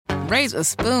raise a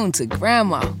spoon to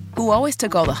Grandma, who always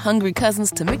took all the hungry cousins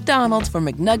to McDonald's for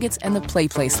McNuggets and the Play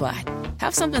Slide.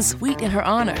 Have something sweet in her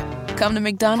honor. Come to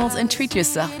McDonald's and treat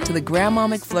yourself to the Grandma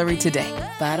McFlurry today.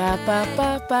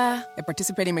 Ba-da-ba-ba-ba. At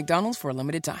participating McDonald's for a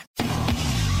limited time.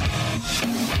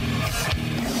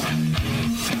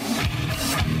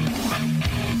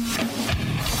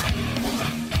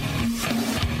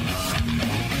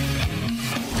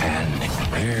 And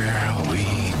here we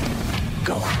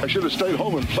go. I should have stayed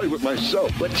home and played with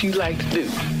myself. What do you like to do?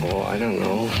 Oh, I don't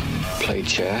know. Play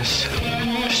chess,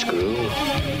 screw.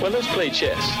 Well, let's play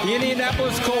chess. The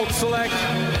Indianapolis Colts select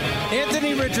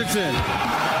Anthony Richardson,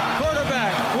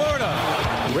 quarterback, Florida.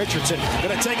 Richardson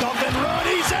going to take off and run.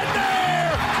 He's in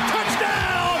there!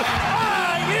 Touchdown!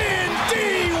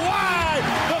 I-N-D-Y!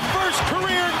 The first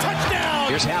career touchdown!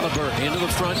 Here's Halliburton into the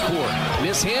front court.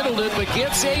 Mishandled it, but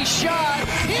gets a shot.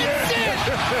 Hits it!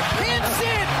 Hits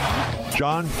it!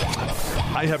 John,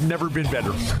 I have never been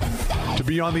better to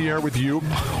be on the air with you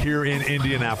here in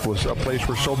Indianapolis, a place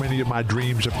where so many of my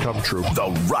dreams have come true. The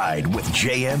Ride with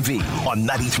JMV on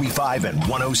 93.5 and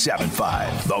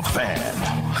 107.5. The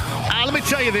Fan. Let me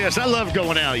tell you this. I love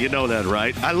going out. You know that,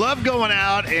 right? I love going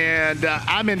out, and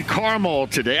I'm in Carmel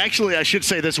today. Actually, I should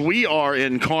say this. We are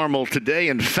in Carmel today.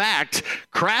 In fact,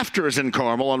 Crafter's in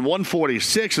Carmel on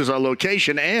 146 is our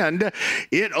location, and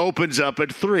it opens up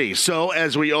at 3. So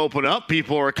as we open up,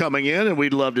 people are coming in, and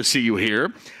we'd love to see you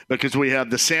here because we have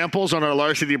the samples on our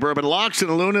Larceny Bourbon Locks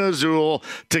and Luna Azul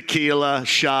Tequila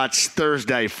Shots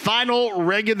Thursday. Final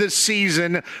regular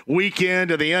season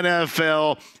weekend of the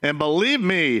NFL, and believe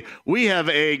me, we have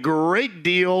a great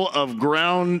deal of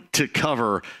ground to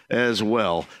cover as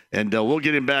well. And we'll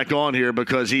get him back on here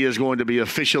because he is going to be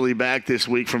officially back this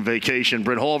week from vacation.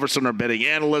 Brent Holverson, our betting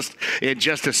analyst, in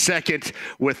just a second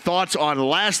with thoughts on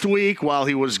last week while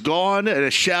he was gone. And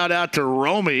a shout-out to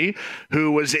Romy,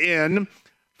 who was in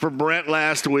for Brent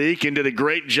last week and did a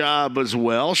great job as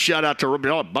well. Shout out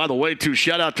to, by the way, too,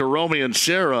 shout out to Romy and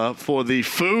Sarah for the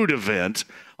food event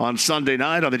on Sunday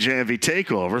night on the JMV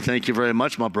Takeover. Thank you very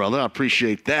much, my brother. I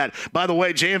appreciate that. By the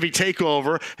way, JMV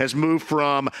Takeover has moved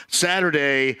from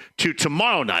Saturday to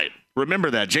tomorrow night. Remember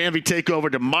that. JMV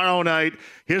Takeover tomorrow night.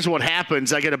 Here's what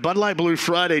happens. I get a Bud Light Blue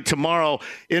Friday tomorrow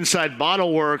inside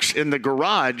Bottle Works in the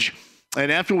garage.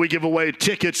 And after we give away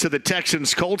tickets to the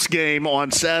Texans-Colts game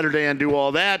on Saturday and do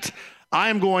all that,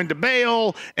 I'm going to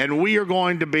bail, and we are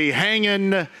going to be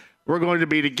hanging. We're going to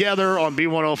be together on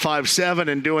B1057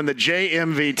 and doing the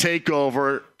JMV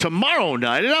Takeover tomorrow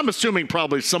night. And I'm assuming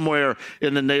probably somewhere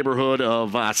in the neighborhood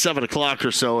of 7 o'clock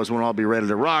or so is when I'll be ready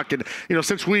to rock. And, you know,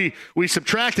 since we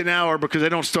subtract an hour because they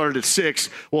don't start at 6,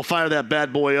 we'll fire that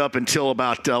bad boy up until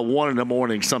about 1 in the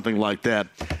morning, something like that,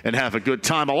 and have a good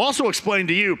time. I'll also explain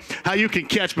to you how you can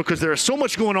catch, because there is so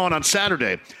much going on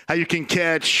Saturday, how you can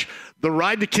catch the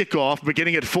Ride to Kickoff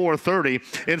beginning at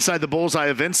 4:30 inside the Bullseye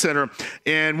Event Center,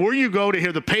 and where you go to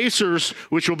hear the Pacers,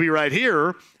 which will be right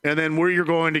here, and then where you're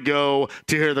going to go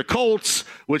to hear the Colts,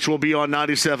 which will be on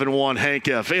 97.1 Hank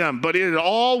FM. But it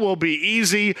all will be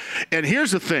easy, and here's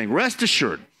the thing. Rest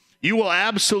assured, you will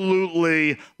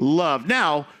absolutely love.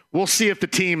 Now, we'll see if the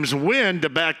teams win to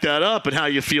back that up and how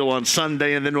you feel on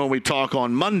Sunday, and then when we talk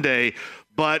on Monday.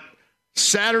 But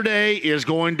Saturday is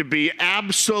going to be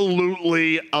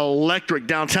absolutely electric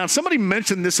downtown. Somebody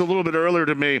mentioned this a little bit earlier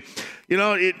to me. You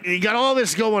know, you got all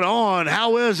this going on.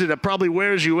 How is it? It probably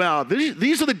wears you out.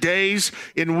 These are the days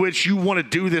in which you want to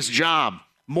do this job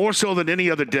more so than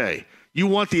any other day. You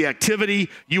want the activity.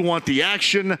 You want the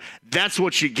action. That's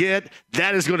what you get.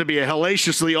 That is going to be a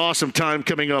hellaciously awesome time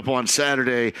coming up on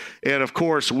Saturday. And, of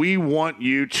course, we want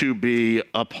you to be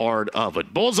a part of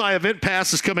it. Bullseye Event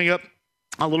Pass is coming up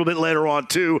a little bit later on,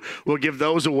 too. We'll give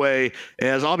those away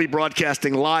as I'll be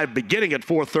broadcasting live beginning at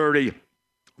 4:30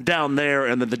 down there,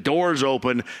 and then the doors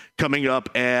open coming up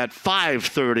at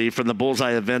 5:30 from the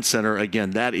Bullseye Event Center.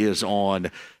 Again, that is on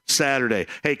Saturday.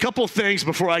 Hey, a couple of things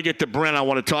before I get to Brent I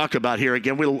want to talk about here.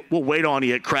 Again, we'll wait on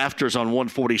you at Crafters on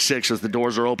 146 as the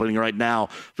doors are opening right now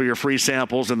for your free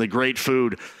samples and the great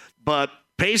food. But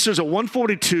Pacers a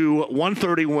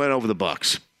 142-130 win over the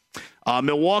Bucks.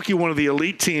 Milwaukee, one of the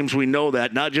elite teams, we know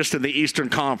that, not just in the Eastern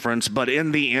Conference, but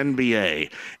in the NBA.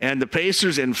 And the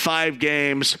Pacers in 5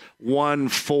 games won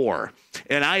 4.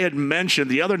 And I had mentioned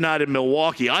the other night in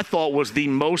Milwaukee, I thought was the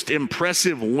most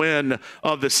impressive win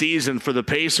of the season for the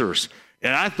Pacers.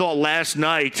 And I thought last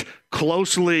night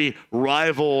closely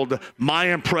rivaled my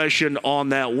impression on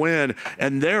that win.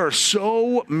 And there are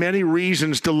so many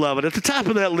reasons to love it. At the top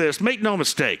of that list, make no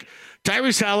mistake,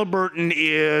 Tyrese Halliburton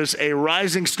is a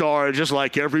rising star, just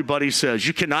like everybody says.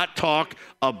 You cannot talk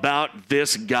about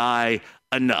this guy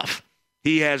enough.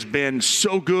 He has been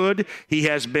so good. He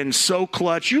has been so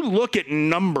clutch. You look at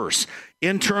numbers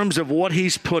in terms of what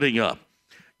he's putting up.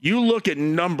 You look at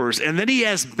numbers, and then he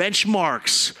has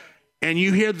benchmarks, and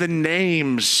you hear the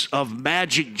names of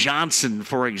Magic Johnson,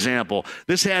 for example.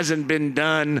 This hasn't been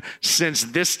done since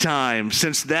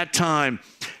that time.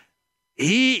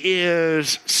 He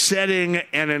is setting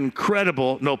an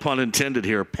incredible, no pun intended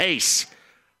here, pace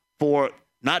for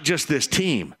not just this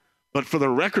team, but for the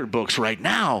record books right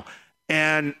now.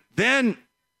 And then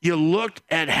you look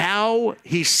at how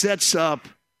he sets up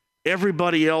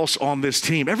everybody else on this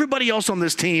team. Everybody else on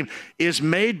this team is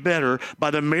made better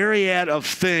by the myriad of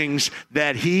things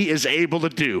that he is able to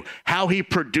do, how he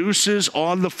produces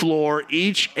on the floor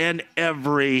each and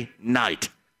every night.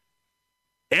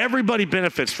 Everybody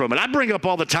benefits from it. I bring up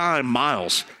all the time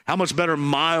Miles, how much better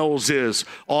Miles is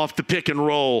off the pick and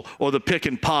roll or the pick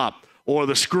and pop or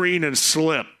the screen and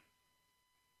slip.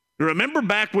 Remember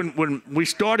back when we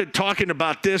started talking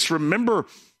about this, remember,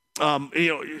 I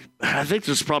think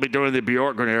this is probably during the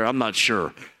Bjorkgren era, I'm not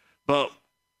sure. But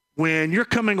when you're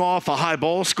coming off a high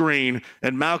ball screen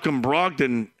and Malcolm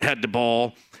Brogdon had the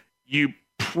ball, you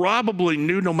probably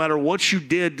knew no matter what you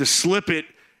did to slip it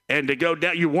and to go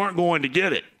down, you weren't going to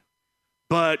get it.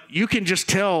 But you can just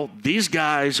tell these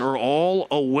guys are all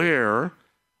aware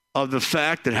of the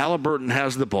fact that Halliburton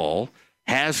has the ball,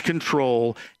 has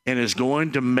control, and is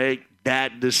going to make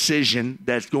that decision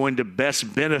that's going to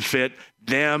best benefit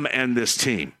them and this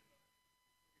team.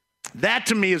 That,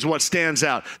 to me, is what stands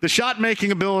out. The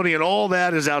shot-making ability and all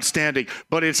that is outstanding,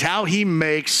 but it's how he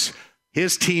makes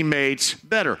his teammates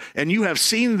better. And you have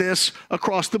seen this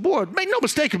across the board. Make no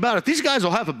mistake about it. These guys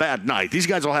will have a bad night. These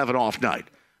guys will have an off night.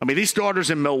 I mean, these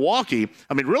starters in Milwaukee,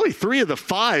 really 3 of the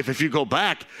 5, if you go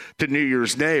back to New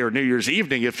Year's Day or New Year's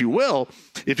evening, if you will,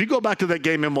 if you go back to that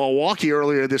game in Milwaukee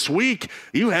earlier this week,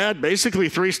 you had basically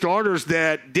 3 starters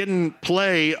that didn't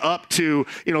play up to,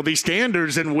 these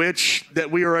standards in which that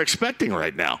we are expecting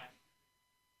right now.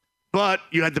 But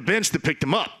you had the bench that picked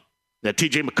them up. That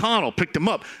T.J. McConnell picked him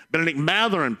up. Benedict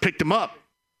Mathurin picked him up.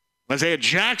 Isaiah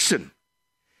Jackson.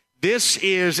 This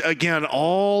is, again,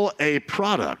 all a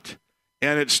product.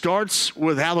 And it starts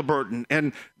with Halliburton.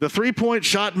 And the three-point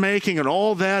shot making and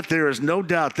all that, there is no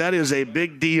doubt that is a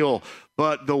big deal.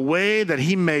 But the way that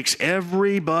he makes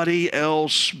everybody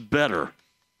else better,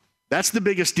 that's the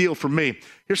biggest deal for me.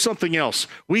 Here's something else.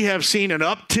 We have seen an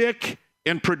uptick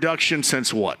in production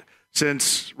since what?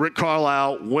 Since Rick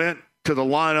Carlisle went to the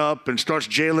lineup and starts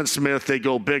Jalen Smith, they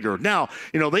go bigger. Now,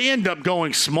 they end up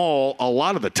going small a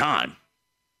lot of the time.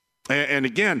 And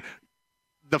again,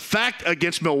 the fact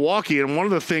against Milwaukee, and one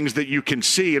of the things that you can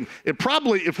see, and it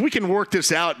probably, if we can work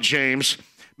this out, James,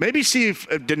 maybe see if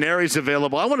Denari's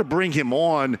available. I want to bring him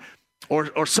on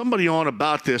or somebody on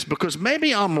about this because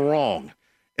maybe I'm wrong.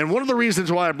 And one of the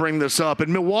reasons why I bring this up,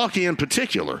 in Milwaukee in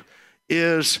particular,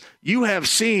 is you have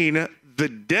seen the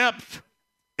depth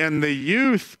and the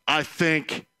youth, I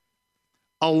think,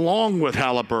 along with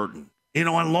Halliburton,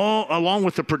 along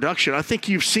with the production. I think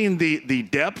you've seen the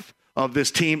depth of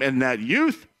this team and that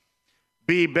youth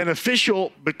be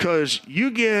beneficial because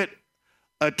you get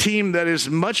a team that is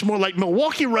much more like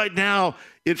Milwaukee right now.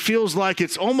 It feels like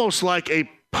it's almost like a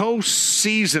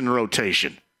postseason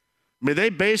rotation. They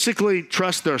basically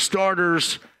trust their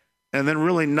starters and then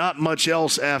really not much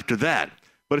else after that.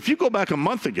 But if you go back a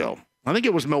month ago, I think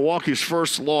it was Milwaukee's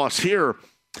first loss here,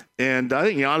 and I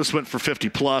think Giannis went for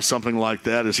 50-plus, something like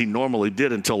that, as he normally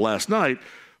did until last night.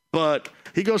 But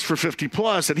he goes for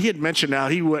 50-plus, and he had mentioned how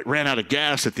he ran out of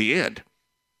gas at the end.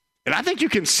 And I think you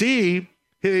can see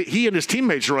he and his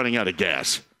teammates running out of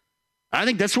gas. I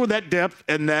think that's where that depth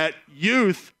and that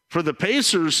youth for the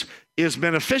Pacers is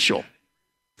beneficial.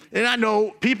 And I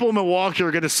know people in Milwaukee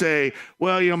are going to say,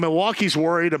 well, Milwaukee's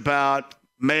worried about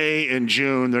May and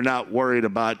June. They're not worried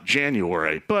about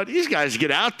January. But these guys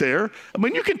get out there.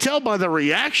 You can tell by the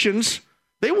reactions,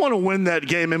 they want to win that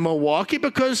game in Milwaukee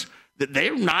because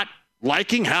they're not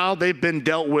liking how they've been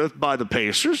dealt with by the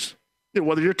Pacers.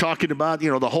 Whether you're talking about,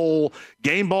 the whole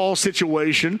game ball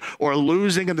situation or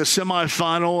losing in the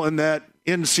semifinal in that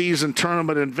in-season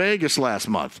tournament in Vegas last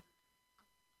month.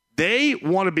 They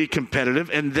want to be competitive,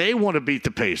 and they want to beat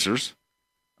the Pacers.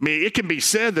 It can be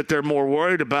said that they're more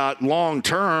worried about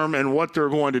long-term and what they're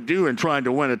going to do in trying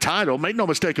to win a title. Make no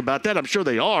mistake about that. I'm sure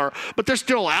they are. But they're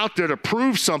still out there to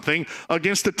prove something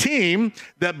against a team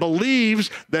that believes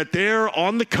that they're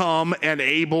on the come and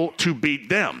able to beat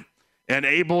them and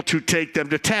able to take them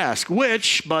to task,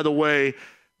 which, by the way,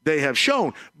 they have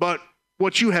shown. But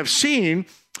what you have seen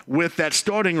with that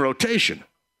starting rotation,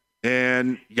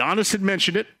 and Giannis had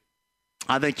mentioned it,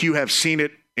 I think you have seen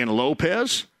it in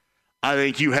Lopez. I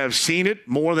think you have seen it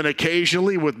more than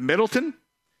occasionally with Middleton.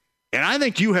 And I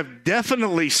think you have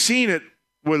definitely seen it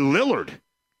with Lillard.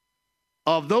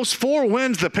 Of those 4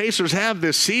 wins the Pacers have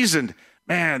this season,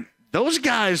 man, those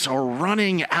guys are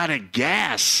running out of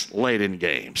gas late in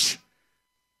games.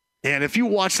 And if you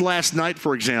watched last night,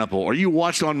 for example, or you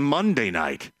watched on Monday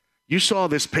night, you saw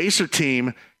this Pacer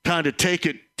team kind of take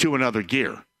it to another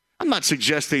gear. I'm not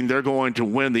suggesting they're going to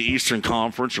win the Eastern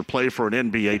Conference or play for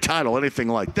an NBA title, anything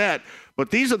like that.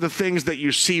 But these are the things that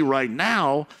you see right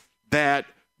now that,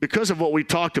 because of what we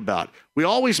talked about, we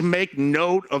always make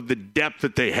note of the depth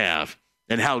that they have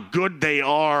and how good they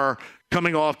are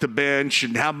coming off the bench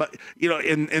and how much,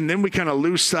 and then we kind of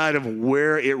lose sight of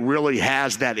where it really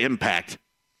has that impact.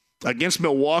 Against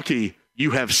Milwaukee,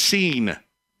 you have seen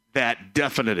that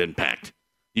definite impact.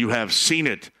 You have seen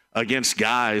it against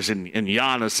guys in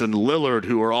Giannis and Lillard,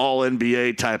 who are all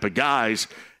NBA type of guys,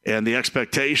 and the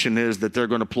expectation is that they're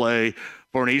going to play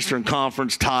for an Eastern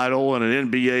Conference title and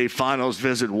an NBA Finals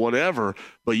visit, whatever.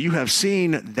 But you have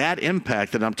seen that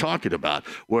impact that I'm talking about,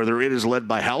 whether it is led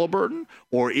by Halliburton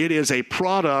or it is a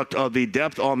product of the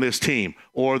depth on this team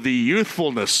or the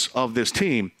youthfulness of this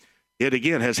team. It,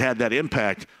 again, has had that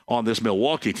impact on this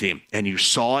Milwaukee team. And you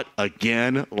saw it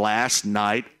again last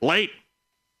night late.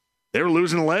 They were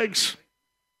losing legs.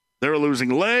 They were losing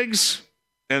legs,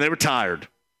 and they were tired.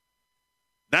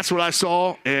 That's what I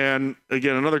saw. And,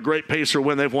 again, another great Pacer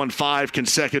win. They've won 5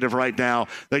 consecutive right now.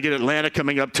 They get Atlanta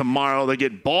coming up tomorrow. They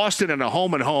get Boston and a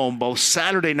home and home both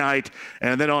Saturday night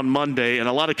and then on Monday. And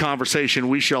a lot of conversation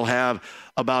we shall have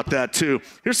about that too.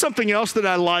 Here's something else that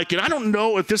I like, and I don't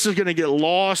know if this is going to get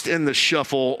lost in the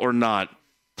shuffle or not,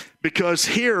 because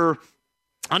here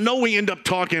I know we end up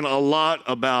talking a lot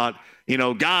about,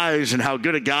 guys and how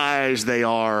good at guys they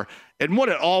are. And what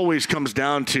it always comes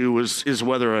down to is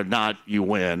whether or not you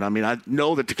win. I mean, I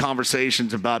know that the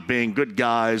conversations about being good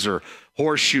guys or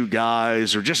horseshoe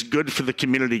guys or just good for the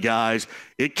community guys,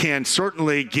 it can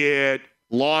certainly get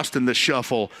lost in the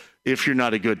shuffle if you're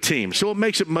not a good team. So it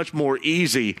makes it much more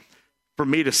easy for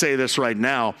me to say this right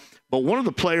now. But one of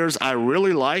the players I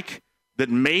really like that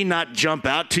may not jump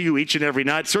out to you each and every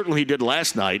night, certainly he did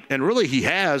last night, and really he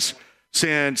has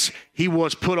since he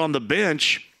was put on the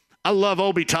bench. I love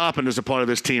Obi Toppin as a part of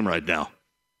this team right now.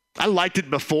 I liked it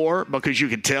before because you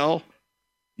could tell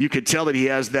that he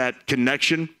has that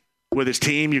connection with his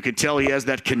team. You could tell he has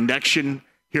that connection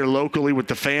here locally with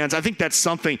the fans. I think that's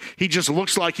something. He just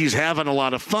looks like he's having a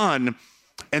lot of fun,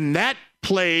 and that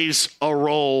plays a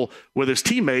role with his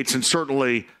teammates and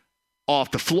certainly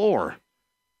off the floor.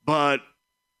 But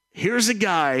here's a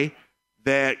guy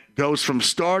that goes from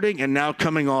starting and now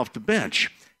coming off the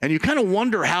bench. And you kind of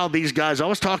wonder how these guys, I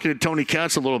was talking to Tony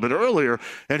Katz a little bit earlier,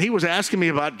 and he was asking me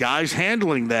about guys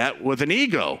handling that with an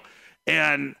ego.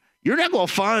 And you're not going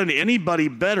to find anybody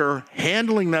better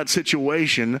handling that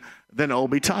situation than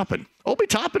Obi Toppin. Obi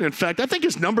Toppin, in fact, I think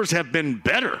his numbers have been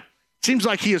better. Seems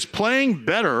like he is playing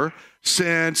better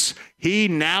since he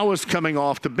now is coming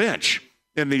off the bench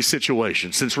in these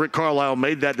situations, since Rick Carlisle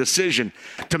made that decision.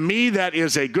 To me, that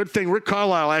is a good thing. Rick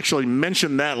Carlisle actually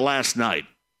mentioned that last night.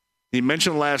 He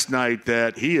mentioned last night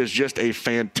that he is just a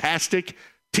fantastic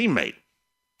teammate.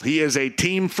 He is a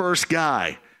team-first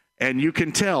guy, and you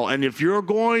can tell. And if you're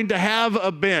going to have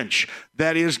a bench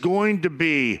that is going to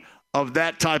be of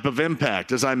that type of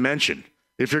impact, as I mentioned,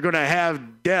 if you're going to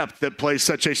have depth that plays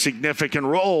such a significant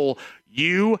role,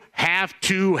 you have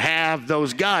to have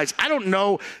those guys. I don't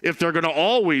know if they're going to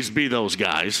always be those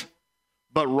guys,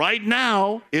 but right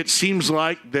now it seems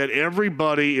like that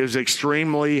everybody is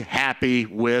extremely happy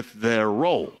with their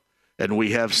role. And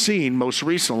we have seen most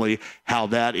recently how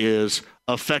that is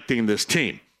affecting this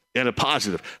team in a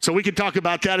positive. So we can talk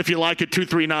about that if you like it,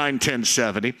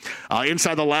 239-1070.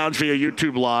 Inside the Lounge via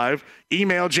YouTube Live.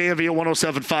 Email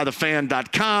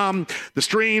jmv1075thefan.com. The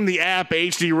stream, the app,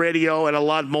 HD radio, and a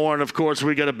lot more. And, of course,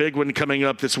 we got a big one coming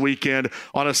up this weekend.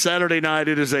 On a Saturday night,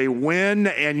 it is a win,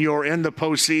 and you're in the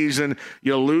postseason.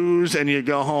 You lose, and you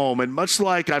go home. And much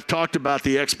like I've talked about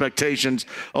the expectations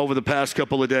over the past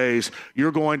couple of days,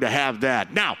 you're going to have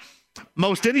that. Now,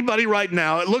 most anybody right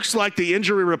now, it looks like the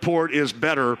injury report is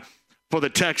better for the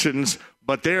Texans,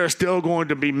 but they're still going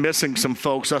to be missing some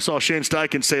folks. I saw Shane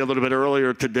Steichen say a little bit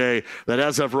earlier today that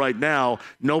as of right now,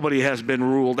 nobody has been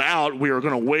ruled out. We are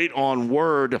going to wait on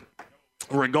word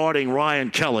regarding Ryan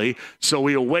Kelly, so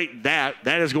we await that.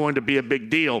 That is going to be a big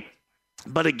deal.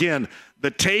 But again,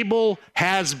 the table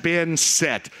has been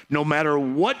set. No matter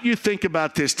what you think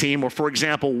about this team, or for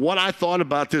example, what I thought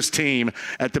about this team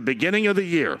at the beginning of the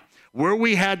year, where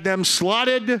we had them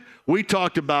slotted, we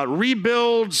talked about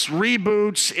rebuilds,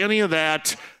 reboots, any of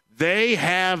that. They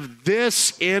have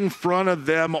this in front of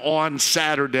them on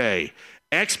Saturday.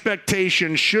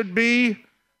 Expectation should be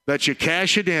that you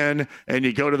cash it in and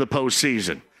you go to the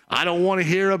postseason. I don't want to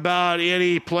hear about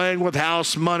any playing with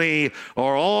house money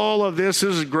or all of this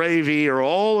is gravy or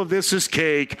all of this is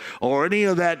cake or any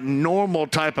of that normal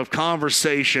type of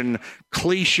conversation,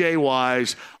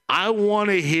 cliche-wise. I want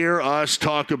to hear us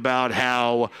talk about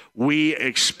how we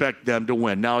expect them to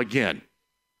win. Now, again,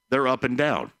 they're up and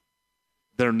down.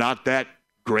 They're not that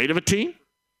great of a team.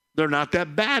 They're not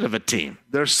that bad of a team.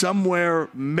 They're somewhere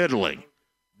middling.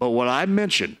 But what I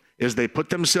mentioned is they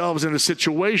put themselves in a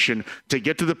situation to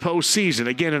get to the postseason.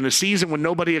 Again, in a season when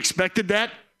nobody expected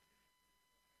that,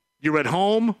 you're at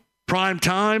home, prime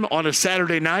time on a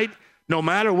Saturday night. No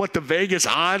matter what the Vegas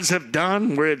odds have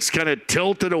done, where it's kind of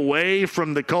tilted away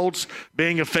from the Colts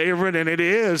being a favorite, and it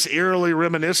is eerily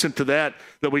reminiscent to that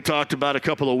we talked about a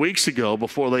couple of weeks ago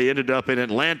before they ended up in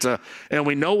Atlanta, and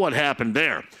we know what happened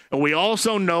there. And we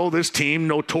also know this team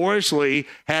notoriously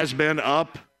has been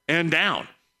up and down.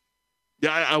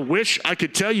 I wish I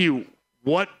could tell you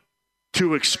what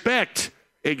to expect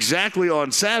exactly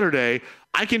on Saturday.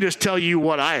 I can just tell you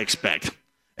what I expect.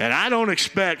 And I don't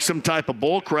expect some type of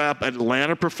bullcrap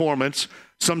Atlanta performance,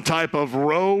 some type of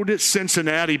road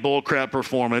Cincinnati bullcrap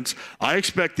performance. I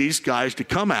expect these guys to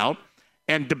come out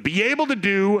and to be able to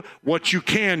do what you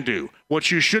can do,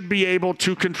 what you should be able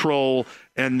to control,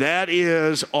 and that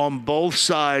is on both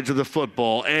sides of the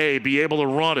football. Be able to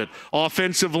run it.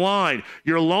 Offensive line.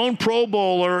 Your lone Pro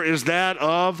Bowler is that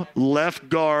of left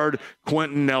guard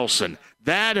Quentin Nelson.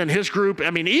 That and his group,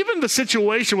 I mean, even the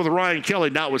situation with Ryan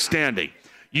Kelly notwithstanding,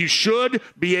 you should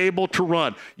be able to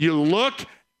run. You look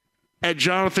at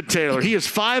Jonathan Taylor. He is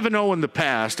 5-0 in the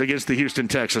past against the Houston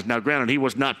Texans. Now, granted, he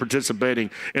was not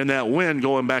participating in that win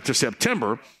going back to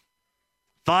September.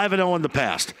 5-0 in the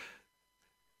past.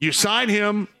 You sign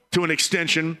him to an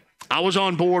extension. I was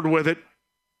on board with it.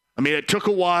 I mean, it took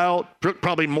a while, took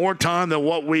probably more time than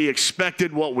what we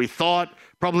expected, what we thought,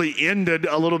 probably ended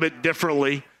a little bit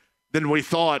differently than we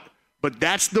thought. But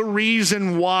that's the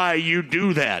reason why you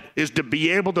do that, is to be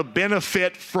able to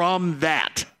benefit from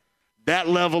that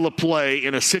level of play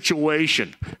in a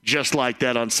situation just like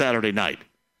that on Saturday night.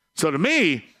 So to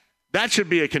me, that should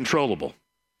be a controllable.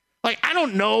 Like, I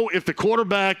don't know if the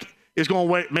quarterback is going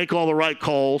to make all the right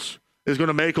calls, is going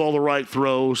to make all the right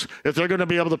throws, if they're going to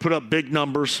be able to put up big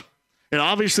numbers. And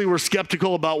obviously we're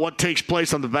skeptical about what takes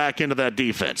place on the back end of that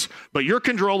defense. But your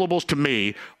controllables to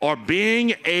me are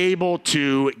being able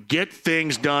to get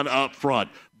things done up front,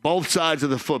 both sides of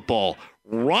the football.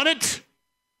 Run it,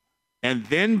 and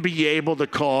then be able to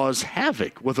cause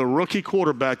havoc with a rookie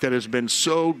quarterback that has been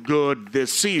so good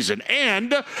this season.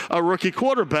 And a rookie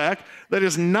quarterback that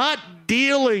is not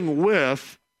dealing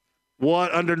with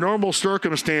what under normal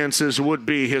circumstances would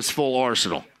be his full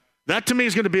arsenal. That, to me,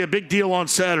 is going to be a big deal on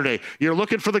Saturday. You're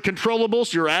looking for the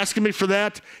controllables. You're asking me for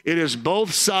that. It is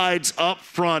both sides up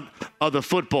front of the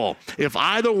football. If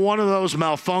either one of those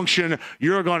malfunction,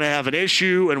 you're going to have an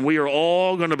issue, and we are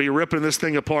all going to be ripping this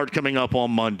thing apart coming up on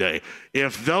Monday.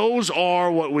 If those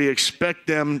are what we expect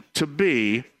them to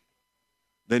be,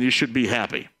 then you should be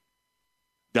happy.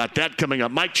 Got that coming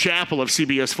up. Mike Chappell of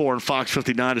CBS 4 and Fox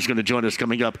 59 is going to join us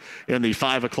coming up in the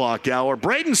 5 o'clock hour.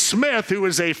 Braden Smith, who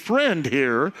is a friend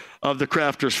here of the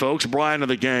Crafters folks, Brian of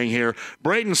the gang here.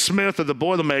 Braden Smith of the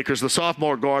Boilermakers, the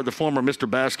sophomore guard, the former Mr.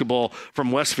 Basketball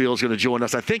from Westfield, is going to join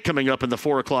us, I think, coming up in the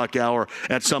 4 o'clock hour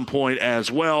at some point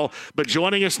as well. But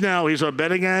joining us now, he's our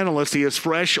betting analyst. He is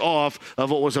fresh off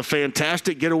of what was a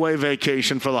fantastic getaway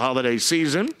vacation for the holiday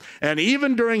season. And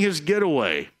even during his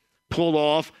getaway, pulled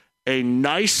off a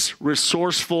nice,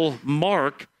 resourceful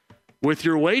mark with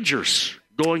your wagers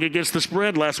going against the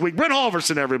spread last week. Brent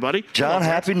Halverson, everybody. John,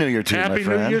 Happy New Year to you, Happy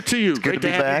New Year to you. It's Great good to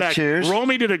be have you back. Cheers.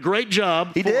 Romy did a great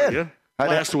job He for did. you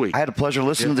last week. I had a pleasure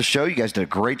listening to the show. You guys did a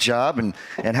great job.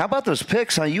 And how about those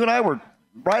picks? You and I were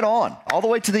right on all the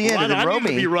way to the end. Right, and then I Romy,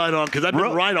 need to be right on because I've been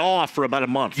right off for about a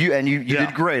month. You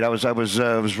did great. I was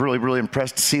really, really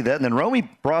impressed to see that. And then Romy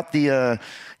brought the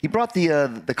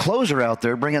closer out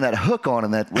there, bringing that hook on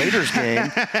in that Raiders game.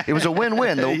 It was a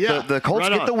win-win. The Colts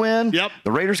get the win. Yep.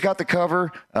 The Raiders got the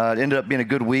cover. It ended up being a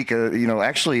good week.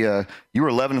 Actually, you were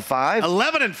 11-5.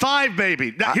 11-5,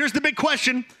 baby. Now, here's the big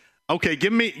question. Okay,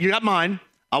 you got mine.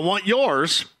 I want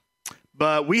yours.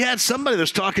 But we had somebody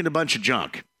that's talking a bunch of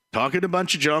junk. On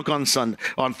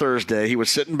Thursday. He was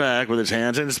sitting back with his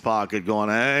hands in his pocket going,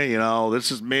 hey,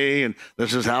 this is me and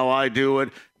this is how I do it,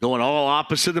 going all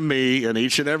opposite of me and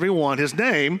each and every one. His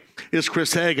name is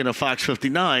Chris Hagan of Fox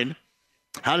 59.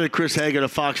 How did Chris Hagan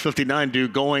of Fox 59 do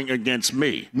going against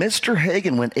me? Mr.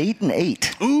 Hagan went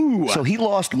 8-8. Ooh. So he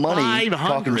lost money 500.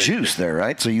 talking juice there,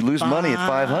 right? So you lose money at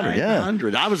 500. Yeah.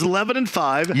 500. I was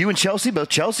 11-5. You and Chelsea, both.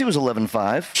 Chelsea was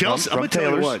 11-5. Chelsea, I'm going to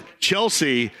tell you what.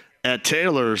 Chelsea at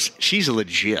Taylor's, she's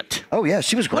legit. Oh, yeah,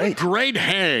 she was great. What a great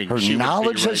hang. Her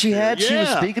knowledge that she had, she was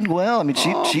speaking well. I mean,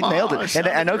 she nailed it. And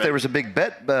I know there was a big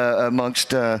bet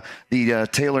amongst the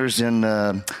Taylors in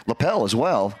Lapel as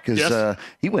well, because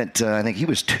he went, I think he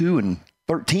was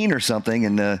 2-13 or something,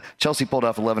 and Chelsea pulled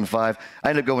off 11-5. I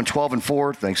ended up going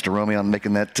 12-4, thanks to Romeo on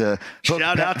making that.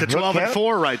 Shout out to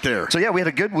 12-4 right there. So, yeah, we had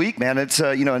a good week, man. It's,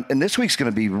 and this week's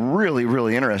going to be really,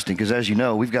 really interesting because, as you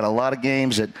know, we've got a lot of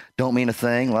games that don't mean a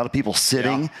thing, a lot of people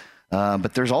sitting. Yeah.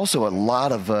 But there's also a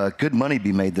lot of good money to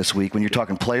be made this week when you're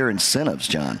talking player incentives,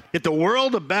 John. Get the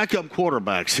world of backup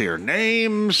quarterbacks here.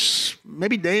 Names,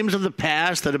 maybe names of the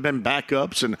past that have been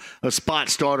backups and a spot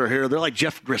starter here. They're like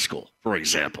Jeff Driscoll, for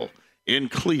example, in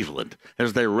Cleveland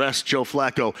as they rest Joe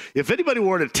Flacco. If anybody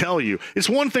were to tell you, it's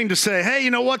one thing to say, hey,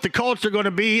 you know what? The Colts are going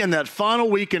to be in that final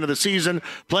weekend of the season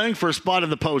playing for a spot in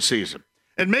the postseason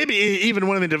and maybe even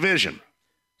winning the division.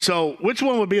 So which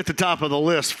one would be at the top of the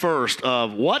list first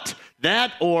of what?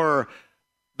 That or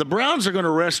the Browns are going to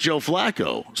rest Joe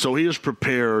Flacco so he is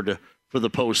prepared for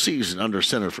the postseason under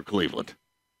center for Cleveland.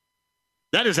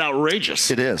 That is outrageous.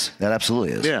 It is. That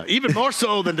absolutely is. Yeah, even more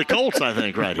so than the Colts, I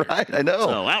think, right here. Right, I know.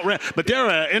 So, but there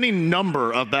are any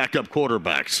number of backup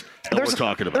quarterbacks that we're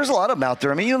talking about. There's a lot of them out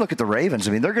there. I mean, you look at the Ravens.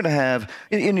 I mean, they're going to have,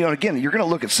 again, you're going to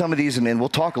look at some of these, and we'll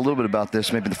talk a little bit about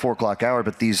this maybe the 4 o'clock hour,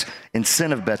 but these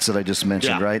incentive bets that I just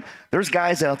mentioned, right? There's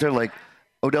guys out there like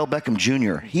Odell Beckham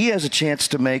Jr. He has a chance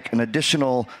to make an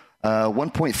additional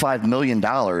 $1.5 million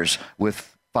with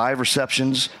 5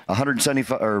 receptions,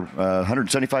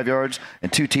 175 yards,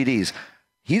 and 2 TDs.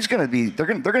 He's going to be. They're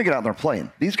going to get out there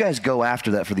playing. These guys go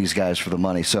after that for these guys for the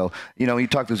money. So you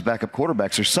talk to those backup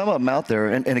quarterbacks. There's some of them out there,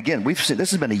 and again, we've seen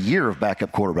this has been a year of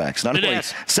backup quarterbacks. Not only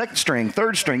second string,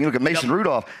 third string. You look at Mason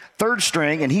Rudolph, third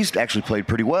string, and he's actually played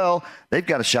pretty well. They've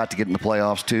got a shot to get in the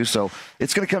playoffs too. So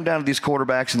it's going to come down to these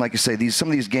quarterbacks, and like you say, some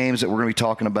of these games that we're going to be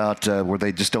talking about where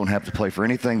they just don't have to play for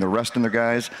anything. They're resting their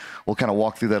guys. We'll kind of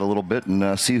walk through that a little bit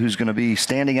and see who's going to be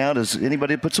standing out as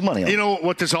anybody that put some money on. You know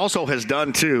what this also has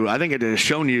done too. I think it has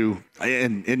shown you,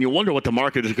 and you wonder what the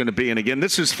market is going to be. And again,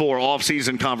 this is for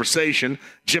off-season conversation.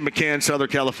 Jim McCann, Southern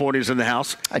California, is in the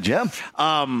house. Hi, Jim.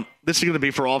 This is going to be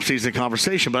for off-season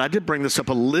conversation, but I did bring this up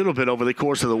a little bit over the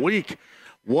course of the week.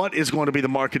 What is going to be the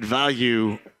market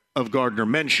value of Gardner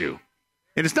Minshew?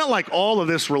 And it's not like all of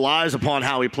this relies upon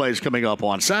how he plays coming up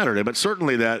on Saturday, but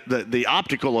certainly that the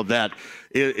optical of that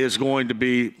is going to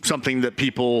be something that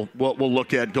people will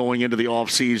look at going into the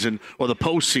offseason or the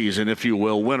postseason, if you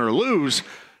will, win or lose.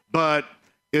 But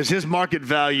is his market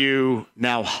value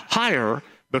now higher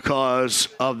because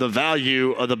of the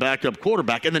value of the backup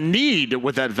quarterback and the need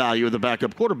with that value of the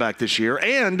backup quarterback this year?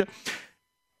 And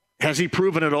has he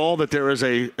proven at all that there is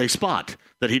a spot,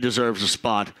 that he deserves a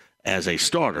spot as a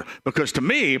starter? Because to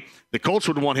me, the Colts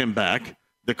would want him back.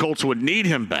 The Colts would need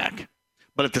him back.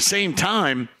 But at the same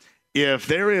time, if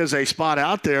there is a spot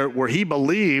out there where he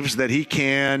believes that he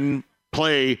can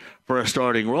play for a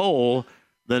starting role,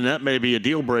 then that may be a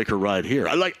deal breaker right here.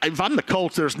 If I'm the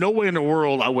Colts, there's no way in the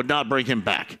world I would not bring him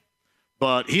back.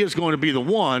 But he is going to be the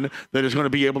one that is going to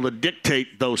be able to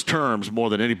dictate those terms more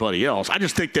than anybody else. I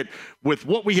just think that with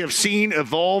what we have seen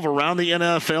evolve around the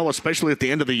NFL, especially at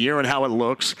the end of the year and how it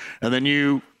looks, and then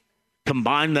you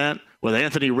combine that with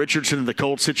Anthony Richardson in the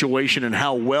Colts situation and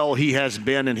how well he has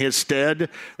been in his stead,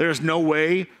 there's no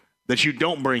way that you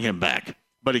don't bring him back.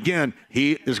 But again,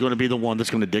 he is going to be the one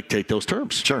that's going to dictate those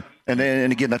terms. Sure. And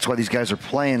again, that's why these guys are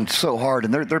playing so hard,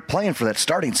 and they're playing for that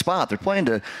starting spot. They're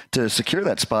playing to secure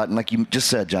that spot. And like you just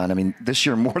said, John, I mean, this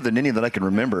year more than any that I can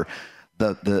remember,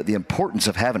 the importance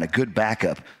of having a good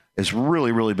backup has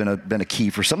really, really been a key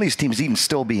for some of these teams even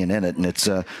still being in it. And it's,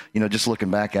 just looking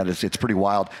back at it, it's pretty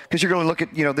wild. Because you're going to look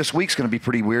at, this week's going to be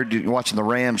pretty weird. You're watching the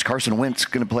Rams. Carson Wentz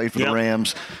going to play for the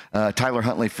Rams. Tyler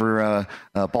Huntley for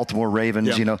Baltimore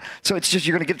Ravens, So it's just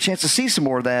you're going to get a chance to see some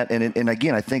more of that. And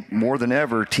again, I think more than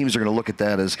ever, teams are going to look at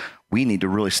that as we need to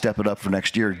really step it up for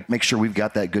next year, make sure we've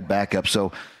got that good backup.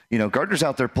 So, Gardner's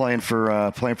out there playing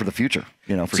for the future,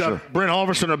 for sure. Brent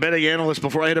Halverson, our betting analyst,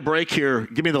 before I hit a break here,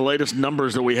 give me the latest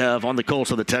numbers that we have on the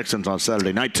Colts and the Texans on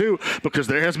Saturday night, too, because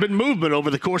there has been movement over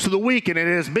the course of the week, and it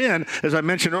has been, as I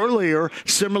mentioned earlier,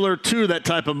 similar to that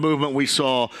type of movement we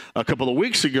saw a couple of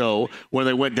weeks ago when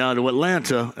they went down to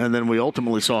Atlanta, and then we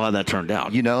ultimately saw how that turned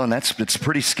out. And it's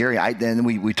pretty scary. And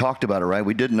we talked about it, right?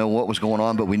 We didn't know what was going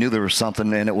on, but we knew there was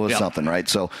something, and it was something, right?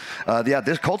 So,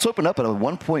 this Colts opened up at a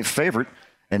 1-point favorite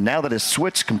And now that it's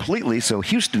switched completely, so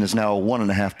Houston is now a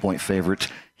 1.5-point favorite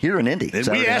here in Indy. And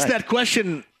we asked that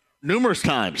question numerous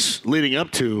times leading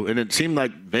up to, and it seemed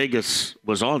like Vegas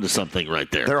was on to something right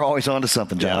there. They're always on to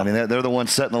something, John. Yeah. I mean, they're the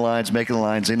ones setting the lines, making the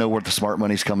lines. They know where the smart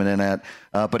money's coming in at.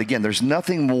 But again, there's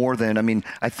nothing more than, I mean,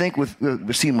 I think we've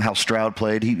seen how Stroud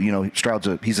played.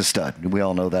 He's a stud. We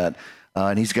all know that.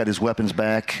 And he's got his weapons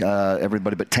back,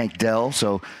 everybody but Tank Dell.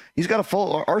 So he's got a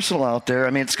full arsenal out there. I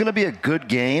mean, it's going to be a good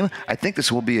game. I think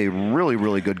this will be a really,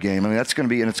 really good game. I mean, it's going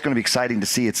to be exciting to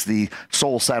see. It's the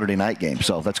sole Saturday night game.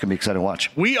 So that's going to be exciting to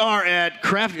watch. We are at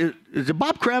Kraft. Did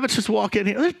Bob Kravitz just walk in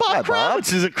here? There's Bob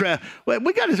Kravitz is at Kraft. Well,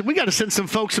 we got to send some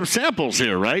folks some samples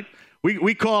here, right?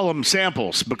 We call them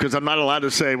samples because I'm not allowed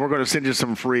to say we're going to send you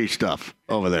some free stuff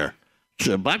over there.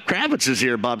 So Bob Kravitz is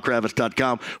here,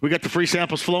 bobkravitz.com. We got the free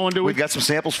samples flowing, do we? We've got some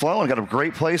samples flowing. Got a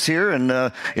great place here, and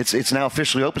it's now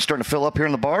officially open, starting to fill up here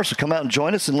in the bar. So come out and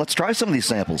join us, and let's try some of these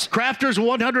samples. Crafters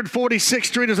 146th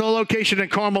Street is our location in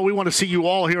Carmel. We want to see you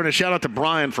all here, and a shout out to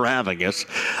Brian for having us.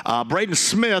 Braden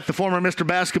Smith, the former Mr.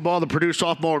 Basketball, the Purdue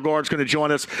sophomore guard, is going to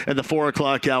join us in the 4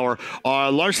 o'clock hour.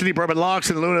 Our Larceny Bourbon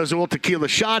Locks and Luna Azul Tequila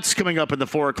Shots coming up in the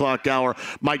 4 o'clock hour.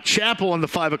 Mike Chappell in the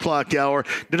 5 o'clock hour.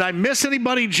 Did I miss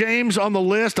anybody, James, on the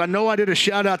list? I know I did a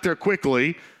shout out there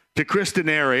quickly to Chris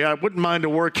Denari. I wouldn't mind to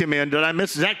work him in. Did I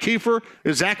miss Zach Keefer?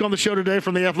 Is Zach on the show today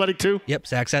from The Athletic too? Yep,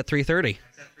 Zach's at 3:30.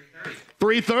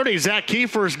 3:30. Zach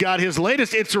Keefer's got his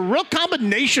latest. It's a real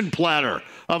combination platter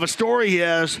of a story he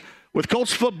has with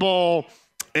Colts football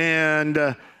and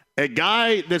a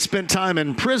guy that spent time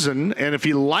in prison. And if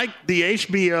you like the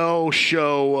HBO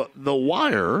show The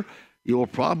Wire, you will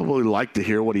probably like to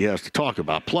hear what he has to talk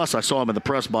about. Plus, I saw him in the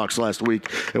press box last week,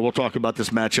 and we'll talk about this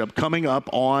matchup coming up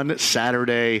on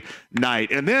Saturday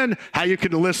night. And then how you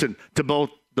can listen to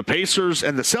both the Pacers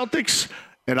and the Celtics,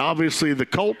 and obviously the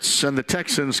Colts and the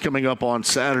Texans coming up on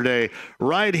Saturday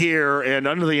right here and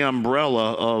under the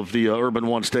umbrella of the Urban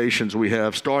One stations we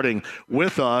have, starting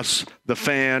with us, The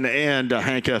Fan and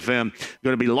Hank FM.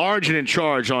 Going to be large and in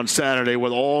charge on Saturday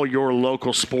with all your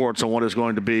local sports on what is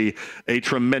going to be a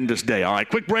tremendous day. All right,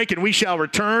 quick break and we shall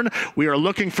return. We are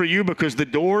looking for you because the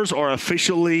doors are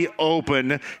officially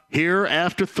open here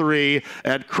after 3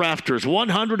 at Crafters,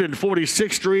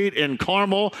 146th Street in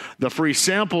Carmel. The free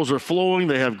samples are flowing.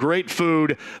 They have great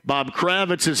food. Bob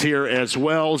Kravitz is here as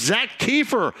well. Zach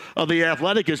Keefer of The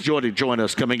Athletic is join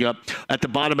us coming up at the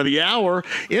bottom of the hour.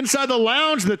 Inside the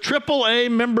lounge, the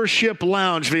AAA membership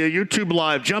lounge via YouTube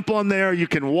Live. Jump on there. You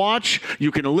can watch,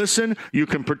 you can listen, you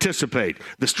can participate.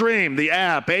 The stream, the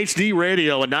app, HD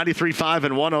radio at 93.5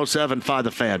 and 107.5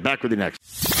 The Fan. Back with you next.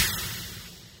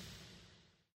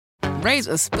 Raise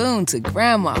a spoon to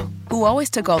Grandma, who always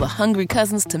took all the hungry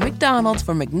cousins to McDonald's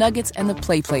for McNuggets and the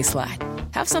Play Slide.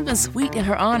 Have something sweet in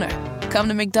her honor. Come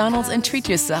to McDonald's and treat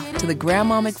yourself to the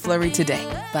Grandma McFlurry today.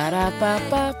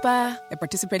 Ba-da-ba-ba-ba. At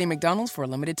participating McDonald's for a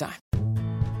limited time.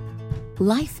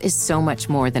 Life is so much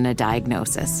more than a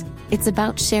diagnosis. It's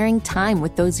about sharing time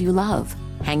with those you love,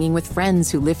 hanging with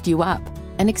friends who lift you up,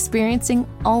 and experiencing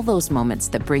all those moments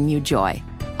that bring you joy.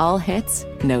 All hits,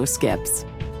 no skips.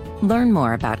 Learn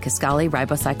more about Kisqali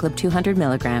Ribociclib 200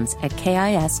 milligrams at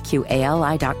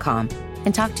KISQALI.com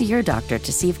and talk to your doctor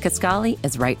to see if Kisqali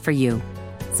is right for you.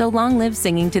 So long live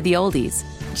singing to the oldies,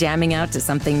 jamming out to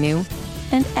something new,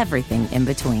 and everything in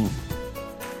between.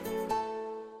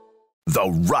 The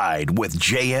Ride with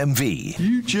JMV.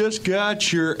 You just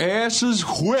got your asses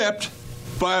whipped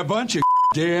by a bunch of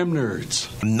damn nerds.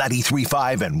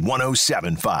 93.5 and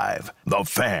 107.5. The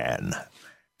Fan.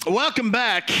 Welcome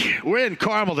back. We're in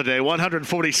Carmel today,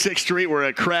 146th Street. We're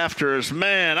at Crafters.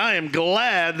 Man, I am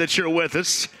glad that you're with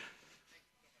us.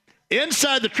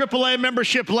 Inside the AAA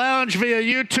membership lounge via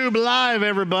YouTube Live,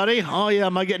 everybody. Oh, yeah,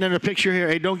 am I getting in a picture here?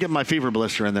 Hey, don't get my fever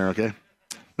blister in there, okay?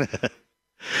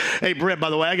 Hey, Brett, by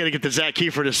the way, I got to get to Zach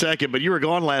Keefer in a second, but you were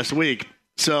gone last week,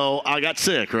 so I got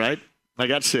sick, right? I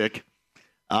got sick.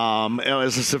 It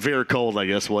was a severe cold, I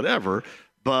guess, whatever.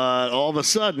 But all of a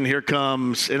sudden, here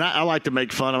comes, and I like to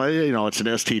make fun of it. You know, it's an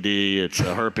STD, it's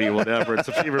a herpes, whatever. It's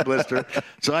a fever blister.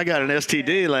 So I got an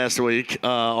STD last week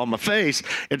on my face,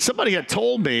 and somebody had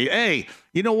told me, hey,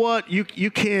 you know what? You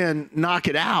can knock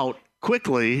it out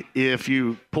quickly if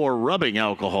you pour rubbing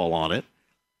alcohol on it.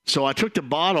 So I took the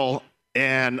bottle,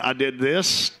 and I did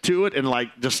this to it and,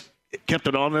 just kept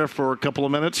it on there for a couple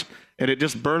of minutes. And it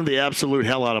just burned the absolute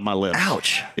hell out of my lips.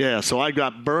 Ouch. Yeah, so I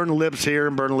got burned lips here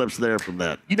and burned lips there from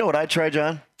that. You know what I'd try,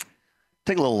 John?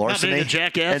 Take a little larceny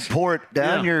and pour it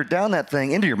down down that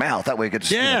thing into your mouth. That way it gets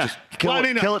just kill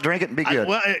it, drink it, and be good.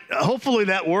 Hopefully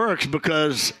that works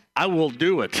because I will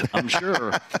do it. I'm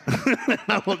sure.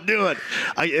 I will do it.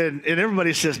 And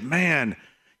everybody says, man,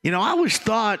 I always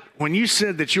thought when you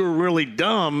said that you were really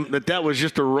dumb that was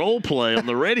just a role play on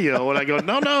the radio. And I go,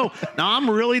 no, I'm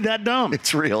really that dumb.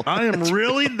 It's real. I am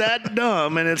really that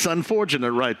dumb, and it's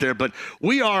unfortunate right there. But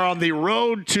we are on the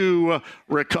road to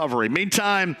recovery.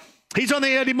 Meantime, he's on the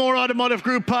Andy Moore Automotive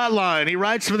Group hotline. He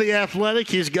writes for The Athletic.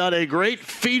 He's got a great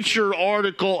feature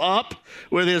article up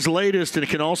with his latest, and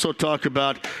can also talk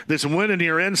about this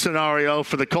win-and-you're-in scenario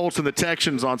for the Colts and the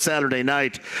Texans on Saturday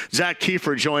night. Zach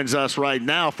Keefer joins us right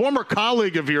now. Former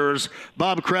colleague of yours,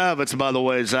 Bob Kravitz, by the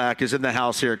way, Zach, is in the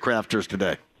house here at Crafters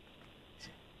today.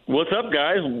 What's up,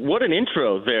 guys? What an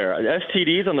intro there.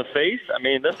 STDs on the face? I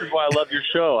mean, this is why I love your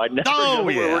show. I never know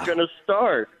where we're going to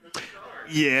start.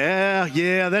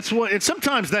 Yeah, that's what.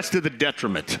 Sometimes that's to the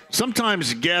detriment.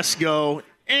 Sometimes guests go,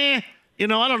 I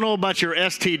don't know about your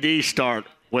STD start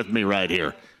with me right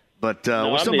here. But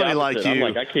with somebody like you, I'm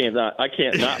like, I can't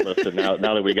not listen now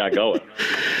that we got going.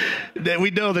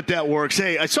 We know that works.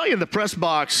 Hey, I saw you in the press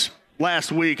box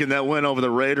last week in that win over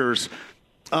the Raiders.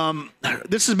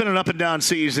 This has been an up and down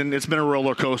season. It's been a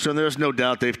roller coaster, and there's no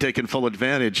doubt they've taken full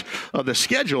advantage of the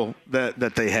schedule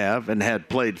that they have and had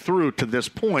played through to this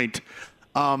point.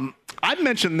 I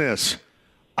mentioned this.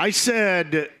 I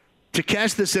said to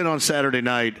cash this in on Saturday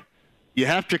night, you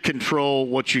have to control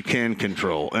what you can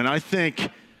control. And I think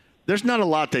there's not a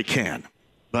lot they can,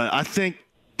 but I think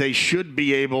they should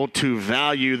be able to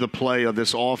value the play of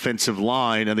this offensive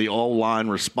line and the O-line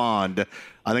respond.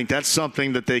 I think that's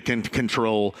something that they can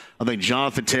control. I think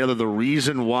Jonathan Taylor, the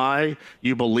reason why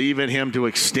you believe in him to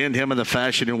extend him in the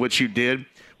fashion in which you did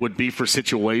would be for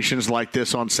situations like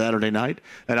this on Saturday night.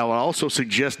 And I would also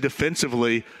suggest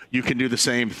defensively you can do the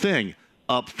same thing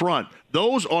up front.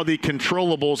 Those are the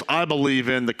controllables I believe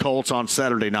in the Colts on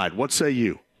Saturday night. What say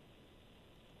you?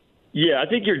 Yeah, I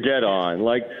think you're dead on.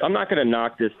 Like, I'm not going to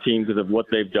knock this team because of what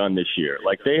they've done this year.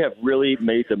 Like, they have really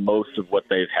made the most of what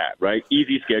they've had, right?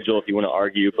 Easy schedule if you want to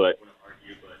argue, but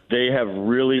they have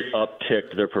really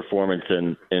upticked their performance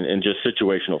in just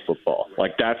situational football.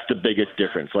 Like, that's the biggest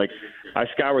difference. Like, I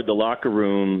scoured the locker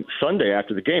room Sunday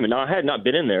after the game, and now I had not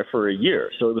been in there for a year,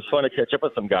 so it was fun to catch up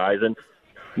with some guys. And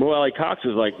Mo Alley Cox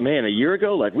was like, man, a year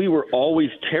ago, like, we were always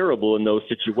terrible in those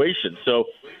situations. So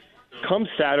come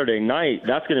Saturday night,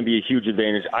 that's going to be a huge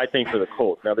advantage, I think, for the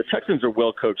Colts. Now, the Texans are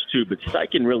well coached too, but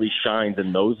Steichen really shines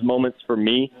in those moments for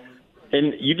me.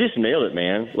 And you just nailed it,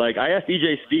 man. Like, I asked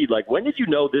EJ Speed, like, when did you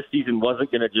know this season wasn't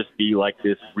going to just be like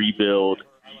this rebuild,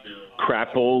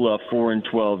 crapola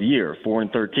 4-12 year,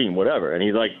 4-13, whatever? And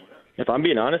he's like, if I'm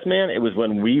being honest, man, it was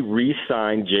when we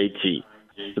re-signed JT.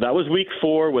 So that was week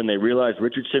 4 when they realized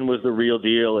Richardson was the real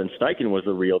deal and Steichen was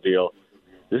the real deal.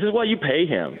 This is why you pay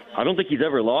him. I don't think he's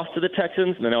ever lost to the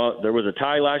Texans. I know there was a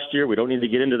tie last year. We don't need to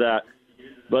get into that.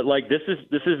 But, like, this is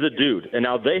the dude. And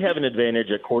now they have an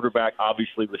advantage at quarterback,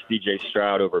 obviously, with C.J.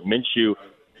 Stroud over Minshew.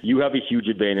 You have a huge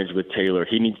advantage with Taylor.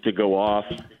 He needs to go off.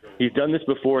 He's done this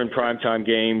before in primetime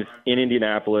games in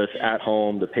Indianapolis, at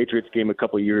home. The Patriots game a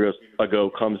couple years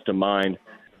ago comes to mind.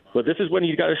 But this is when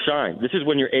he's got to shine. This is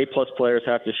when your A-plus players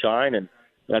have to shine. And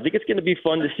I think it's going to be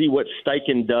fun to see what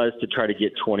Steichen does to try to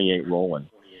get 28 rolling.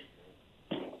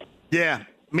 Yeah,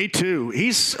 me too.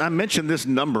 I mentioned this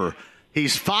number.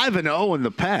 He's 5-0 in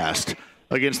the past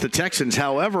against the Texans.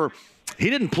 However, he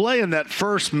didn't play in that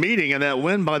first meeting and that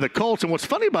win by the Colts. And what's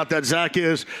funny about that, Zach,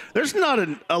 is there's not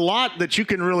a lot that you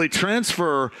can really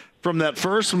transfer from that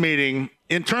first meeting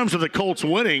in terms of the Colts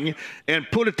winning and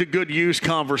put it to good use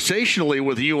conversationally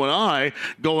with you and I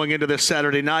going into this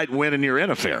Saturday night win-and-you're-in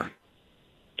affair.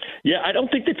 Yeah, I don't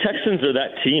think the Texans are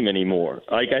that team anymore.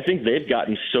 Like, I think they've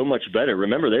gotten so much better.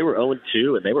 Remember, they were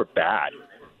 0-2 and they were bad.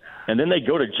 And then they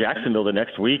go to Jacksonville the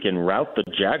next week and rout the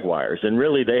Jaguars. And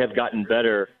really, they have gotten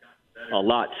better a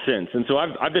lot since. And so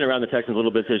I've been around the Texans a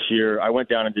little bit this year. I went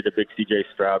down and did a big C.J.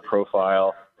 Stroud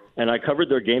profile, and I covered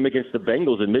their game against the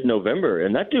Bengals in mid-November.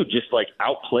 And that dude just, like,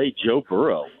 outplayed Joe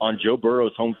Burrow on Joe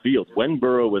Burrow's home field when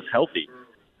Burrow was healthy.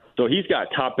 So he's got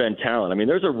top-end talent. I mean,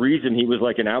 there's a reason he was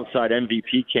like an outside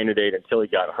MVP candidate until he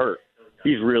got hurt.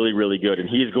 He's really, really good, and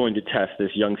he's going to test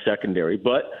this young secondary.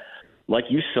 But like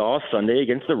you saw Sunday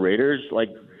against the Raiders, like,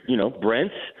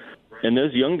 Brent and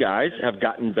those young guys have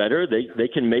gotten better. They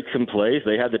can make some plays.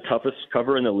 They had the toughest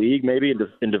cover in the league maybe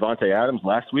in Devontae Adams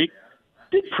last week.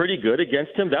 Did pretty good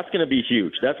against him. That's going to be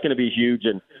huge.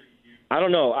 And I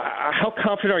don't know. How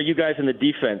confident are you guys in the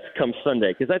defense come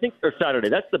Sunday? Because I think, or Saturday,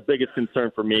 that's the biggest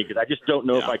concern for me because I just don't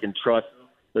know if I can trust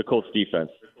the Colts defense.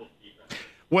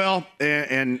 Well,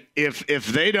 and if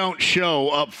they don't show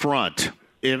up front,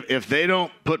 if they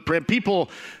don't put people,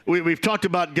 we've talked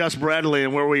about Gus Bradley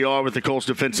and where we are with the Colts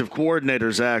defensive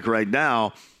coordinator, Zach, right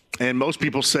now. And most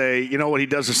people say, you know what, he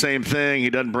does the same thing. He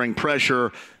doesn't bring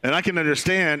pressure. And I can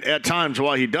understand at times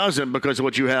why he doesn't because of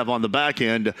what you have on the back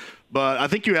end. But I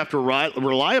think you have to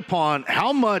rely upon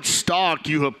how much stock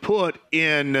you have put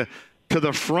in to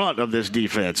the front of this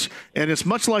defense. And it's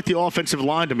much like the offensive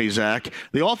line to me, Zach.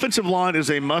 The offensive line is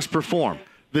a must perform.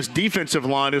 This defensive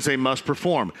line is a must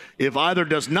perform. If either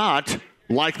does not,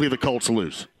 likely the Colts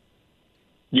lose.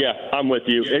 Yeah, I'm with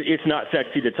you. It's not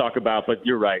sexy to talk about, but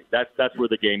you're right. That's where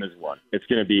the game is won. It's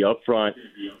going to be up front,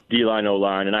 D-line,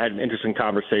 O-line. And I had an interesting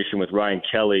conversation with Ryan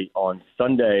Kelly on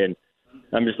Sunday, and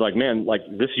I'm just like, man, like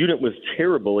this unit was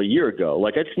terrible a year ago.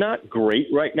 Like it's not great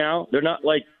right now. They're not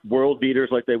like world beaters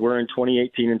like they were in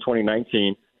 2018 and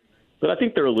 2019, but I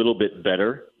think they're a little bit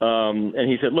better. And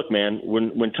he said, look, man,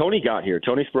 when Tony got here,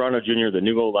 Tony Sparano Jr., the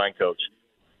new O-line coach,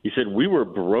 he said, we were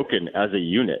broken as a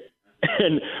unit.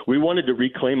 And we wanted to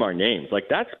reclaim our names. Like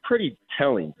that's pretty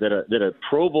telling that a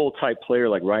Pro Bowl type player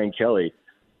like Ryan Kelly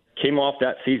came off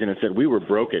that season and said we were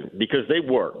broken because they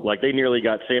were. Like they nearly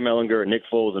got Sam Ehlinger and Nick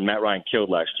Foles and Matt Ryan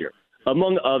killed last year,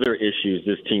 among other issues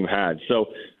this team had. So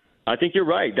I think you're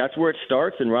right. That's where it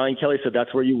starts. And Ryan Kelly said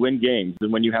that's where you win games.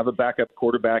 And when you have a backup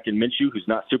quarterback in Minshew who's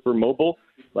not super mobile,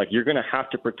 like you're going to have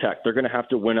to protect. They're going to have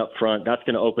to win up front. That's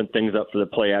going to open things up for the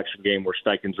play action game where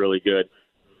Steichen's really good.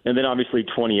 And then obviously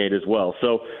 28 as well.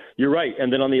 So you're right.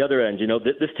 And then on the other end, you know,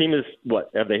 this team is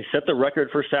what? Have they set the record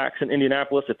for sacks in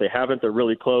Indianapolis? If they haven't, they're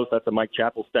really close. That's a Mike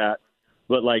Chappell stat.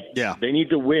 But, like, they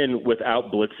need to win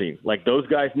without blitzing. Like, those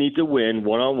guys need to win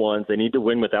one-on-ones. They need to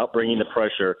win without bringing the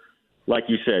pressure, like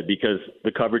you said, because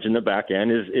the coverage in the back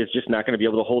end is just not going to be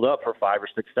able to hold up for 5 or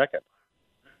 6 seconds.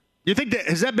 You think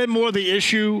has that been more the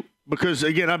issue? Because,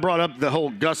 again, I brought up the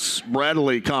whole Gus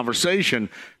Bradley conversation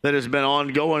that has been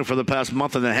ongoing for the past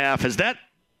month and a half. Has that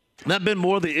been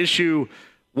more the issue,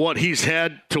 what he's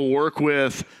had to work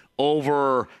with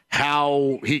over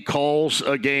how he calls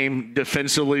a game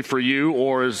defensively for you,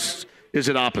 or is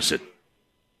it opposite?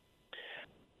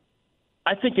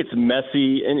 I think it's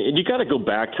messy, and you got to go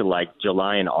back to, like,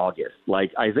 July and August.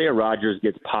 Like, Isaiah Rodgers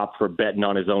gets popped for betting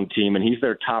on his own team, and he's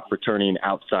their top returning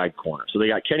outside corner. So they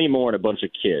got Kenny Moore and a bunch of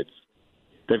kids.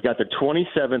 They've got the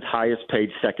 27th highest-paid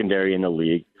secondary in the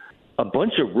league, a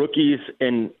bunch of rookies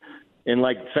and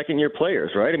like, second-year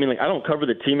players, right? I mean, like, I don't cover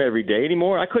the team every day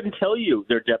anymore. I couldn't tell you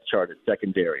their depth chart at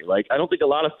secondary. Like, I don't think a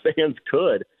lot of fans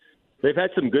could. They've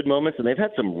had some good moments, and they've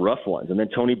had some rough ones. And then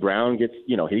Tony Brown gets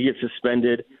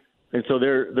suspended. And so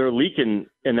they're leaking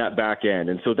in that back end.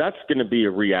 And so that's going to be a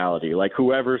reality. Like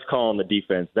whoever's calling the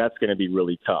defense, that's going to be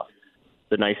really tough.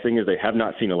 The nice thing is they have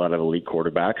not seen a lot of elite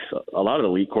quarterbacks. A lot of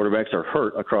elite quarterbacks are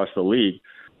hurt across the league.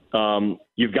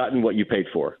 You've gotten what you paid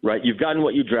for, right? You've gotten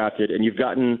what you drafted, and you've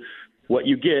gotten what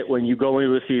you get when you go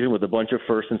into a season with a bunch of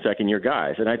first and second year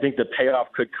guys. And I think the payoff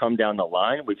could come down the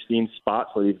line. We've seen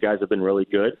spots where these guys have been really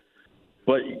good.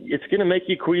 But it's going to make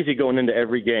you queasy going into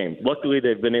every game. Luckily,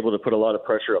 they've been able to put a lot of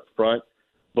pressure up front.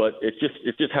 But it's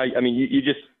just how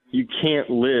you can't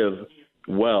live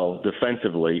well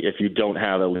defensively if you don't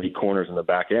have elite corners in the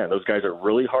back end. Those guys are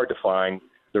really hard to find.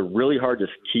 They're really hard to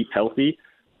keep healthy,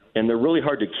 and they're really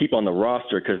hard to keep on the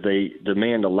roster because they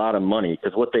demand a lot of money.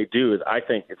 Because what they do is, I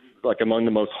think, it's like among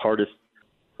the most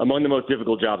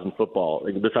difficult jobs in football,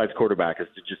 besides quarterback, is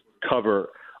to just cover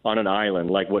on an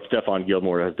island, like what Stephon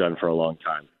Gilmore has done for a long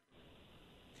time.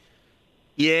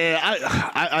 Yeah,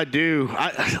 I do.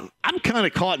 I'm kind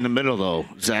of caught in the middle, though,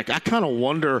 Zach. I kind of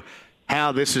wonder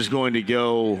how this is going to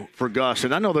go for Gus.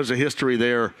 And I know there's a history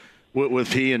there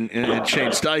with he and Shane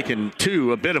Steichen,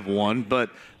 too, a bit of one. But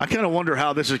I kind of wonder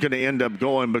how this is going to end up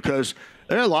going because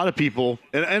there are a lot of people,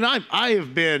 and I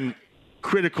have been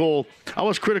critical. I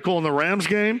was critical in the Rams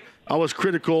game. I was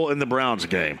critical in the Browns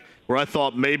game, where I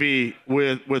thought maybe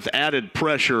with added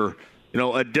pressure,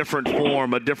 a different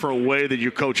form, a different way that you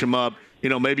coach them up,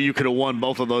 maybe you could have won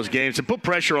both of those games and put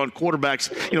pressure on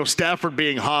quarterbacks, Stafford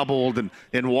being hobbled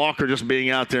and Walker just being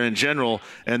out there in general,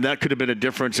 and that could have been a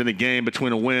difference in a game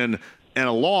between a win and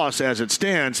a loss as it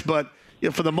stands. But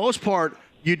for the most part,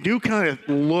 you do kind of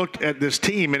look at this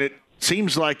team, and it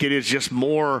seems like it is just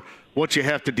more what you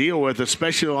have to deal with,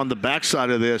 especially on the backside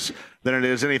of this, than it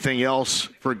is anything else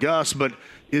for Gus. But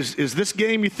is this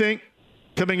game, you think,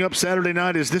 coming up Saturday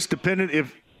night, is this dependent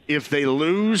if they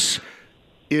lose?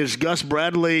 Is Gus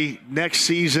Bradley next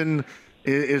season,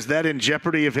 is that in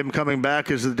jeopardy of him coming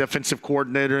back as the defensive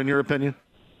coordinator, in your opinion?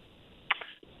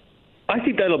 I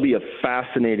think that'll be a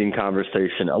fascinating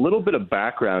conversation. A little bit of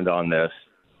background on this.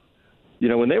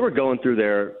 When they were going through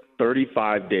their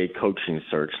 35-day coaching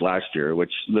search last year,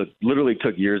 which literally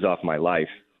took years off my life,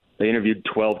 they interviewed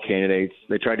 12 candidates.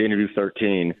 They tried to interview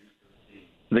 13.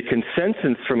 the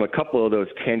consensus from a couple of those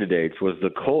candidates was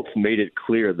the Colts made it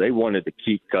clear they wanted to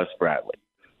keep Gus Bradley.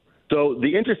 So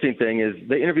the interesting thing is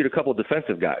they interviewed a couple of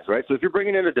defensive guys, right? So if you're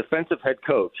bringing in a defensive head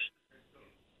coach,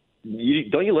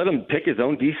 don't you let him pick his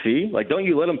own DC? Like, don't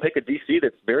you let him pick a DC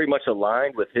that's very much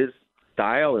aligned with his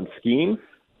style and scheme?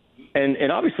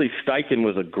 And obviously Steichen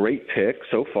was a great pick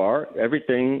so far.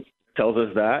 Everything tells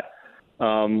us that.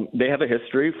 They have a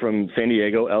history from San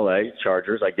Diego, L.A.,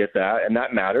 Chargers. I get that, and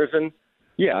that matters. And,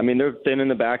 yeah, I mean, they're thin in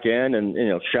the back end, and,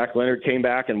 Shaq Leonard came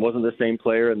back and wasn't the same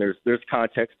player, and there's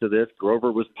context to this.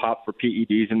 Grover was popped for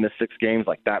PEDs in the 6 games.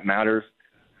 Like, that matters.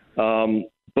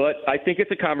 But I think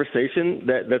it's a conversation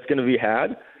that's going to be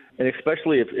had, and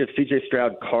especially if C.J.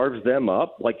 Stroud carves them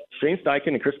up. Like, Shane Steichen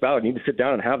and Chris Ballard need to sit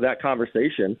down and have that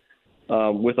conversation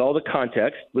with all the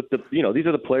context. With these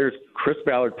are the players Chris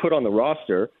Ballard put on the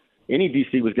roster. Any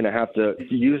DC was going to have to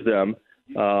use them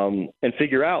and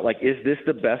figure out, like, is this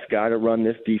the best guy to run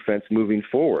this defense moving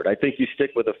forward? I think you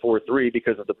stick with a 4-3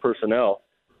 because of the personnel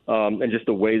and just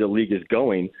the way the league is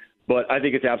going. But I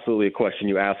think it's absolutely a question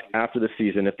you ask after the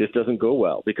season if this doesn't go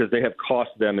well, because they have cost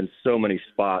them in so many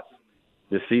spots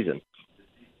this season.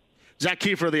 Zach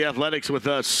Keefer of the Athletics with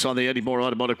us on the Eddie Moore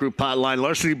Automotive Group hotline.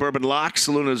 Larceny Bourbon Locks,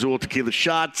 Saloon Azul Tequila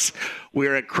Shots.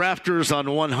 We're at Crafters on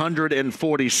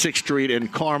 146th Street in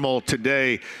Carmel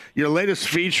today. Your latest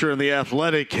feature in the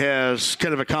Athletic has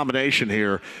kind of a combination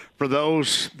here for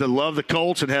those that love the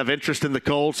Colts and have interest in the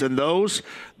Colts, and those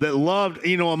that loved,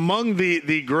 among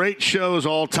the great shows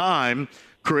all time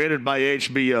created by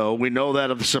HBO. We know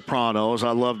that of The Sopranos. I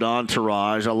loved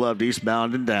Entourage. I loved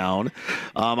Eastbound and Down.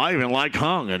 I even like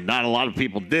Hung, and not a lot of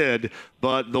people did.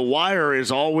 But The Wire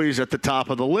is always at the top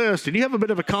of the list. And you have a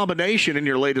bit of a combination in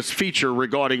your latest feature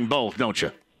regarding both, don't you?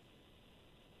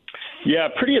 Yeah,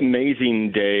 pretty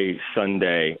amazing day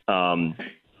Sunday.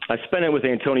 I spent it with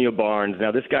Antonio Barnes.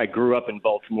 Now, this guy grew up in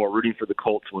Baltimore rooting for the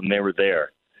Colts when they were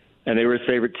there. And they were his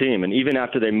favorite team. And even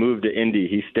after they moved to Indy,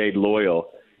 he stayed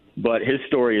loyal. But his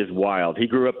story is wild. He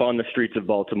grew up on the streets of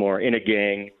Baltimore in a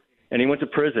gang, and he went to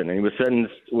prison, and he was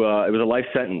sentenced. Well, it was a life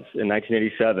sentence in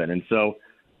 1987. And so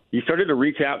he started to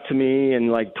reach out to me in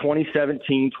like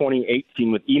 2017,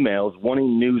 2018 with emails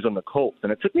wanting news on the Colts.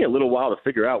 And it took me a little while to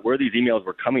figure out where these emails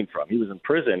were coming from. He was in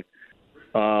prison,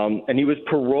 and he was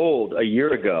paroled a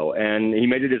year ago, and he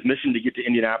made it his mission to get to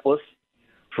Indianapolis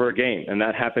for a game, and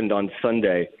that happened on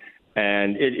Sunday.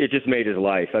 And it just made his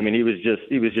life. I mean, he was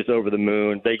just over the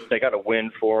moon. They got a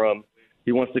win for him.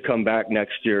 He wants to come back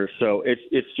next year. So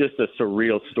it's just a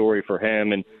surreal story for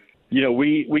him. And,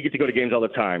 we get to go to games all the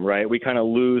time, right? We kind of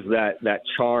lose that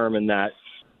charm and that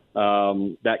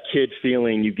kid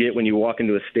feeling you get when you walk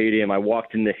into a stadium. I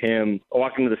walked into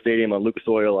the stadium on Lucas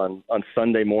Oil on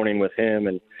Sunday morning with him.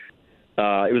 And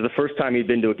it was the first time he'd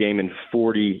been to a game in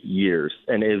 40 years.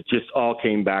 And it just all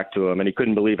came back to him. And he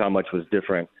couldn't believe how much was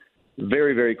different.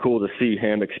 Very, very cool to see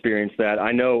him experience that.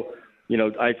 I know,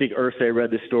 I think Irsay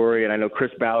read the story, and I know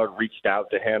Chris Ballard reached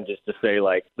out to him just to say,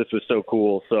 like, this was so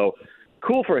cool. So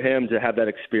cool for him to have that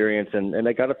experience, and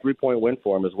they got a 3-point win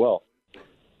for him as well.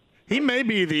 He may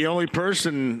be the only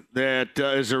person that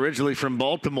is originally from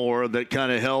Baltimore that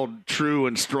kind of held true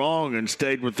and strong and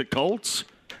stayed with the Colts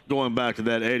going back to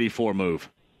that 84 move.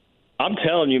 I'm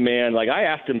telling you, man, like, I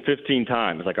asked him 15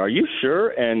 times, like, are you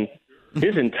sure? And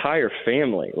his entire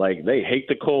family, like, they hate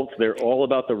the Colts. They're all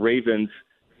about the Ravens.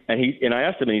 And I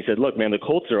asked him, and he said, look, man, the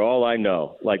Colts are all I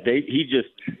know. Like,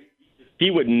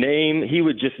 he would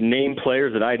just name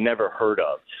players that I'd never heard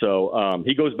of. So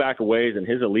he goes back a ways, and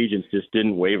his allegiance just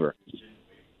didn't waver.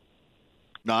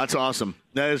 No, that's awesome.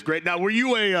 That is great. Now, were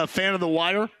you a fan of The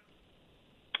Wire?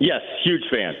 Yes, huge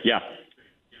fan. Yeah.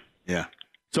 Yeah.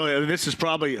 So this is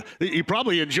you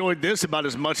probably enjoyed this about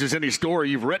as much as any story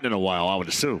you've written in a while, I would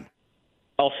assume.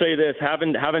 I'll say this,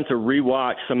 having to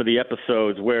rewatch some of the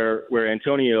episodes where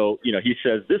Antonio, he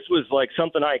says, this was like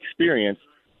something I experienced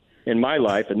in my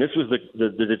life, and this was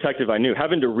the detective I knew.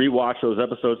 Having to rewatch those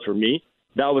episodes for me,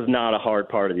 that was not a hard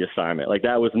part of the assignment. Like,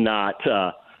 that was not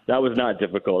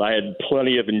difficult. I had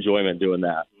plenty of enjoyment doing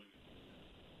that.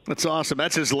 That's awesome.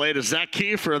 That's his latest. Zach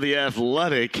Keefer of The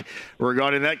Athletic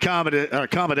regarding that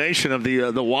combination of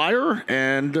the Wire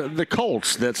and the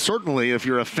Colts. That certainly, if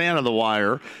you're a fan of The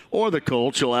Wire or the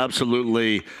Colts, you'll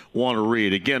absolutely want to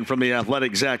read. Again, from The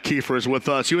Athletic, Zach Keefer is with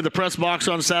us. You in the press box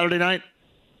on Saturday night?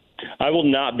 I will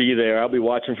not be there. I'll be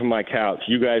watching from my couch.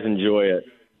 You guys enjoy it.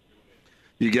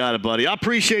 You got it, buddy. I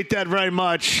appreciate that very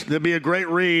much. There'll be a great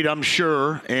read, I'm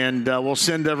sure, and we'll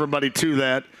send everybody to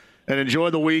that. And enjoy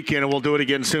the weekend, and we'll do it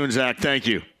again soon, Zach. Thank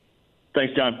you.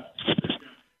 Thanks, John.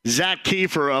 Zach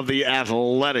Keefer of The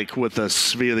Athletic with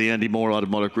us via the Andy Moore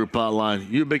Automotive Group hotline.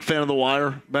 You a big fan of The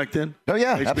Wire back then? Oh,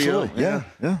 yeah, HBO? absolutely. Yeah.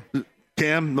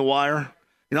 Cam, The Wire?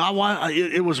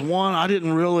 It was one I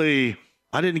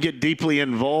didn't get deeply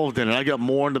involved in it. I got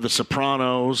more into The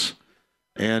Sopranos.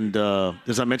 And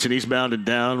as I mentioned, Eastbound and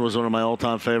Down was one of my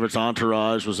all-time favorites.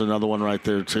 Entourage was another one right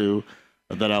there, too,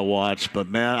 that I watched. But,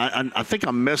 man, I think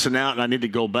I'm missing out, and I need to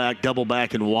go back, double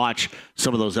back, and watch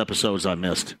some of those episodes I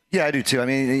missed. Yeah, I do, too. I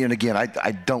mean, and again,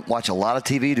 I don't watch a lot of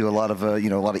TV, do a lot of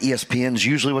ESPN's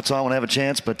usually what's on when I have a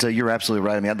chance. But you're absolutely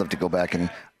right. I mean, I'd love to go back and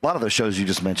a lot of those shows you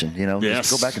just mentioned, yes.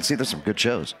 Just go back and see. There's some good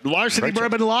shows. The Varsity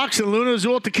Bourbon Locks and Luna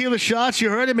Azul Tequila Shots. You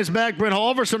heard him. Is back. Brent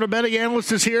Halverson, our betting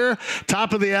analyst, is here.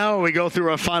 Top of the hour, we go through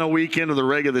our final weekend of the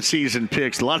regular season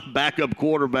picks. A lot of backup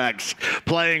quarterbacks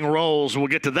playing roles. We'll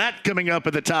get to that coming up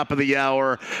at the top of the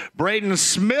hour. Braden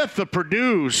Smith of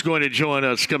Purdue is going to join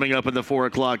us coming up in the 4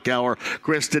 o'clock hour.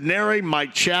 Chris Denari,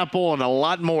 Mike Chappell, and a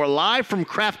lot more live from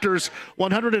Crafters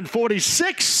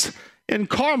 146. In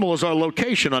Carmel is our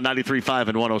location on 93.5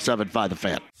 and 107.5 The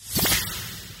Fan.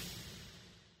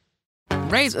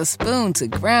 Raise a spoon to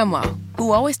Grandma,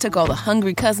 who always took all the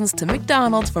hungry cousins to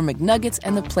McDonald's for McNuggets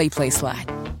and the Play Slide.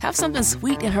 Have something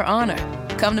sweet in her honor.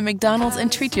 Come to McDonald's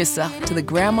and treat yourself to the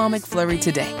Grandma McFlurry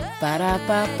today.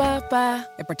 Ba-da-ba-ba-ba.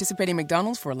 At participating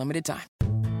McDonald's for a limited time.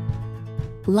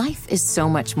 Life is so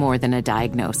much more than a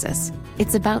diagnosis.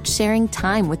 It's about sharing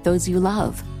time with those you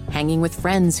love, hanging with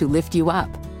friends who lift you up,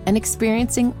 and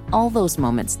experiencing all those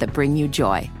moments that bring you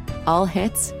joy. All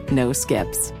hits, no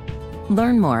skips.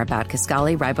 Learn more about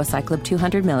Kisqali Ribociclib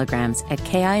 200 milligrams at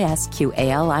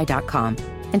KISQALI.com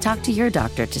and talk to your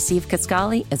doctor to see if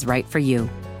Kisqali is right for you.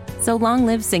 So long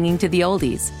live singing to the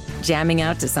oldies, jamming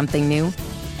out to something new,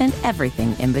 and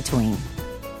everything in between.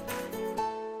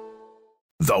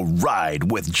 The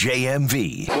Ride with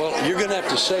JMV. Well, you're going to have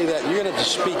to say that. You're going to have to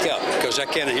speak up because I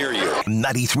can't hear you.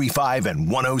 93.5 and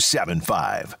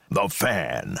 107.5. The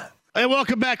Fan. Hey,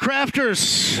 welcome back,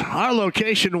 Crafters. Our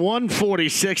location,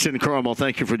 146 in Carmel.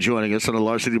 Thank you for joining us on the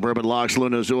Varsity Bourbon Locks,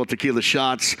 Luna Azul Tequila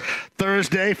Shots.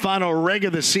 Thursday, final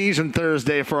regular season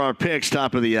Thursday for our picks,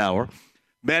 top of the hour.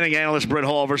 Betting analyst Brent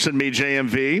Halverson, me,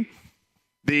 JMV.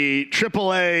 The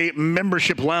AAA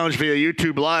membership lounge via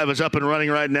YouTube Live is up and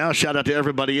running right now. Shout out to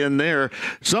everybody in there.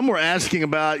 Some were asking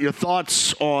about your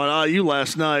thoughts on IU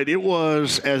last night. It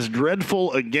was as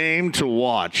dreadful a game to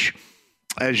watch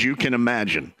as you can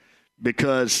imagine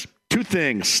because two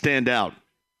things stand out.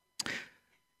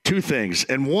 Two things.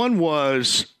 And one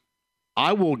was,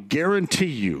 I will guarantee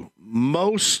you,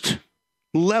 most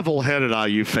level-headed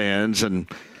IU fans, and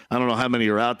I don't know how many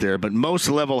are out there, but most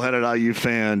level-headed IU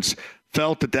fans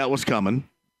felt that was coming,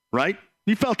 right?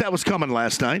 You felt that was coming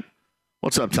last night.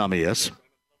 What's up, Tommy? Yes.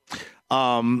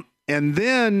 And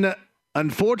then,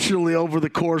 unfortunately, over the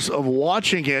course of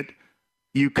watching it,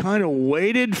 you kind of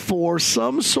waited for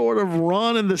some sort of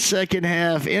run in the second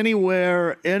half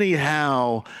anywhere,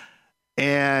 anyhow,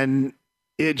 and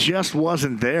it just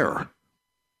wasn't there.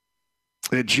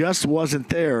 It just wasn't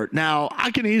there. Now,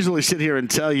 I can easily sit here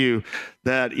and tell you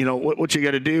that, what you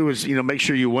got to do is, make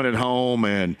sure you win at home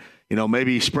and,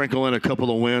 maybe sprinkle in a couple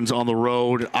of wins on the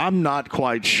road. I'm not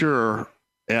quite sure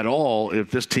at all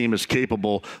if this team is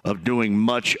capable of doing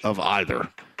much of either,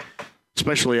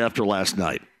 especially after last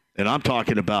night. And I'm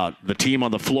talking about the team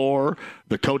on the floor,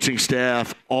 the coaching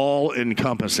staff, all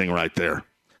encompassing right there.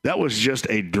 That was just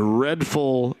a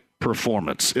dreadful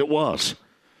performance. It was.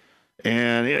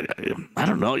 And I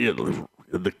don't know,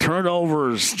 the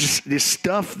turnovers, just this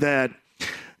stuff that,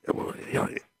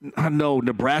 I know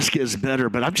Nebraska is better,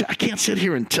 but I can't sit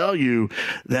here and tell you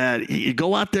that you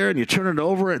go out there and you turn it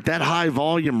over at that high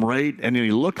volume rate and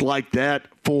you look like that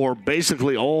for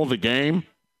basically all the game,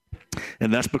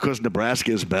 and that's because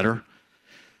Nebraska is better.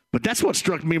 But that's what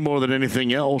struck me more than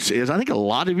anything else is I think a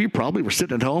lot of you probably were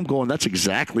sitting at home going, that's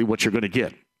exactly what you're going to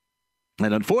get.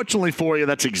 And unfortunately for you,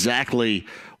 that's exactly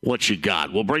what you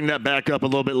got. We'll bring that back up a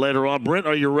little bit later on. Brent,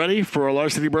 are you ready for our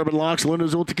Varsity Bourbon Locks, Luna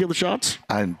Azul Tequila Shots?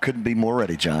 I couldn't be more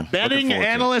ready, John. Betting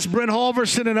analyst Brent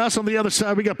Halverson and us on the other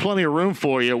side. We got plenty of room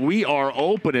for you. We are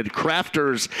open at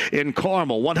Crafters in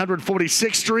Carmel,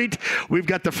 146th Street. We've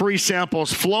got the free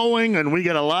samples flowing, and we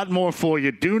got a lot more for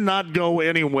you. Do not go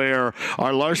anywhere.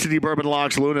 Our Varsity Bourbon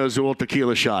Locks, Luna Azul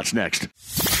Tequila Shots next.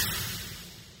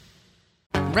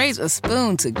 Raise a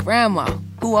spoon to Grandma,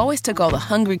 who always took all the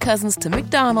hungry cousins to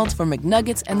McDonald's for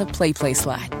McNuggets and the Play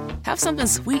Slide. Have something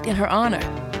sweet in her honor.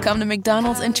 Come to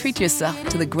McDonald's and treat yourself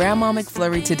to the Grandma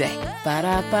McFlurry today.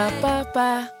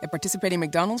 Ba-da-ba-ba-ba. At participating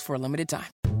McDonald's for a limited time.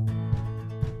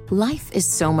 Life is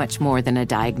so much more than a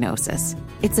diagnosis.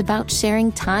 It's about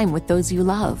sharing time with those you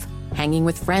love, hanging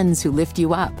with friends who lift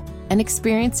you up, and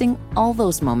experiencing all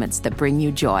those moments that bring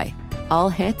you joy. All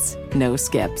hits, no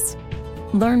skips.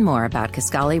 Learn more about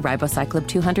Kisqali Ribociclib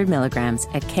 200 milligrams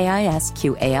at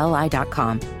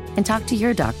KISQALI.com and talk to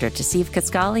your doctor to see if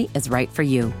Kisqali is right for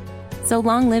you. So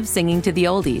long live singing to the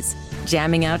oldies,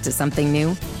 jamming out to something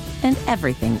new, and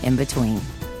everything in between.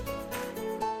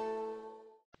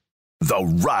 The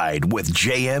Ride with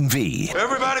JMV.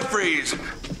 Everybody freeze.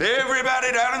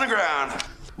 Everybody down on the ground.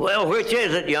 Well, which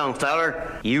is it, young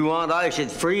feller? You want I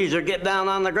should freeze or get down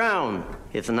on the ground?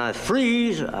 If I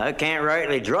freeze, I can't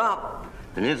rightly drop.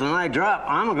 And if I drop,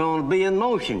 I'm going to be in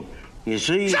motion. You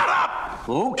see? Shut up!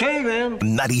 Okay, then.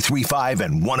 93.5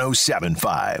 and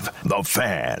 107.5. The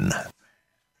Fan.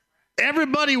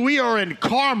 Everybody, we are in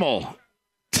Carmel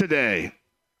today.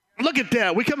 Look at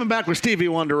that. We're coming back with Stevie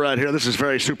Wonder right here. This is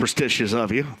very superstitious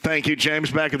of you. Thank you, James.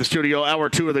 Back at the studio, hour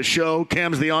 2 of the show.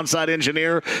 Cam's the on-site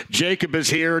engineer. Jacob is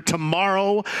here.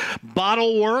 Tomorrow,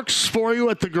 Bottle Works for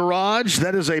you at the garage.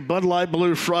 That is a Bud Light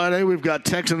Blue Friday. We've got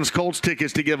Texans-Colts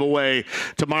tickets to give away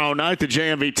tomorrow night, the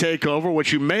JMV Takeover,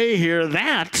 which you may hear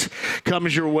that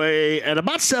comes your way at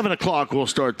about 7 o'clock. We'll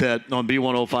start that on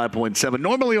B105.7.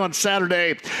 Normally on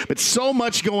Saturday, but so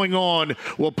much going on,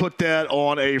 we'll put that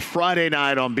on a Friday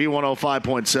night on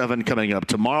B105.7 coming up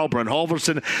tomorrow. Brent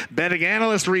Holverson, betting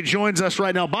analyst, rejoins us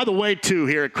right now. By the way, too,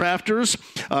 here at Crafters,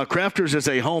 Crafters is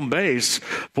a home base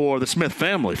for the Smith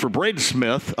family, for Braden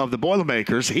Smith of the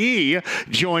Boilermakers. He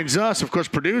joins us. Of course,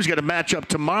 Purdue's got a matchup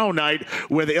tomorrow night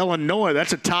with Illinois.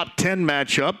 That's a top 10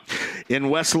 matchup in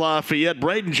West Lafayette.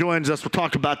 Braden joins us. We'll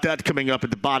talk about that coming up at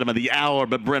the bottom of the hour.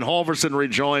 But Brent Holverson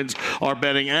rejoins, our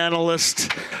betting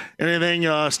analyst. Anything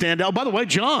stand out? By the way,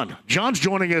 John's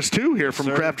joining us, too, here from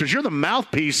Crafters. You're the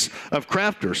mouthpiece of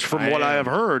Crafters, from what I have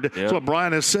heard. Yep. That's what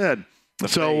Brian has said.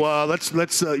 So let's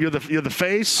you're the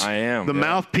face. I am the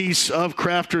mouthpiece of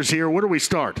Crafters here. Where do we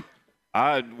start?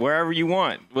 Wherever you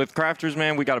want. With Crafters,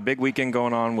 man, we got a big weekend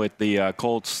going on with the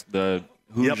Colts, the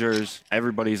Hoosiers. Yep.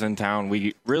 Everybody's in town.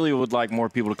 We really would like more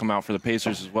people to come out for the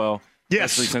Pacers as well.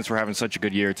 Yes. Especially since we're having such a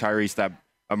good year. Tyrese, that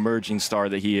emerging star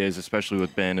that he is, especially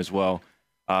with Ben as well.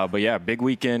 But, yeah, big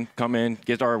weekend. Come in,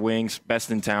 get our wings.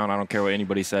 Best in town. I don't care what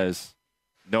anybody says.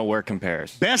 Nowhere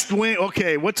compares. Best wing.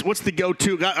 Okay, what's the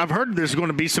go-to? I've heard there's going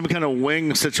to be some kind of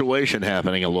wing situation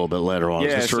happening a little bit later on. Yeah,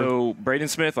 Is this true? So Braden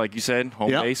Smith, like you said,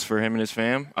 home base for him and his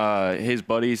fam. His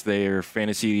buddies, their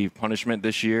fantasy punishment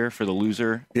this year for the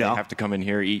loser. They have to come in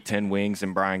here, eat 10 wings,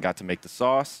 and Brian got to make the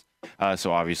sauce.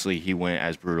 So obviously he went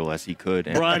as brutal as he could.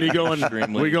 And Brian, we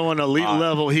going elite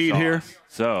level heat sauce. here.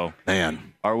 So,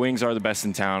 man, our wings are the best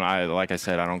in town. Like I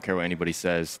said, I don't care what anybody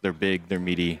says. They're big, they're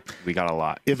meaty. We got a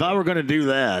lot. If I were going to do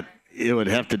that, it would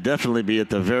have to definitely be at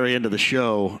the very end of the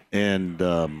show, and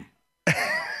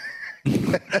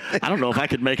I don't know if I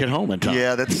could make it home in time.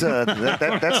 Yeah, that's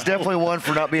definitely one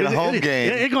for not being a home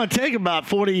game. It's going to take about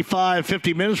 45,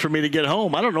 50 minutes for me to get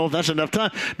home. I don't know if that's enough time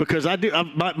because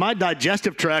my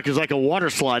digestive tract is like a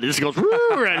water slide. It just goes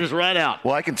just right out.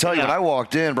 Well, I can tell you, when I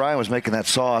walked in, Brian was making that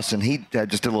sauce, and he had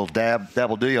just a little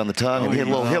dabble-doo on the tongue, and he had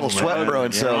a little sweat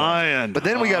brewing. So, but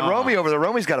then we got Romy over there.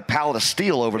 Romy's got a pallet of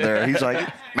steel over there. He's like,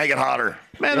 make it hotter.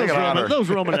 Man, those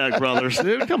Romanek brothers,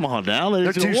 dude, come on now.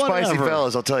 They're two spicy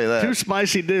fellas, I'll tell you that. Two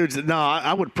spicy dudes. No,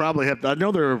 I would probably have – I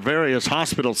know there are various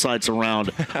hospital sites around.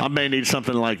 I may need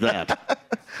something like that.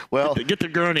 Well, get the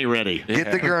gurney ready.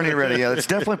 Get the gurney ready. Yeah, it's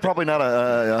definitely probably not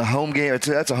a home game.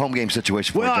 That's a home game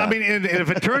situation. Well, I mean, and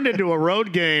if it turned into a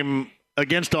road game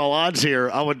against all odds here,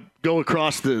 I would go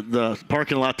across the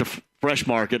parking lot to Fresh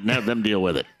Market and have them deal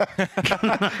with it.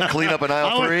 Clean up in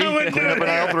aisle 3. Clean up in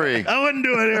aisle 3. I wouldn't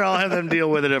do it here. I'll have them deal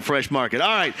with it at Fresh Market. All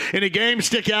right. Any games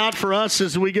stick out for us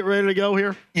as we get ready to go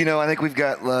here? You know, I think we've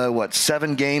got,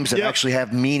 7 games that actually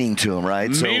have meaning to them,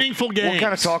 right? Meaningful games. We'll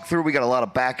kind of talk through. We got a lot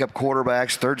of backup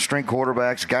quarterbacks, third-string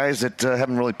quarterbacks, guys that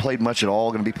haven't really played much at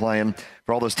all going to be playing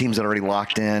for all those teams that are already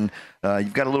locked in.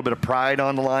 You've got a little bit of pride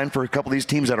on the line for a couple of these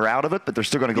teams that are out of it, but they're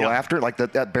still going to go after it, like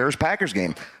that Bears-Packers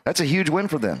game. That's a huge win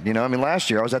for them. You know, I mean, last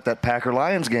year I was at that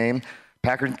Packer-Lions game.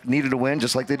 Packers needed a win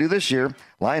just like they do this year.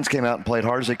 Lions came out and played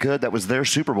hard as they could. That was their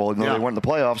Super Bowl, even though they weren't in the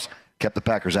playoffs. Kept the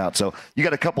Packers out. So you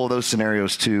got a couple of those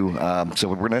scenarios too. So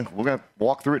we're gonna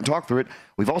walk through it and talk through it.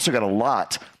 We've also got a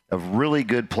lot of really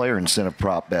good player incentive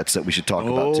prop bets that we should talk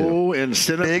about too. Oh,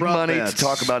 incentive big prop money bets. to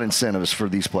talk about incentives for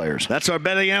these players. That's our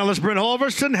betting analyst, Brent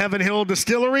Holverson, Heaven Hill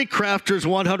Distillery, Crafters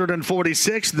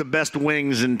 146, the best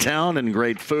wings in town and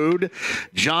great food.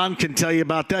 John can tell you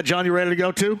about that. John, you ready to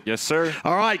go too? Yes, sir.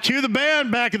 All right, cue the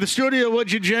band back at the studio, would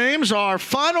you, James? Our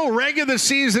final regular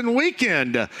season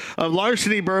weekend of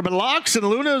Larceny Bourbon Locks and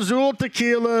Luna Azul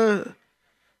Tequila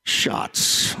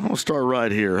shots. I'll start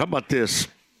right here. How about this?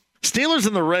 Steelers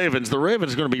and the Ravens. The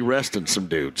Ravens are going to be resting some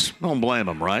dudes. Don't blame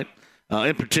them, right?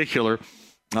 In particular,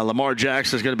 Lamar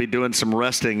Jackson is going to be doing some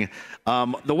resting.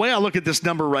 The way I look at this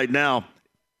number right now,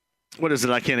 what is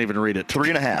it? I can't even read it.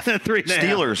 3.5. 3.5.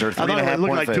 Steelers are 3.5. It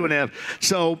looked like 2.5.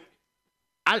 So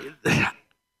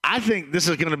I think this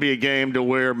is going to be a game to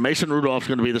where Mason Rudolph's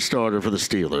going to be the starter for the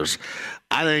Steelers.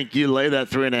 I think you lay that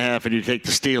 3.5 and you take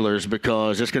the Steelers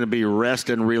because it's going to be rest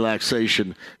and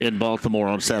relaxation in Baltimore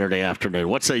on Saturday afternoon.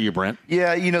 What say you, Brent?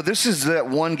 Yeah, this is that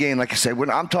one game, like I said,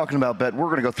 when I'm talking about bet, we're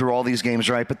going to go through all these games,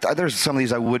 right? But there's some of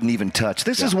these I wouldn't even touch.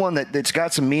 This is one that's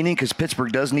got some meaning because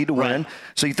Pittsburgh does need to win. Right.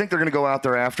 So you think they're going to go out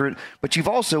there after it. But you've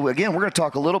also, again, we're going to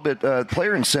talk a little bit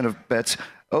player incentive bets.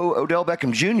 Odell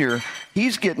Beckham Jr., he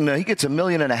gets $1.5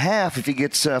 million if he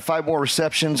gets 5 more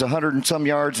receptions, 100 and some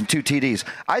yards, and 2 TDs.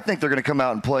 I think they're going to come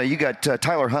out and play. You got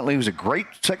Tyler Huntley, who's a great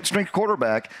second-string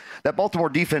quarterback. That Baltimore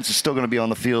defense is still going to be on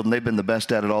the field, and they've been the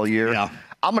best at it all year. Yeah.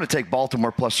 I'm going to take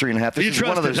Baltimore plus 3.5. This is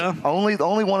one of those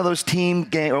only one of those team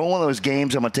game or one of those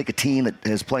games. I'm going to take a team that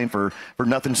has playing for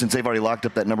nothing since they've already locked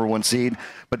up that number 1 seed.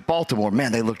 But Baltimore,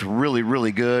 man, they looked really,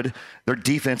 really good. Their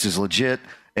defense is legit.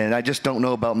 And I just don't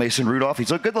know about Mason Rudolph. He's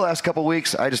looked good the last couple of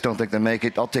weeks. I just don't think they make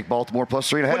it. I'll take Baltimore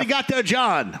plus 3.5. What do you got there,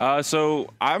 John? So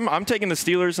I'm taking the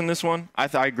Steelers in this one. I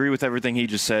agree with everything he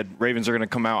just said. Ravens are going to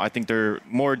come out. I think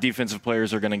more defensive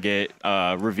players are going to get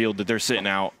revealed that they're sitting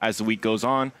out as the week goes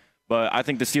on. But I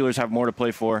think the Steelers have more to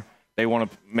play for. They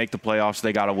want to make the playoffs.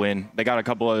 They got to win. They got a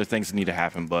couple other things that need to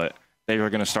happen, but they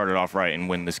are going to start it off right and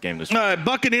win this game this week. All right,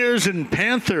 Buccaneers and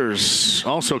Panthers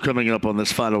also coming up on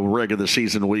this final leg of the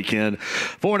season weekend.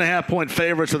 4.5-point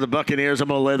favorites of the Buccaneers. I'm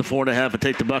going to lay the 4.5 and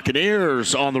take the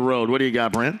Buccaneers on the road. What do you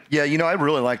got, Brent? Yeah, I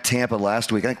really liked Tampa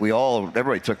last week. I think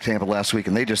everybody took Tampa last week,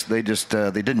 and they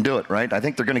didn't do it, right? I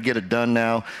think they're going to get it done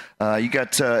now.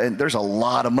 And there's a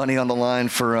lot of money on the line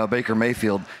for Baker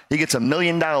Mayfield. He gets $1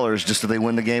 million just if they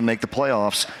win the game, make the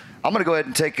playoffs. I'm going to go ahead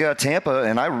and take Tampa,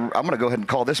 and I'm going to go ahead and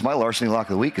call this my larceny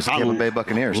lock of the week is the Tampa Bay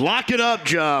Buccaneers. Lock it up,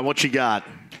 John. What you got?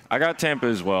 I got Tampa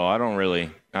as well. I don't really.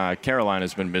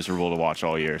 Carolina's been miserable to watch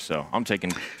all year, so I'm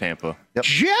taking Tampa. Yep.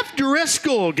 Jeff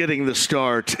Driscoll getting the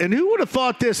start. And who would have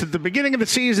thought this at the beginning of the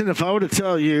season if I were to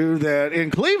tell you that in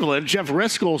Cleveland, Jeff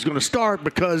Driscoll is going to start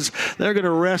because they're going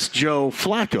to rest Joe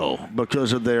Flacco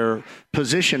because of their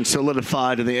position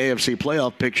solidified in the AFC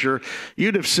playoff picture.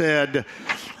 You'd have said,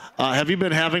 have you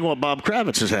been having what Bob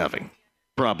Kravitz is having?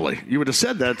 Probably. You would have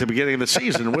said that at the beginning of the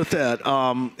season. With that,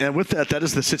 that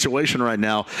is the situation right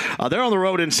now. They're on the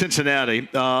road in Cincinnati.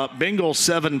 Bengals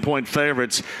 7-point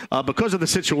favorites. Because of the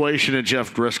situation in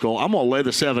Jeff Driscoll, I'm going to lay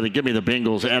the 7 and give me the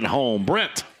Bengals at home.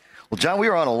 Brent. Well, John, we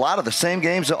were on a lot of the same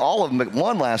games. All of them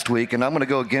won last week, and I'm going to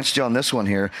go against you on this one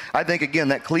here. I think, again,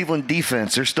 that Cleveland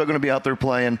defense, they're still going to be out there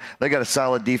playing. They got a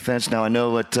solid defense. Now, I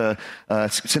know that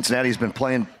Cincinnati's been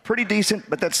playing pretty decent,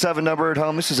 but that 7 number at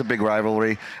home, this is a big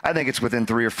rivalry. I think it's within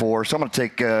 3 or 4, so I'm going to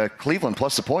take Cleveland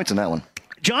plus the points in that one.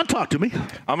 John, talk to me.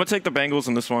 I'm going to take the Bengals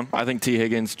in this one. I think T.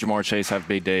 Higgins, Jamar Chase have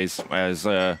big days as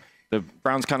the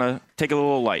Browns kind of take a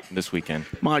little light this weekend.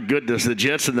 My goodness, the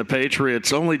Jets and the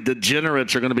Patriots, only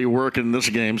degenerates are going to be working this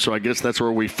game, so I guess that's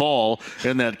where we fall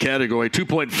in that category.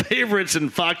 2-point favorites in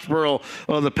Foxborough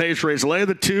on the Patriots. Lay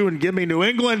the 2 and give me New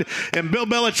England. And Bill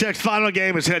Belichick's final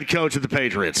game as head coach of the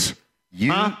Patriots.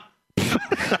 Huh?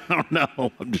 I don't know.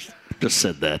 I'm just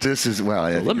said that. This is,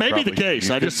 well, maybe the case.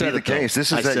 I just said the case.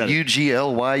 This is that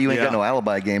UGLY. You ain't got no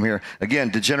alibi game here. Again,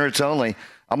 degenerates only.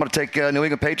 I'm going to take New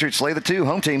England Patriots, lay the 2,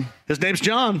 home team. His name's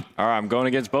John. All right, I'm going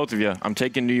against both of you. I'm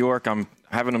taking New York. I'm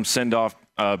having them send off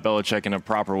Belichick in a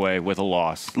proper way with a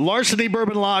loss. Larceny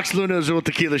Bourbon Locks, Luna Azul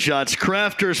Tequila Shots.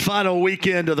 Crafters' final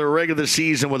weekend of the regular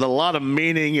season with a lot of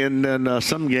meaning and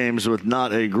some games with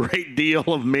not a great deal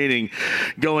of meaning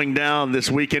going down this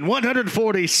weekend.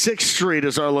 146th Street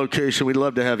is our location. We'd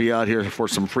love to have you out here for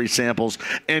some free samples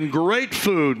and great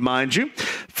food, mind you.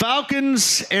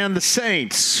 Falcons and the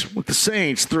Saints. With the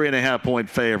Saints, 3.5-point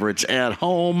favorites at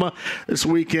home this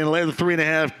weekend. Lay the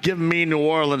 3.5. Give me New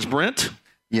Orleans, Brent.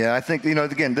 Yeah, I think,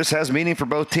 again, this has meaning for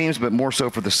both teams, but more so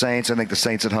for the Saints. I think the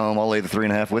Saints at home. I'll lay the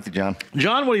 3.5 with you, John.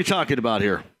 John, what are you talking about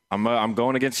here? I'm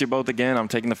going against you both again. I'm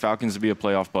taking the Falcons to be a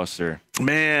playoff buster.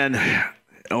 Man,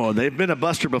 they've been a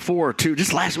buster before, too.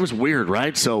 Just last, it was weird,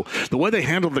 right? So the way they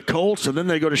handled the Colts, and then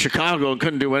they go to Chicago and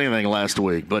couldn't do anything last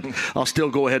week. But I'll still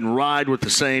go ahead and ride with the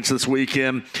Saints this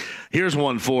weekend. Here's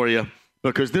one for you,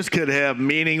 because this could have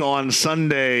meaning on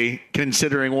Sunday,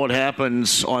 considering what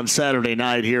happens on Saturday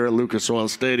night here at Lucas Oil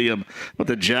Stadium with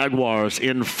the Jaguars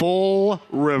in full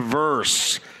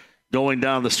reverse going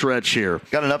down the stretch here.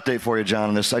 Got an update for you, John,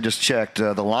 on this. I just checked.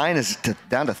 The line is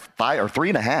down to 5 or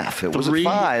 3.5. It was at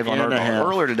 5 on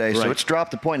earlier today, so it's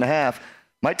dropped a 1.5.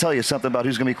 might tell you something about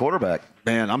who's going to be quarterback.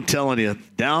 Man, I'm telling you,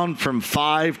 down from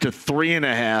 5 to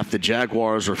 3.5, the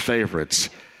Jaguars are favorites.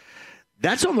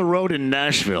 That's on the road in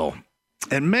Nashville.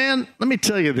 And, man, let me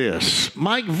tell you this.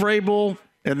 Mike Vrabel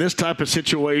in this type of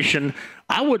situation,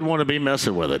 I wouldn't want to be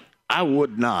messing with it. I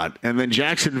would not. And then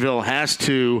Jacksonville has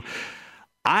to.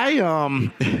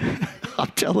 I'm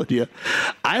telling you,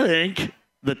 I think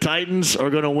the Titans are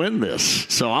going to win this.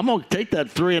 So I'm going to take that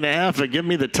 3.5 and give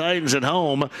me the Titans at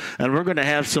home, and we're going to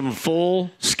have some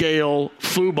full-scale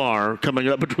FUBAR coming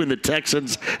up between the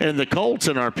Texans and the Colts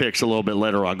in our picks a little bit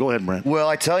later on. Go ahead, Brent. Well,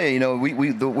 I tell you,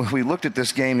 we looked at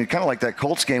this game, kind of like that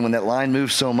Colts game when that line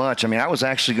moved so much. I mean, I was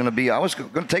going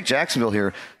to take Jacksonville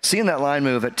here. Seeing that line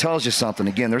move, it tells you something.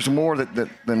 Again, there's more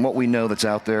than what we know that's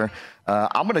out there.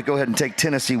 I'm going to go ahead and take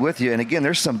Tennessee with you. And, again,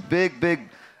 there's some big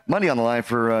money on the line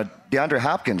for DeAndre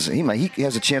Hopkins. He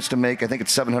has a chance to make, I think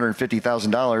it's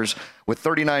 $750,000 with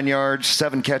 39 yards,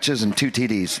 7 catches, and 2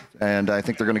 TDs. And I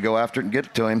think they're going to go after it and get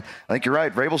it to him. I think you're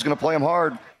right. Vrabel's going to play him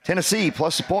hard. Tennessee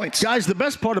plus the points. Guys, the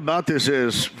best part about this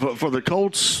is for the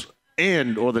Colts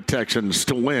or the Texans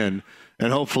to win,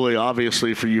 and hopefully,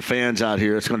 obviously, for you fans out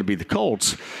here, it's going to be the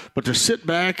Colts. But to sit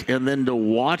back and then to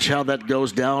watch how that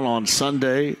goes down on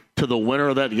Sunday to the winner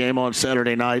of that game on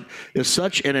Saturday night is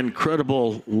such an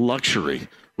incredible luxury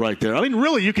right there. I mean,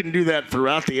 really, you can do that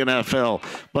throughout the NFL,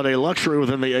 but a luxury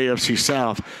within the AFC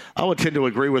South. I would tend to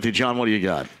agree with you, John. What do you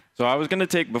got? So I was going to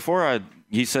take,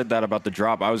 he said that about the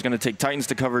drop, I was going to take Titans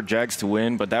to cover, Jags to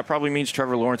win, but that probably means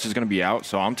Trevor Lawrence is going to be out.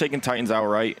 So I'm taking Titans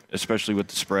outright, especially with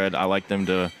the spread. I like them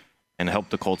to and help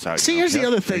the Colts out. See, here's the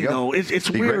other thing, though. It's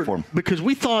weird because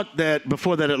we thought that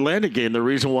before that Atlanta game, the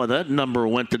reason why that number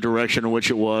went the direction in which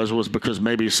it was because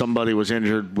maybe somebody was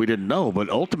injured. We didn't know.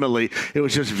 But ultimately, it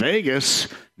was just Vegas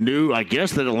knew, I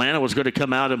guess, that Atlanta was going to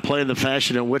come out and play in the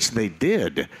fashion in which they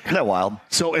did. Isn't that wild?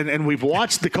 So, and we've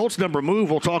watched the Colts number move.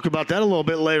 We'll talk about that a little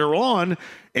bit later on.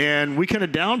 And we kind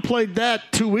of downplayed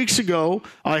that 2 weeks ago.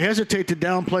 I hesitate to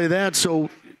downplay that.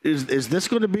 So, Is this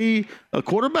going to be a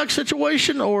quarterback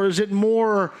situation, or is it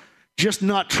more just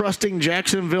not trusting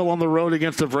Jacksonville on the road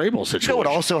against the Vrabel situation? You know what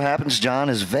also happens, John,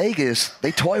 is Vegas,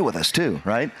 they toy with us too,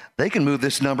 right? They can move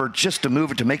this number just to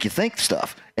move it to make you think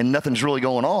stuff, and nothing's really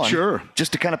going on. Sure.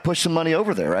 Just to kind of push some money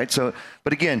over there, right? So,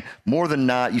 but again, more than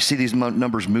not, you see these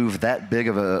numbers move that big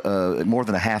of more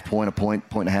than a half point, a point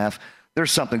and a half. There's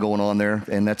something going on there,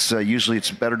 and that's usually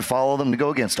it's better to follow them to go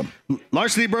against them.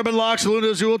 Larceny Bourbon Locks, Luna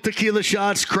Azul Tequila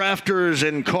Shots, Crafters,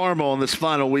 and Carmel on this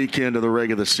final weekend of the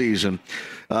regular season.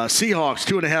 Seahawks,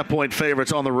 2.5-point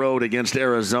favorites on the road against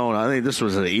Arizona. I think this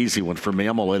was an easy one for me.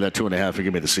 I'm going to lay that 2.5 and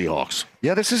give me the Seahawks.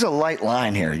 Yeah, this is a light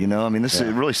line here. I mean, it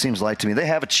really seems light to me. They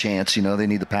have a chance. They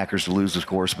need the Packers to lose, of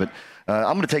course, but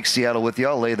I'm going to take Seattle with you.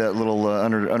 I'll lay that little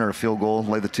under a field goal,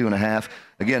 lay the 2.5.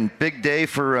 Again, big day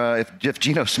for if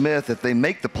Geno Smith, if they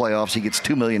make the playoffs, he gets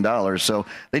 $2 million. So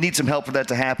they need some help for that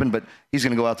to happen, but he's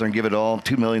going to go out there and give it all.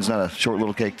 $2 million is not a short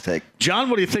little cake to take.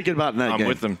 John, what are you thinking about in that game? I'm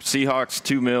with them. Seahawks,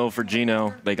 $2 million for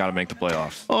Geno. They got to make the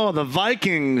playoffs. Oh, the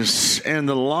Vikings and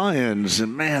the Lions.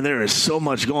 And, man, there is so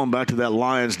much going back to that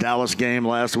Lions-Dallas game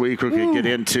last week we could get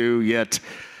into, yet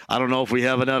I don't know if we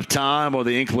have enough time or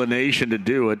the inclination to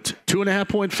do it.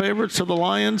 2.5-point favorites to the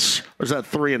Lions? Or is that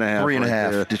 3.5?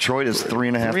 3.5. Right, Detroit is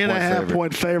 3.5.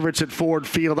 3.5-point favorites at Ford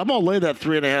Field. I'm going to lay that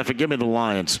 3.5 and give me the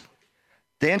Lions.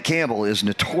 Dan Campbell is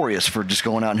notorious for just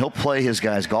going out, and he'll play his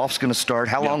guys. Golf's going to start.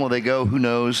 How long will they go? Who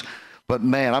knows? But,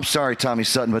 man, I'm sorry, Tommy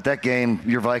Sutton, but that game,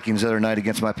 your Vikings the other night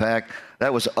against my Pack,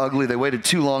 that was ugly. They waited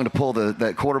too long to pull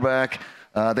that quarterback.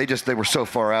 They were so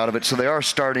far out of it. So they are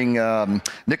starting.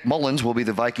 Nick Mullins will be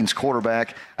the Vikings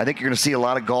quarterback. I think you're going to see a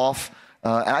lot of Golf.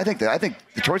 And I think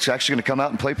Detroit's actually going to come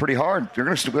out and play pretty hard. They're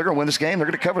going to win this game. They're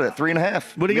going to cover that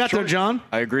 3.5. What do you got there, John?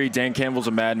 I agree. Dan Campbell's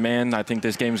a madman. I think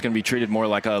this game is going to be treated more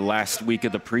like a last week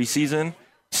of the preseason.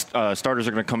 Starters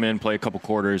are going to come in, play a couple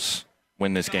quarters,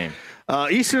 win this game.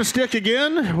 Eastern Stick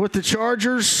again with the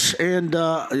Chargers. And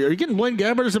are you getting Blaine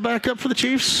Gabbert as a backup for the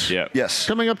Chiefs? Yeah. Yes.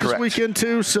 Coming up this weekend,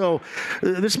 too. So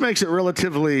this makes it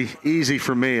relatively easy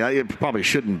for me. It probably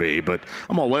shouldn't be, but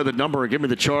I'm going to lay the number and give me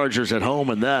the Chargers at home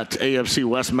in that AFC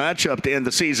West matchup to end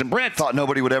the season. Brett. Thought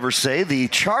nobody would ever say the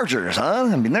Chargers, huh?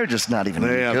 I mean, they're just not even good.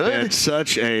 They have been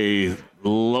such a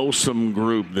loathsome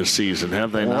group this season,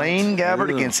 have they not? Blaine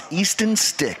Gabbert against Easton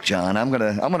Stick, John. I'm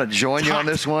gonna join you on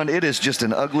this one. It is just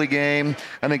an ugly game.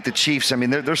 I think the Chiefs, I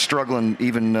mean, they're struggling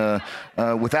even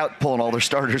without pulling all their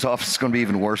starters off. It's going to be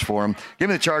even worse for them. Give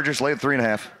me the Chargers, lay it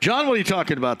 3.5. John, what are you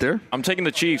talking about there? I'm taking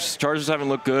the Chiefs. Chargers haven't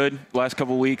looked good last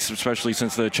couple of weeks, especially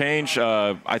since the change.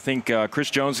 I think Chris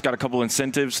Jones got a couple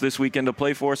incentives this weekend to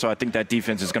play for, so I think that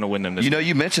defense is going to win them this week.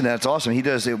 You mentioned that. It's awesome. He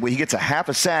does. He gets a half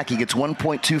a sack. He gets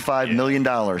 $1.25 million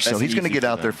million. So he's going to get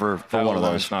out there for one of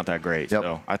those. It's not that great. Yep.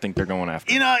 So I think they're going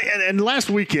after. And last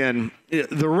weekend,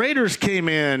 the Raiders came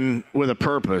in with a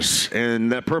purpose,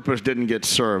 and that purpose didn't get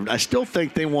served. I still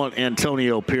think they want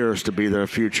Antonio Pierce to be their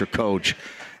future coach.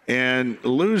 And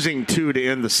losing 2 to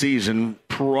end the season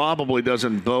probably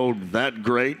doesn't bode that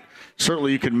great.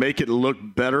 Certainly you can make it look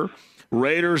better.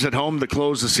 Raiders at home to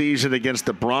close the season against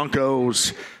the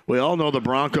Broncos. We all know the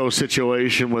Broncos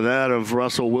situation with that of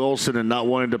Russell Wilson and not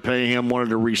wanting to pay him,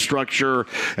 wanting to restructure,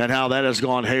 and how that has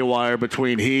gone haywire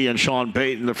between he and Sean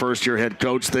Payton, the first-year head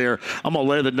coach there. I'm going to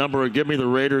lay the number and give me the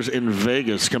Raiders in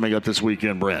Vegas coming up this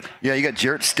weekend, Brett. Yeah, you got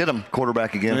Jarrett Stidham,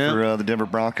 quarterback again for the Denver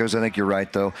Broncos. I think you're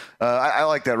right, though. I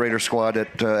like that Raiders squad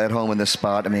at home in this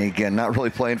spot. I mean, again, not really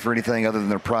playing for anything other than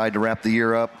their pride to wrap the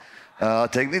year up.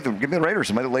 Give me the Raiders.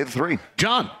 I might lay the 3.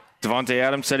 John. Devontae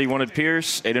Adams said he wanted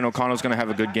Pierce. Aiden O'Connell's going to have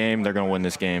a good game. They're going to win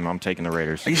this game. I'm taking the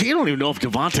Raiders. You don't even know if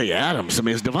Devontae Adams,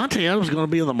 is Devontae Adams going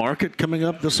to be in the market coming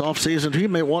up this offseason? He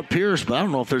may want Pierce, but I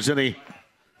don't know if there's any.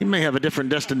 He may have a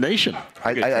different destination.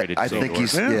 I think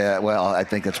he's I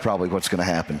think that's probably what's going to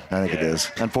happen. I think it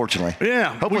is, unfortunately. Yeah.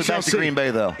 Hopefully back to Green Bay,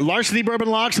 though. Larceny Bourbon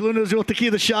Locks, Luna's with the key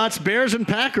of the shots. Bears and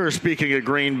Packers, speaking of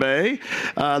Green Bay.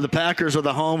 The Packers are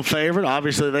the home favorite.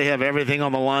 Obviously, they have everything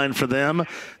on the line for them.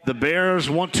 The Bears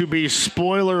want to be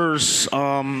spoilers,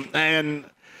 and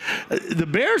the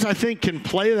Bears, I think, can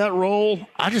play that role.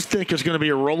 I just think it's going to be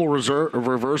a role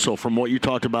reversal from what you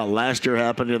talked about last year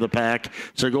happening to the Pack.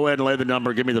 So go ahead and lay the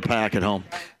number. Give me the Pack at home.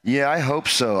 Yeah, I hope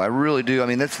so. I really do. I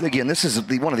mean, this is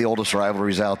one of the oldest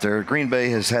rivalries out there. Green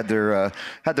Bay has had their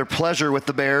pleasure with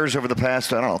the Bears over the past,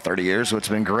 30 years, so it's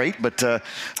been great. But they're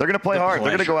going to play hard. They're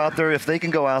going to go out there. If they can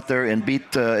go out there and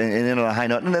beat and end on a high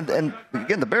note. And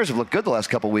again, the Bears have looked good the last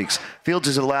couple of weeks. Fields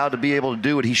is allowed to be able to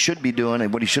do what he should be doing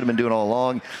and what he should have been doing all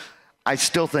along. I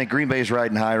still think Green Bay's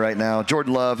riding high right now.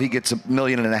 Jordan Love, he gets $1.5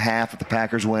 million if the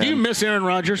Packers win. Do you miss Aaron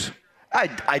Rodgers?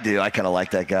 I do. I kind of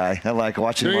like that guy. I like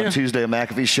watching him on Tuesday on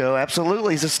McAfee's show.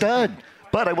 Absolutely. He's a stud.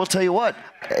 But I will tell you what,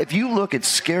 if you look,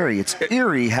 it's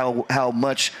eerie how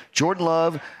much Jordan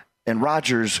Love and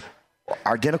Rodgers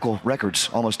are identical records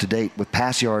almost to date with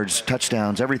pass yards,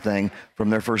 touchdowns, everything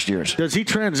from their first years. Does he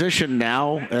transition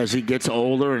now as he gets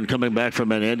older and coming back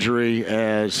from an injury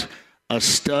as a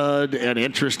stud and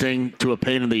interesting to a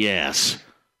pain in the ass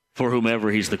for whomever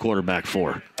he's the quarterback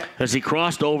for? Has he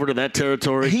crossed over to that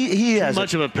territory? He has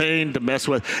much of a pain to mess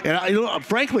with. And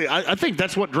frankly, I think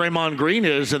that's what Draymond Green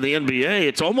is in the NBA.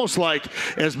 It's almost like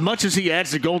as much as he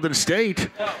adds to Golden State,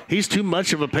 he's too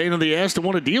much of a pain in the ass to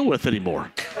want to deal with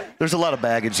anymore. There's a lot of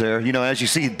baggage there. As you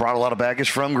see, he brought a lot of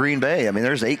baggage from Green Bay. I mean,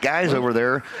 there's 8 guys over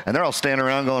there, and they're all standing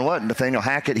around going, what? Nathaniel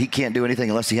Hackett, he can't do anything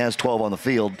unless he has 12 on the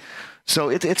field. So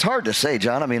it's hard to say,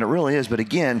 John. I mean, it really is. But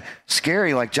again,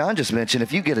 scary, like John just mentioned,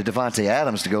 if you get a Devontae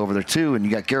Adams to go over there too, and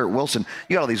you got Garrett Wilson,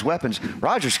 you got all these weapons,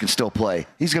 Rodgers can still play.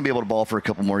 He's going to be able to ball for a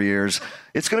couple more years.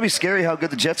 It's going to be scary how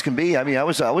good the Jets can be. I mean, I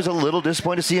was a little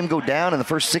disappointed to see him go down in the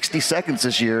first 60 seconds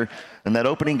this year in that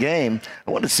opening game.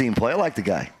 I wanted to see him play. I like the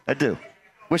guy. I do.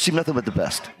 Wish him nothing but the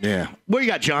best. Yeah. What you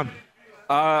got, John?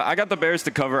 I got the Bears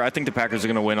to cover. I think the Packers are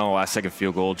going to win on the last-second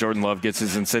field goal. Jordan Love gets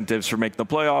his incentives for making the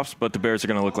playoffs, but the Bears are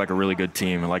going to look like a really good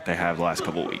team like they have the last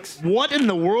couple of weeks. What in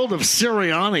the world of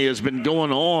Sirianni has been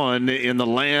going on in the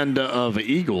land of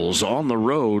Eagles on the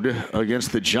road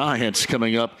against the Giants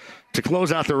coming up to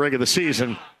close out the regular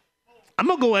season? I'm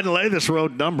going to go ahead and lay this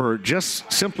road number, just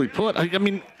simply put. I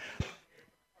mean,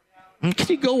 can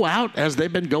you go out as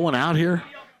they've been going out here?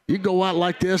 You go out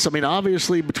like this. I mean,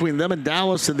 obviously, between them and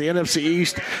Dallas in the NFC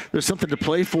East, there's something to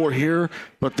play for here.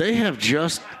 But they have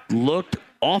just looked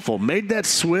awful. Made that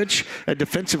switch at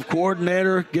defensive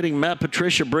coordinator, getting Matt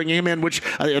Patricia, bringing him in, which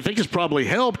I think has probably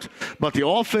helped. But the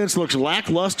offense looks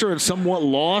lackluster and somewhat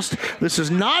lost. This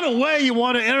is not a way you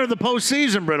want to enter the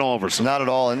postseason, Brett Alverson. Not at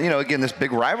all. And, again, this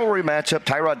big rivalry matchup,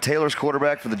 Tyrod Taylor's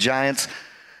quarterback for the Giants.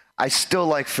 I still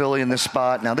like Philly in this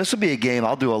spot. Now, this will be a game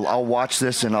I'll watch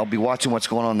this, and I'll be watching what's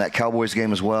going on in that Cowboys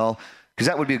game as well, because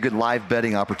that would be a good live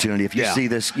betting opportunity. If you see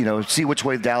this, see which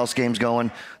way the Dallas game's going,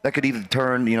 that could either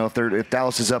turn, if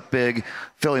Dallas is up big,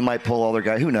 Philly might pull all their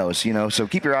guys. Who knows, So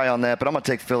keep your eye on that, but I'm going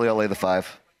to take Philly. I'll lay the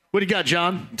 5. What do you got,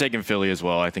 John? I'm taking Philly as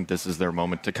well. I think this is their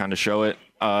moment to kind of show it.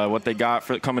 What they got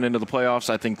for coming into the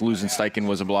playoffs, I think losing Steichen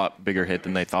was a lot bigger hit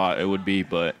than they thought it would be,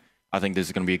 but I think this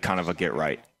is going to be kind of a get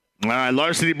right. All right,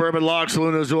 Larceny Bourbon Locks,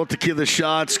 Luna Azul Tequila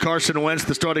Shots. Carson Wentz,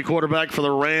 the starting quarterback for the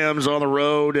Rams on the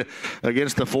road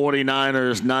against the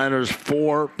 49ers. Niners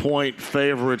 4-point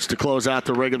favorites to close out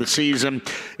the regular season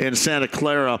in Santa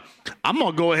Clara. I'm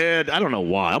going to go ahead. I don't know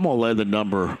why. I'm going to lay the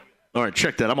number All right,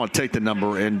 check that. I'm going to take the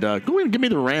number and go ahead and give me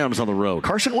the Rams on the road.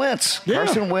 Carson Wentz. Yeah.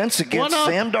 Carson Wentz against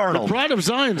Sam Darnold. The pride of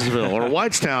Zionsville or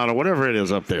Whitestown or whatever it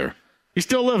is up there. He's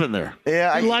still living there.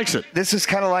 Yeah, he likes it. This is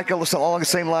kind of like along the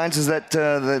same lines as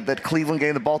that Cleveland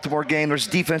game, the Baltimore game. Their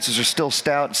defenses are still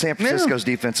stout. San Francisco's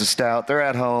defense is stout. They're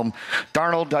at home.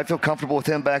 Darnold, I feel comfortable with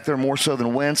him back there more so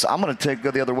than Wentz. I'm going to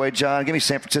go the other way, John. Give me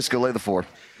San Francisco, lay the 4.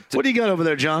 What do you got over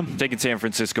there, John? Taking San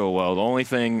Francisco well. The only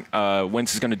thing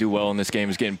Wentz is going to do well in this game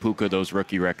is getting Puka those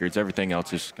rookie records. Everything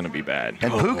else is going to be bad.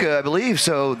 And Puka, I believe,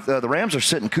 so the Rams are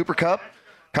sitting Cooper Kupp.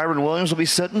 Kyron Williams will be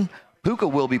sitting. Puka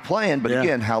will be playing, but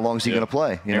again, how long is he going to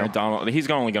play? Aaron Donald, he's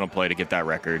only going to play to get that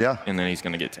record, and then he's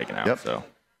going to get taken out. So,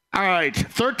 all right,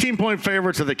 13-point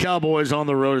favorites of the Cowboys on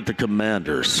the road at the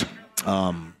Commanders.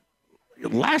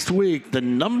 Last week, the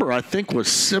number I think was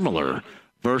similar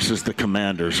versus the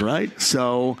Commanders, right?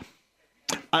 So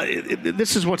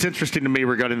this is what's interesting to me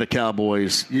regarding the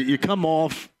Cowboys. You come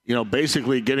off,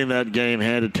 basically getting that game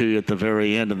handed to you at the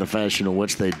very end in the fashion in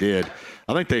which they did.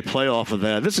 I think they play off of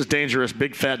that. This is dangerous,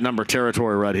 big fat number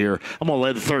territory right here. I'm going to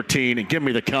lay the 13 and give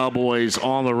me the Cowboys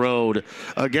on the road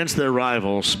against their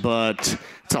rivals, but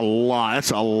it's a lot.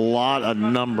 It's a lot of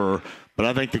number. But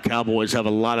I think the Cowboys have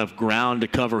a lot of ground to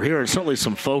cover here and certainly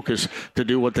some focus to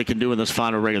do what they can do in this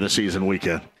final regular season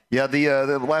weekend. Yeah,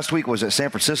 the last week was that San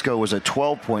Francisco was a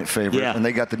 12-point favorite, and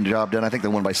they got the job done. I think they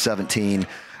won by 17.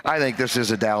 I think this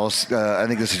is a Dallas. I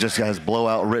think this is just has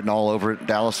blowout written all over it.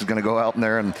 Dallas is going to go out in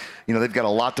there, and they've got a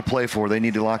lot to play for. They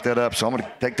need to lock that up. So I'm going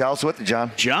to take Dallas with you,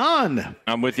 John. John,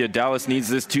 I'm with you. Dallas needs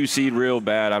this 2 seed real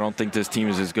bad. I don't think this team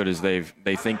is as good as they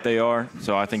think they are.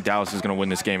 So I think Dallas is going to win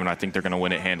this game, and I think they're going to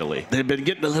win it handily. They've been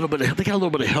getting they got a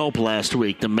little bit of help last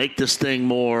week to make this thing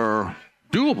more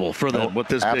doable for them with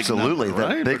this big number,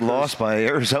 right? That big loss by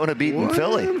Arizona beating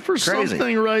Philly. For crazy.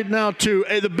 Something right now, too.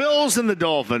 Hey, the Bills and the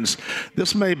Dolphins.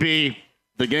 This may be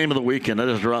the game of the weekend. I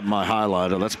just dropped my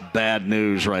highlighter. That's bad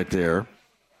news right there.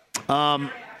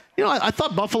 I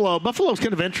thought Buffalo's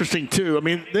kind of interesting, too. I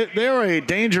mean, they're a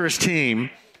dangerous team,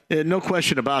 no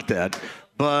question about that.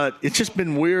 But it's just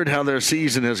been weird how their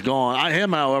season has gone.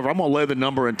 However, I'm going to lay the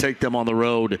number and take them on the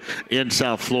road in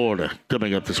South Florida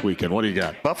coming up this weekend. What do you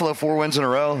got? Buffalo, 4 wins in a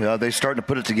row. They're starting to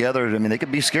put it together. I mean, they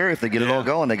could be scary if they get it all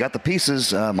going. They got the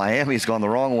pieces. Miami's gone the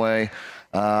wrong way.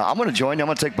 I'm going to join you. I'm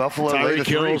going to take Buffalo. Tyreek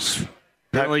Hill's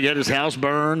apparently get his house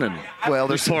burned, and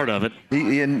there's part of it.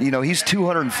 He's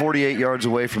 248 yards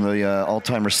away from the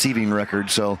all-time receiving record,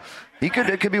 so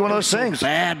it could be one of those things.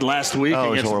 Bad last week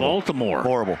against Baltimore.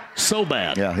 Horrible. So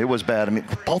bad. Yeah, it was bad. I mean,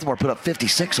 Baltimore put up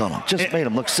 56 on them. Just made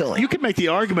them look silly. You could make the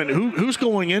argument, who's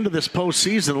going into this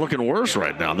postseason looking worse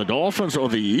right now, the Dolphins or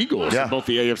the Eagles? Yeah. Both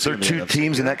the AFC There are two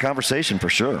teams in that conversation for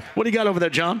sure. What do you got over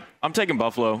there, John? I'm taking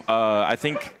Buffalo. I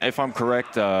think, if I'm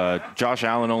correct, Josh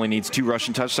Allen only needs 2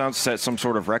 rushing touchdowns to set some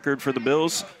sort of record for the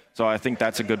Bills. So I think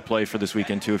that's a good play for this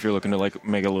weekend, too, if you're looking to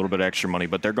make a little bit of extra money.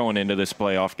 But they're going into this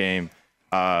playoff game.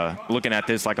 Looking at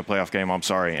this like a playoff game,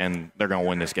 and they're going to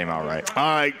win this game outright. All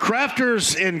right,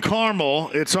 Crafters in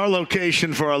Carmel. It's our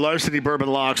location for our Larceny Bourbon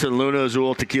Locks and Luna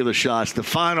Azul Tequila Shots, the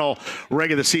final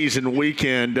regular season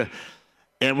weekend.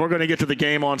 And we're going to get to the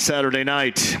game on Saturday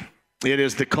night. It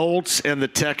is the Colts and the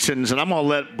Texans, and I'm going to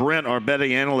let Brent, our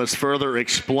betting analyst, further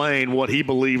explain what he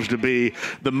believes to be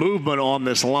the movement on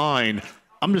this line.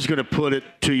 I'm just going to put it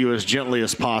to you as gently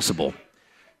as possible.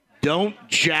 Don't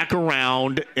jack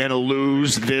around and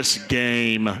lose this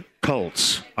game,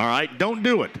 Colts. All right? Don't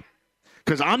do it.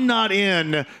 Because I'm not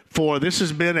in for this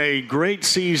has been a great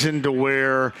season to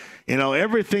where,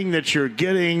 everything that you're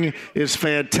getting is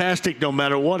fantastic no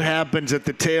matter what happens at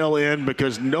the tail end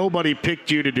because nobody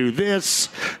picked you to do this,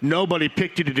 nobody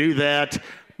picked you to do that.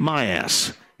 My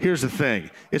ass. Here's the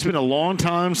thing. It's been a long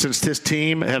time since this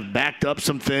team have backed up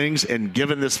some things and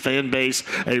given this fan base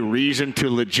a reason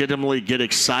to legitimately get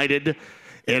excited.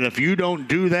 And if you don't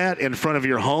do that in front of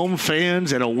your home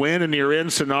fans in a win and you're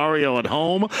in scenario at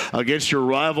home against your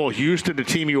rival Houston, the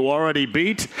team you already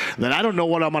beat, then I don't know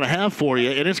what I'm going to have for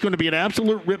you. And it's going to be an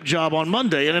absolute rip job on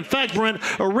Monday. And in fact, Brent,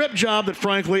 a rip job that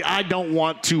frankly I don't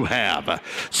want to have.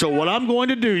 So what I'm going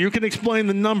to do, you can explain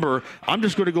the number. I'm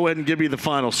just going to go ahead and give you the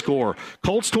final score.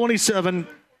 Colts 27,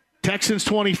 Texans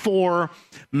 24.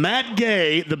 Matt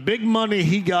Gay, the big money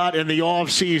he got in the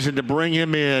offseason to bring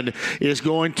him in is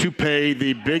going to pay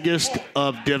the biggest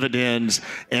of dividends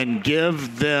and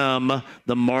give them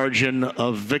the margin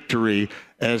of victory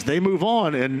as they move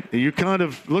on. And you kind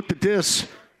of looked at this.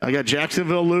 I got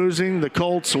Jacksonville losing, the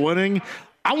Colts winning.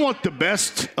 I want the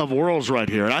best of worlds right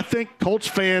here. And I think Colts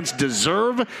fans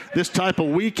deserve this type of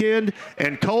weekend.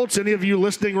 And Colts, any of you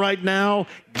listening right now,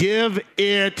 give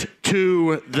it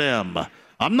to them.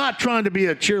 I'm not trying to be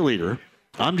a cheerleader.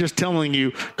 I'm just telling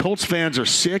you, Colts fans are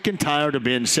sick and tired of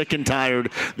being sick and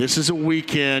tired. This is a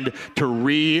weekend to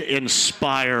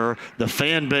re-inspire the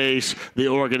fan base, the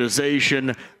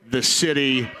organization, the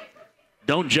city.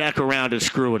 Don't jack around and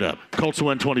screw it up. Colts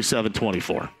win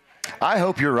 27-24. I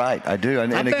hope you're right. I do.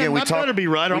 And again, we better be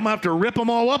right. I'm going to have to rip them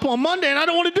all up on Monday, and I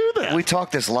don't want to do that. We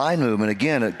talked this line movement.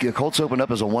 Again, the Colts opened up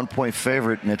as a 1-point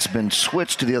favorite, and it's been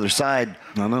switched to the other side.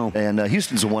 I know. And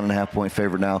Houston's a 1.5-point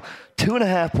favorite now.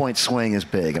 2.5-point swing is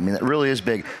big. I mean, that really is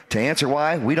big. To answer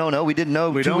why, we don't know. We didn't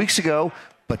know 2 weeks ago,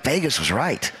 but Vegas was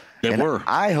right. They were.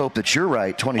 I hope that you're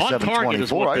right, 27-24. On target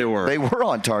is what they were. They were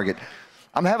on target.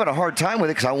 I'm having a hard time with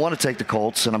it because I want to take the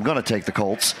Colts, and I'm going to take the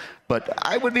Colts. But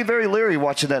I would be very leery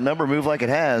watching that number move like it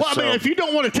has. Well, I mean, if you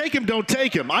don't want to take him, don't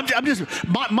take him. I'm just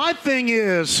my thing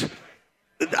is,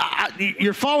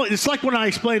 you're following. It's like when I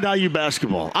explained IU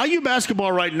basketball. IU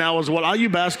basketball right now is what IU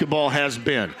basketball has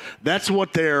been. That's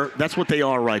what they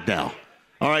are right now.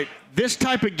 All right. This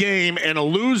type of game and a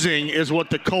losing is what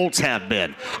the Colts have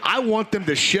been. I want them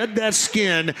to shed that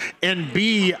skin and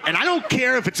I don't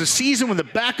care if it's a season when the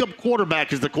backup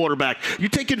quarterback is the quarterback. You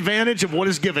take advantage of what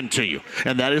is given to you,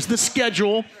 and that is the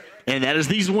schedule, and that is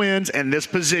these wins and this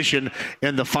position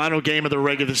in the final game of the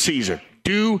regular season.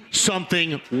 Do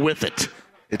something with it.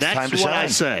 That's time to shine. I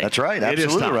say. That's right.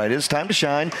 Absolutely right. It's time to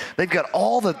shine. They've got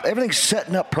everything's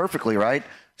setting up perfectly, right?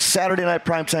 Saturday night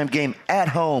primetime game at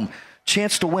home.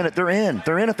 Chance to win it. They're in.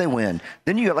 They're in if they win.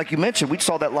 Then you got, like you mentioned, we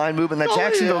saw that line move in that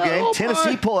Jacksonville game.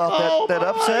 Tennessee pull out that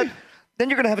upset. Then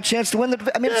you're going to have a chance to win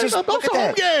the. I mean, it's just look at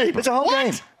that. Game. It's a home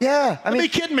game. Yeah, I mean, are you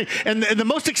kidding me? And the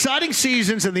most exciting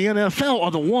seasons in the NFL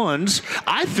are the ones,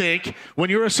 I think,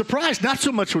 when you're a surprise. Not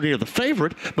so much when you're the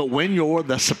favorite, but when you're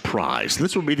the surprise.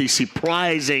 This will be the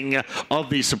surprising of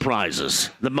the surprises.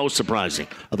 The most surprising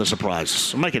of the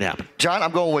surprises. Make it happen. John,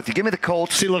 I'm going with you. Give me the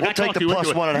Colts. See, look, we'll I take the plus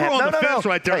 1.5. You're on the fence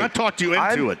right there. Hey, I talked you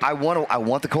into it. I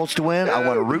want the Colts to win. I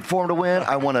want to root for them to win.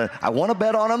 I want to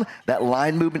bet on them. That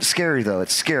line movement's scary, though.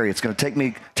 It's scary. It's going to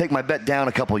take my bet down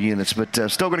a couple units, but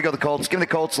still going to go the Colts. Give me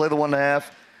the Colts, lay the 1.5,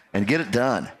 and get it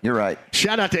done. You're right.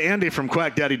 Shout out to Andy from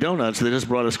Quack Daddy Donuts. They just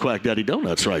brought us Quack Daddy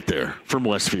Donuts right there from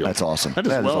Westfield. That's awesome. That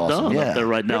is well done up there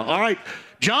right now. All right,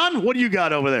 John, what do you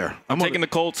got over there? I'm taking the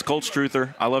Colts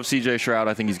truther. I love C.J. Stroud.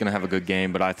 I think he's going to have a good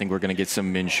game, but I think we're going to get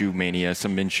some Minshew mania,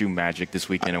 some Minshew magic this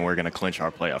weekend, and we're going to clinch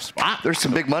our playoff spot. There's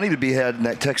some big money to be had in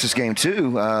that Texas game,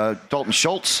 too. Dalton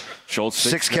Schultz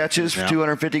 6 catches,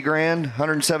 $250,000,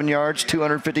 107 yards,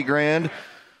 $250,000.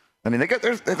 I mean,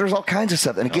 there's all kinds of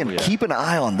stuff. And again, keep an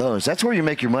eye on those. That's where you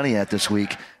make your money at this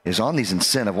week, is on these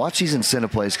incentive. Watch these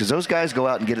incentive plays, because those guys go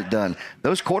out and get it done.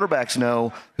 Those quarterbacks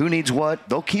know who needs what.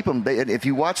 They'll keep them. If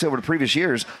you watch over the previous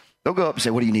years, they'll go up and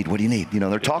say, what do you need? What do you need? You know,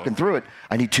 they're talking through it.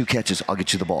 I need 2 catches. I'll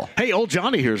get you the ball. Hey, old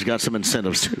Johnny here's got some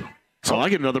incentives, too. So I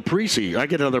get another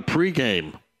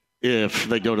pregame if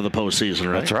they go to the postseason,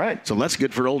 right? That's right. So that's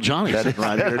good for old Johnny. That is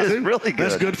really good.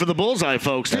 That's good for the Bullseye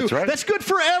folks, too. That's right. That's good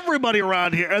for everybody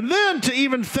around here. And then to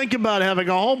even think about having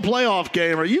a home playoff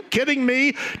game. Are you kidding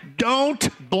me? Don't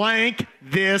blank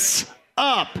this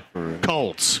up,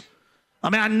 Colts. I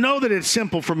mean, I know that it's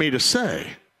simple for me to say,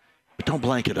 but don't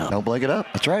blank it up. Don't blank it up.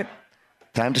 That's right.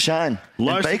 Time to shine.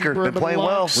 And Baker been playing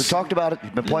well. We talked about it.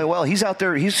 He's been playing well. He's out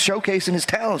there. He's showcasing his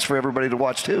talents for everybody to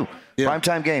watch too. Yeah.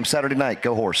 Primetime game Saturday night.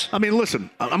 Go Horse. I mean, listen.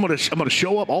 I'm gonna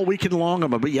show up all weekend long.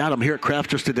 I'm gonna be out. I'm here at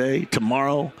Crafters today.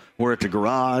 Tomorrow we're at the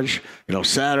garage.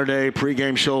 Saturday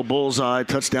pregame show. Bullseye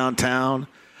touchdown town.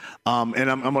 And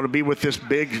I'm going to be with this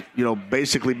big,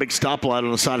 basically big stoplight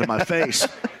on the side of my face.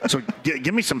 So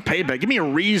give me some payback. Give me a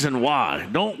reason why.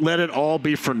 Don't let it all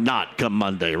be for naught come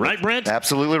Monday. Right, Brent?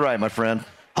 Absolutely right, my friend.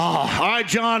 Oh, all right,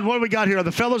 John, what do we got here? Are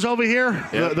the fellas over here?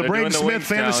 Yeah, the Braden Smith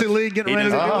Fantasy League getting ready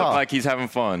to do it? He doesn't look like he's having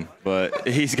fun, but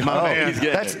he's going. He's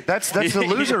getting that's the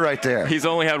loser right there. He's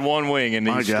only had one wing, and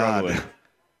he's struggling.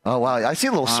 Oh, wow. I see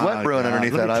a little sweat brewing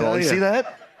underneath that eyeball. You see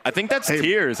that? I think that's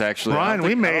tears, actually. Brian,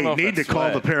 we may need to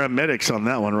call the paramedics on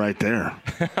that one right there.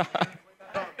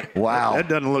 Wow. That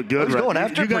doesn't look good. He's going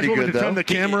after you guys pretty want good, me to turn the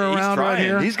camera around right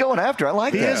here? He's going after. I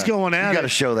like that. He is going at it. You got to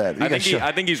show that.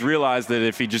 I think he's realized that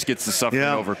if he just gets the suffering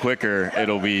over quicker,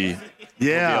 he'll be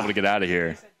able to get out of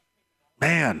here.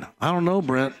 Man, I don't know,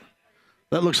 Brent.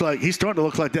 That looks like he's starting to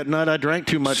look like that night I drank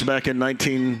too much back in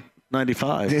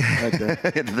 1995. I had to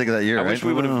think of that year. I wish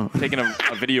we would have taken a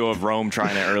video of Rome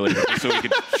trying it earlier so we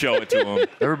could show it to him.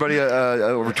 Everybody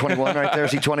over 21 right there.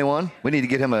 Is he 21? We need to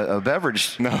get him a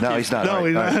beverage. No, he's not. No,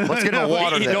 he's not. Let's get him a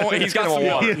water. He's got some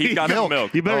water. He's got some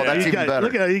milk. You better, that's even better.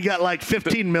 Look at it. He got like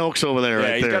 15 milks over there.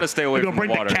 Yeah, he's got to stay away from the water.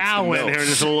 We're going to bring the cow in here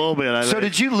just a little bit. I think. So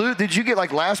did you lose? Did you get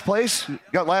like last place? You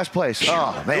got last place.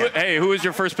 Oh, man. Hey, who was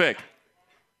your first pick?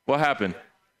 What happened?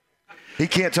 He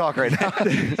can't talk right now.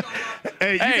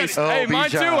 Hey, mine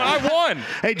too. I won.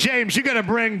 Hey, James, you got to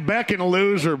bring Beck and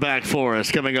Loser back for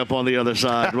us coming up on the other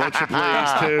side. Won't you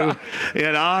please, too?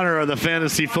 In honor of the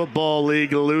Fantasy Football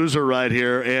League loser right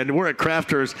here. And we're at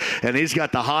Crafters, and he's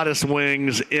got the hottest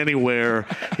wings anywhere.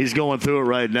 He's going through it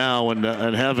right now and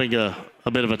having a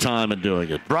bit of a time in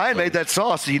doing it. Brian made that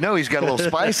sauce, so you know he's got a little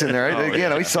spice in there.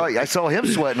 I saw him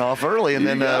sweating off early, and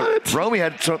then Romy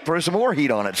had to throw some more heat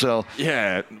on it. So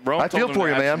yeah, Rome I feel for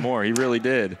you, man. More, he really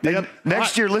did. Yep.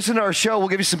 Next year, listen to our show. We'll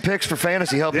give you some picks for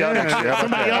fantasy. Help you out next year.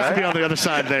 Somebody else will be on the other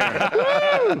side there.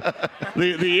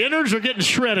 the innards are getting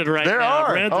shredded right now. There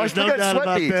are. Brent. There's no got doubt sweat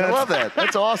about beads. that. I love that.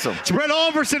 That's awesome. It's Brent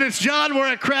Alverson. It's John.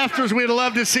 We're at Crafters. We'd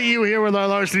love to see you here with our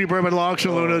Larceny Bourbon Long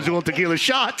Saloon, Azul Tequila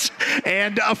shots,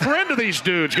 and a friend of these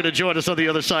dudes going to join us on the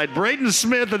other side. Braden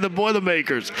Smith and the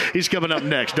Boilermakers. He's coming up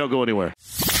next. Don't go anywhere.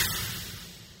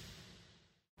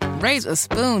 Raise a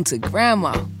spoon to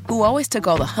Grandma, who always took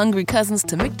all the hungry cousins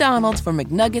to McDonald's for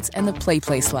McNuggets and the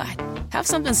Play Slide. Have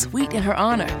something sweet in her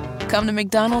honor. Come to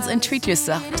McDonald's and treat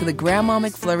yourself to the Grandma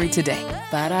McFlurry today.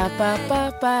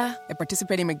 Ba-da-ba-ba-ba. At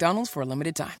participating McDonald's for a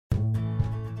limited time.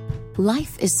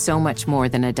 Life is so much more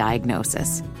than a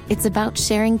diagnosis. It's about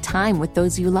sharing time with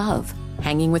those you love,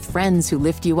 hanging with friends who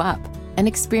lift you up, and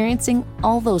experiencing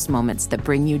all those moments that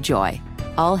bring you joy.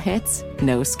 All hits,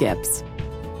 no skips.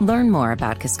 Learn more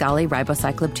about Kisqali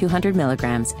Ribociclib 200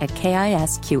 milligrams at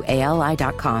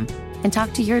KISQALI.com and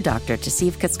talk to your doctor to see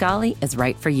if Kisqali is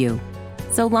right for you.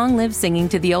 So long live singing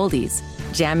to the oldies,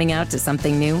 jamming out to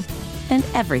something new, and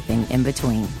everything in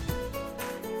between.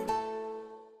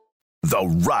 The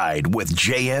Ride with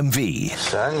JMV.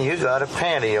 Son, you got a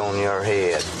panty on your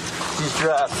head. You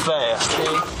drive fast,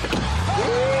 eh?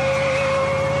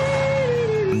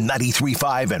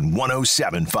 93.5 and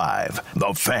 107.5.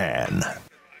 The Fan.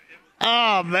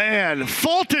 Oh, man.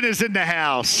 Fulton is in the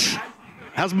house.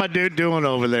 How's my dude doing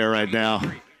over there right now?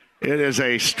 It is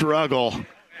a struggle.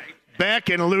 Beck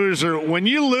and Loser. When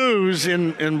you lose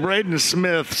in Braden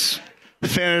Smith's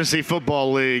Fantasy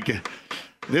Football League,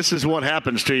 this is what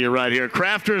happens to you right here.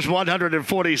 Crafters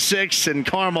 146 in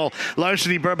Carmel.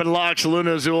 Larceny Bourbon Locks,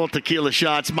 Luna Azul Tequila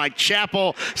Shots. Mike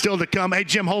Chappell still to come. Hey,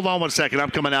 Jim, hold on 1 second.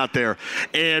 I'm coming out there.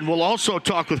 And we'll also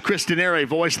talk with Chris Denari,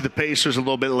 voice of the Pacers, a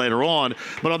little bit later on.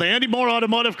 But on the Andy Moore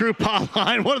Automotive Group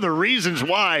hotline, one of the reasons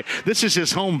why this is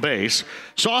his home base.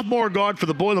 Sophomore guard for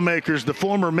the Boilermakers, the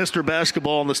former Mr.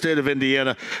 Basketball in the state of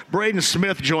Indiana. Braden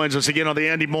Smith joins us again on the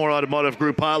Andy Moore Automotive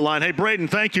Group hotline. Hey, Braden,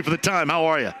 thank you for the time. How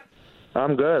are you?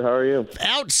 I'm good. How are you?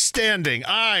 Outstanding.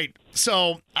 All right.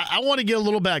 So I want to get a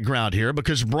little background here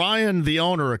because Brian, the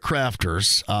owner of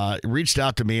Crafters, reached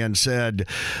out to me and said,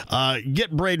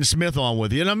 get Braden Smith on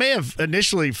with you. And I may have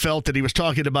initially felt that he was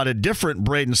talking about a different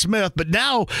Braden Smith, but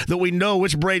now that we know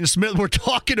which Braden Smith we're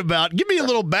talking about, give me a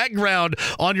little background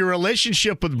on your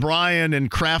relationship with Brian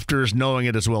and Crafters, knowing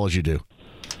it as well as you do.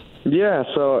 Yeah,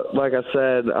 so like I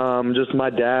said, just my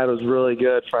dad was really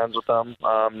good friends with him,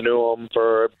 knew him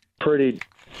for a pretty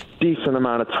decent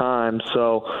amount of time.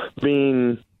 So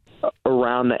being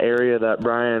around the area that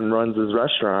Brian runs his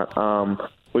restaurant,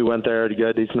 we went there to get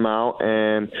a decent amount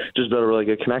and just built a really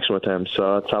good connection with him.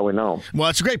 So that's how we know him. Well,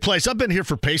 it's a great place. I've been here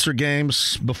for Pacer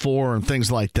games before and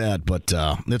things like that, but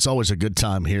it's always a good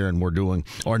time here, and we're doing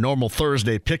our normal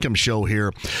Thursday Pick'em show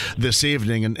here this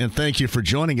evening, and thank you for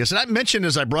joining us. And I mentioned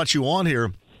as I brought you on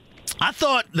here, I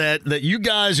thought that you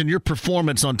guys and your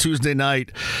performance on Tuesday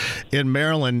night in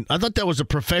Maryland, I thought that was a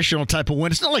professional type of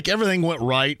win. It's not like everything went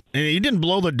right, and you didn't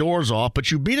blow the doors off,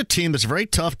 but you beat a team that's very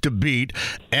tough to beat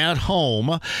at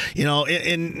home, you know,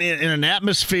 in an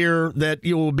atmosphere that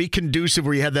you will be conducive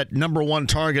where you have that number one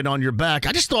target on your back.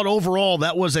 I just thought overall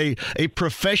that was a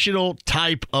professional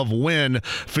type of win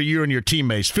for you and your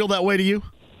teammates. Feel that way to you?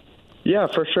 Yeah,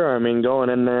 for sure. I mean, going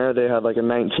in there, they had like a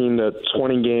 19 to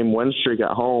 20 game win streak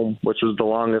at home, which was the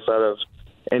longest out of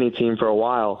any team for a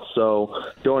while. So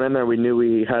going in there, we knew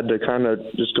we had to kind of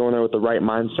just go in there with the right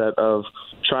mindset of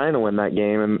trying to win that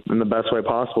game in the best way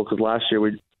possible, because last year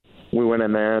we went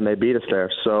in there and they beat us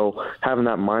there. So having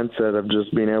that mindset of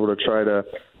just being able to try to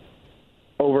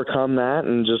overcome that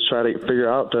and just try to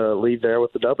figure out to leave there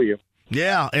with the W.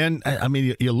 Yeah, and I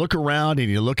mean, you look around and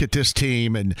you look at this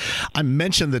team, and I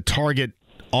mentioned the target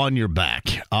on your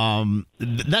back.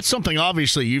 That's something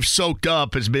obviously you've soaked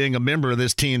up as being a member of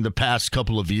this team the past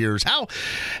couple of years.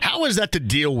 How is that to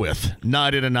deal with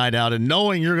night in and night out, and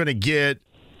knowing you're going to get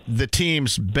the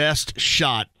team's best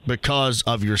shot because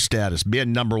of your status,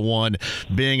 being number one,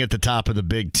 being at the top of the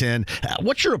Big Ten?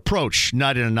 What's your approach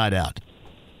night in and night out?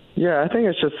 Yeah, I think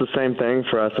it's just the same thing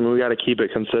for us. I mean, we got to keep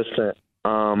it consistent.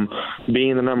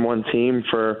 Being the number one team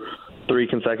for 3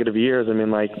 consecutive years. I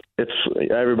mean, like, it's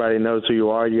everybody knows who you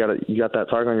are. You got that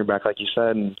target on your back, like you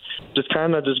said, and just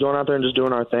kind of just going out there and just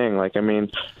doing our thing. Like, I mean,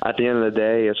 at the end of the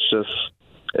day,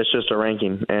 it's just a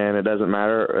ranking, and it doesn't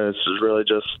matter. It's really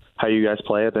just how you guys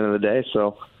play at the end of the day.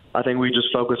 So I think we just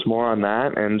focus more on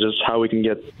that and just how we can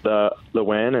get the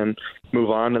win and move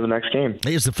on to the next game.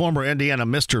 He is the former Indiana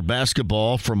Mr.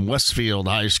 Basketball from Westfield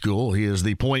High School. He is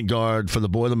the point guard for the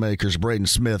Boilermakers, Braden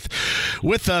Smith,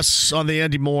 with us on the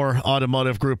Andy Moore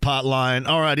Automotive Group hotline.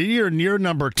 All right, you're in year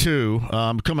number 2,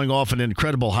 coming off an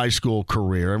incredible high school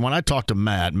career. And when I talk to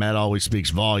Matt always speaks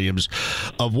volumes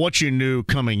of what you knew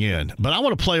coming in. But I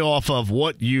want to play off of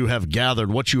what you have gathered,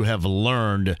 what you have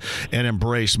learned and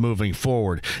embraced moving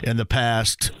forward. In the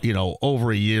past,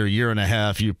 over a year and a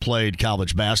half, you played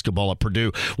college basketball at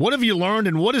Purdue. What have you learned,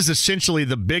 and what is essentially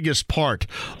the biggest part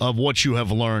of what you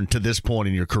have learned to this point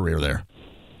in your career there?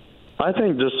 I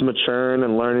think just maturing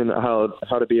and learning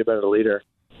how to be a better leader.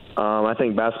 I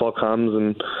think basketball comes,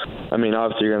 and I mean,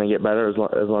 obviously you're going to get better as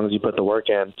long as you put the work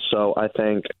in. So I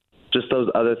think just those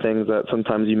other things that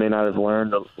sometimes you may not have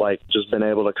learned, like just been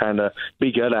able to kind of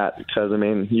be good at, because I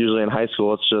mean, usually in high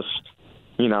school it's just,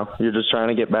 you're just trying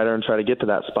to get better and try to get to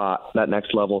that spot, that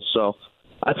next level. So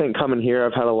I think coming here,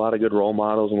 I've had a lot of good role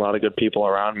models and a lot of good people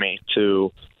around me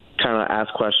to kind of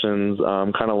ask questions,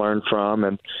 kind of learn from,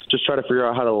 and just try to figure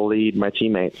out how to lead my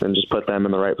teammates and just put them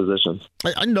in the right positions.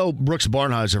 I know Brooks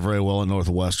Barnheiser very well in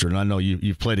Northwestern. I know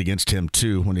you've played against him,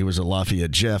 too, when he was at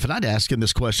Lafayette Jeff. And I'd ask him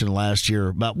this question last year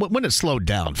about when it slowed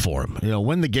down for him,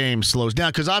 when the game slows down.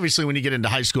 Because obviously when you get into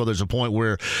high school, there's a point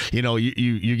where,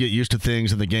 you get used to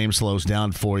things and the game slows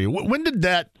down for you. When did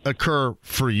that occur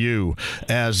for you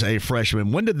as a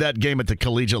freshman? When did that game at the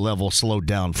collegiate level slow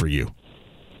down for you?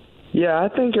 Yeah, I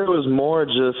think it was more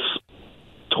just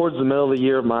towards the middle of the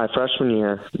year of my freshman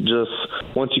year.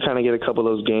 Just once you kind of get a couple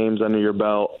of those games under your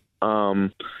belt,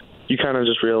 you kind of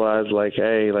just realize, like,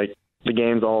 hey, like, the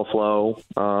game's all flow.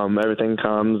 Everything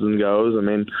comes and goes. I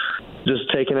mean, just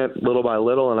taking it little by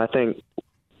little, and I think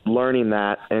learning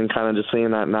that and kind of just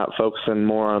seeing that, not focusing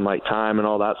more on, like, time and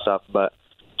all that stuff, but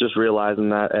just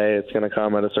realizing that, hey, it's going to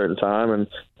come at a certain time, and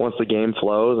once the game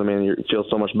flows, I mean, you feel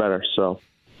so much better, so.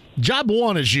 Job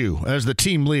one is you, as the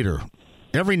team leader,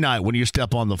 every night when you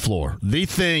step on the floor. The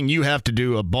thing you have to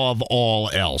do above all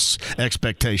else,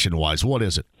 expectation-wise, what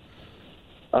is it?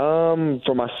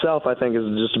 For myself, I think is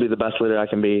just to be the best leader I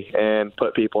can be and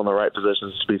put people in the right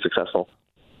positions to be successful.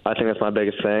 I think that's my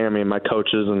biggest thing. I mean, my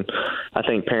coaches and I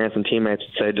think parents and teammates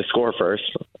would say to score first.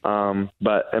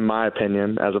 But in my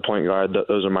opinion, as a point guard,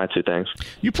 those are my 2 things.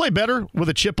 You play better with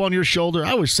a chip on your shoulder.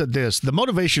 I always said this. The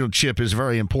motivational chip is a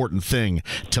very important thing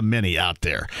to many out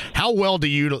there. How well do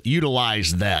you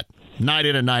utilize that night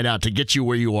in and night out to get you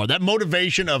where you are? That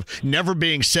motivation of never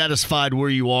being satisfied where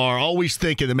you are, always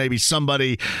thinking that maybe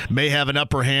somebody may have an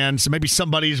upper hand, so maybe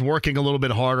somebody's working a little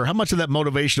bit harder. How much of that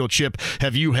motivational chip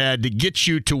have you had to get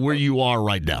you to where you are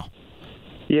right now?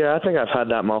 Yeah, I think I've had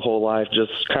that my whole life,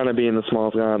 just kind of being the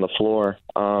smallest guy on the floor.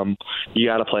 You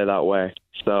got to play that way,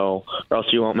 so or else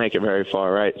you won't make it very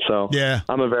far, right? So yeah.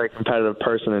 I'm a very competitive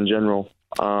person in general.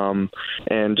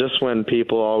 And just when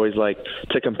people always like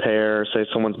to compare, say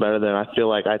someone's better than, I feel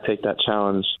like I take that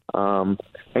challenge and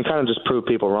kind of just prove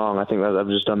people wrong. I think that I've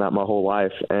just done that my whole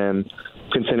life and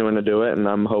continuing to do it, and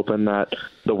I'm hoping that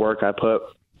the work I put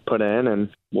in and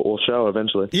will show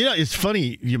eventually. Yeah, it's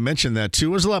funny you mentioned that too.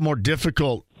 It was a lot more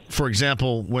difficult, for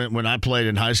example, when I played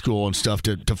in high school and stuff,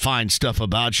 to find stuff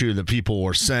about you that people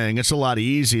were saying. It's a lot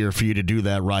easier for you to do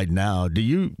that right now. Do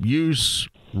you use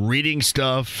reading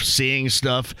stuff, seeing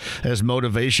stuff as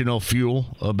motivational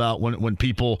fuel about when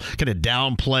people kind of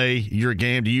downplay your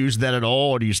game? Do you use that at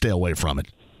all, or do you stay away from it?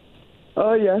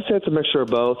 Yeah, I say it's a mixture of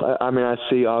both. I mean, I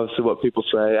see obviously what people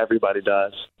say. Everybody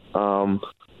does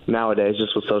nowadays,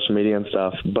 just with social media and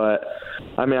stuff. But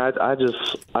I mean, I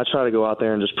try to go out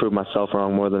there and just prove myself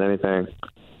wrong more than anything,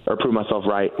 or prove myself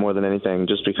right more than anything,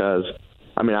 just because.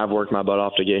 I mean, I've worked my butt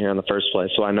off to get here in the first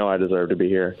place, so I know I deserve to be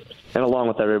here. And along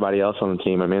with everybody else on the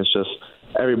team, I mean, it's just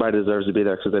everybody deserves to be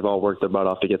there because they've all worked their butt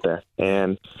off to get there.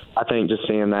 And I think just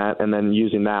seeing that and then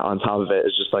using that on top of it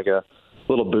is just like a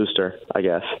little booster, I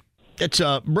guess. It's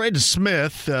Braden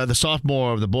Smith, the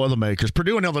sophomore of the Boilermakers.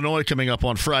 Purdue and Illinois coming up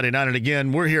on Friday night. And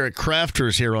again, we're here at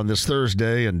Crafters here on this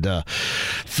Thursday. And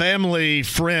family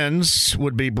friends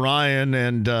would be Brian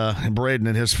and Braden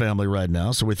and his family right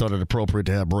now. So we thought it appropriate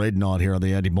to have Braden on here on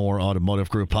the Andy Moore Automotive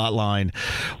Group hotline.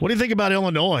 What do you think about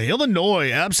Illinois?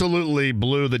 Illinois absolutely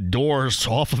blew the doors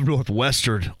off of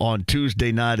Northwestern on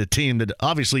Tuesday night, a team that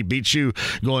obviously beat you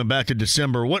going back to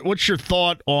December. What's your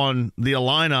thought on the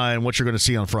Illini and what you're going to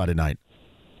see on Friday night?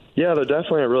 Yeah, they're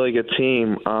definitely a really good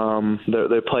team.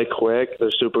 They play quick.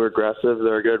 They're super aggressive.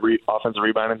 They're a good offensive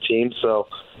rebounding team. So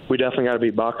we definitely got to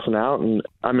be boxing out. And,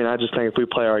 I mean, I just think if we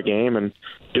play our game and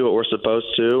do what we're supposed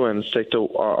to and stick to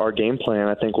our game plan,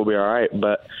 I think we'll be all right.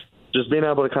 But just being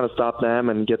able to kind of stop them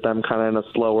and get them kind of in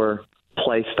a slower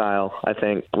play style, I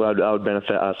think would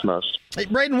benefit us most. Hey,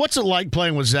 Braden, what's it like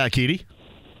playing with Zach Edey?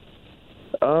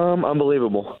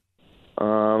 Unbelievable.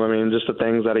 I mean, just the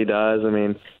things that he does. I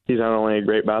mean, he's not only a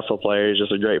great basketball player, he's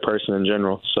just a great person in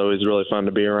general. So he's really fun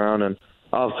to be around and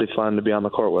obviously fun to be on the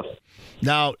court with.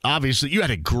 Now, obviously, you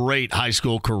had a great high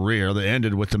school career that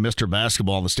ended with the Mr.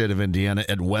 Basketball in the state of Indiana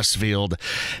at Westfield.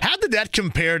 How did that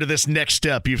compare to this next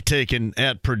step you've taken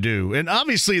at Purdue? And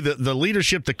obviously, the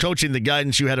leadership, the coaching, the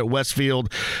guidance you had at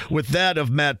Westfield with that of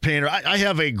Matt Painter. I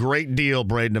have a great deal,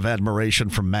 Braden, of admiration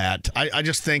for Matt. I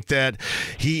just think that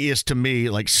he is, to me,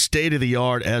 like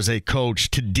state-of-the-art as a coach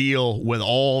to deal with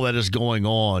all that is going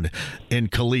on in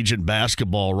collegiate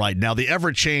basketball right now, the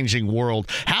ever-changing world.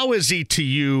 How is he to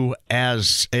you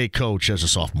as a coach, as a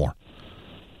sophomore?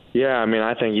 Yeah, I mean,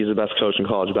 I think he's the best coach in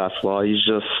college basketball. He's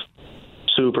just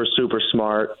super, super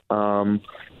smart.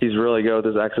 He's really good with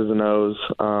his X's and O's.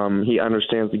 He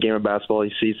understands the game of basketball.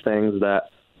 He sees things that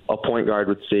a point guard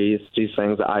would see. He sees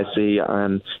things that I see,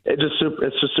 and it's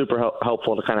just super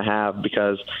helpful to kind of have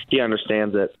because he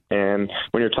understands it. And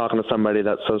when you're talking to somebody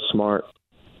that's so smart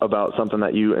about something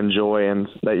that you enjoy and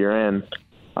that you're in,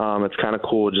 it's kind of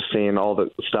cool just seeing all the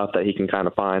stuff that he can kind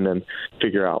of find and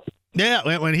figure out.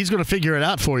 Yeah, when he's going to figure it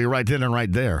out for you right then and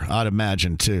right there, I'd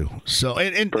imagine, too. So,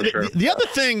 and sure. The other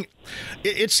thing,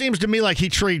 it seems to me like he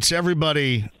treats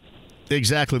everybody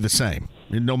exactly the same,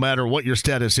 no matter what your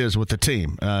status is with the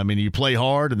team. I mean, you play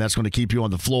hard, and that's going to keep you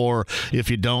on the floor. If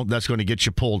you don't, that's going to get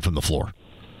you pulled from the floor.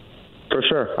 For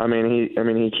sure. I mean,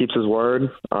 he keeps his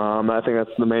word. I think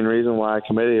that's the main reason why I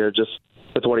committed here. Just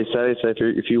that's what he said. He said,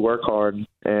 if you work hard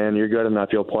and you're good enough,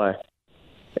 you'll play.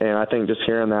 And I think just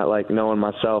hearing that, like knowing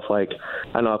myself, like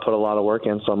I know I put a lot of work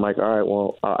in, so I'm like, all right,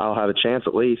 well, I'll have a chance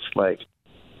at least. Like,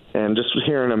 and just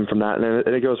hearing him from that,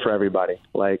 and it goes for everybody.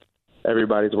 Like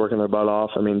everybody's working their butt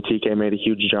off. I mean, TK made a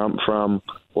huge jump from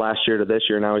last year to this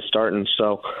year. Now he's starting.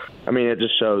 So, I mean, it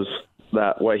just shows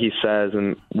that what he says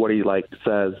and what he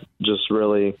says just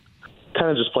really kind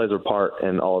of just plays a part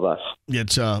in all of us.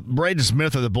 It's Braden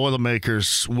Smith of the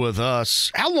Boilermakers with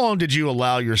us. How long did you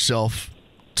allow yourself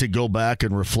to go back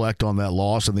and reflect on that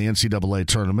loss in the NCAA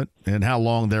tournament, and how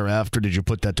long thereafter did you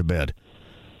put that to bed?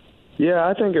 Yeah,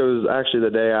 I think it was actually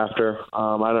the day after.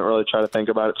 I didn't really try to think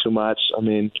about it too much. I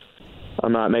mean,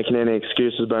 I'm not making any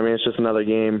excuses, but I mean, it's just another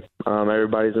game.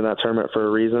 Everybody's in that tournament for a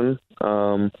reason.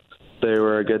 They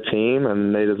were a good team,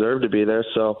 and they deserve to be there.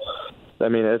 So, I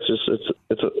mean,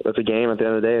 it's a game at the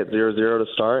end of the day. It's 0-0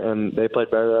 to start, and they played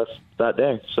better than us that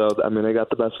day. So, I mean, they got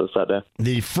the best of us that day.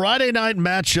 The Friday night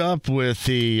matchup with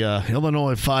the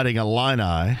Illinois Fighting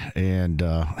Illini and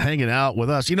hanging out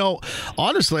with us. You know,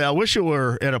 honestly, I wish it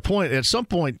were at some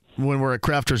point when we're at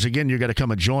Crafters again, you got to come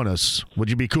and join us.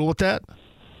 Would you be cool with that?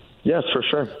 Yes, for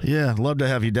sure. Yeah, love to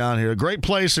have you down here. A great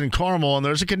place in Carmel, and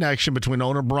there's a connection between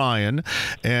owner Brian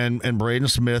and Braden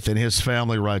Smith and his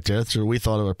family right there. So we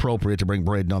thought it appropriate to bring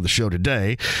Braden on the show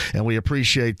today, and we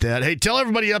appreciate that. Hey, tell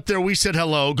everybody up there we said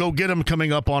hello. Go get them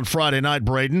coming up on Friday night,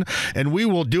 Braden, and we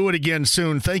will do it again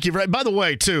soon. Thank you. By the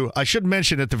way, too, I should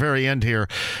mention at the very end here,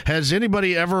 has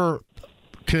anybody ever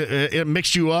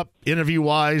mixed you up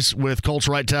interview-wise with Colts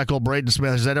right tackle Braden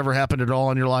Smith? Has that ever happened at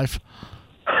all in your life?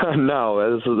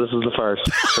 No, this is the first,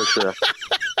 for sure.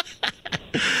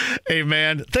 Hey,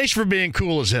 man, thanks for being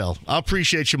cool as hell. I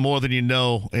appreciate you more than you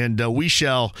know, and we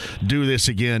shall do this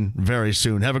again very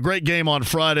soon. Have a great game on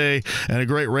Friday and a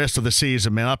great rest of the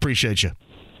season, man. I appreciate you.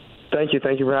 Thank you.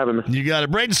 Thank you for having me. You got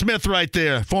it. Braden Smith right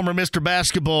there, former Mr.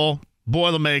 Basketball,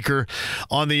 Boilermaker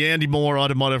on the Andy Moore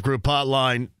Automotive Group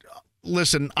hotline.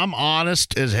 Listen, I'm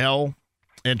honest as hell,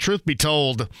 and truth be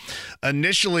told,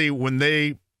 initially when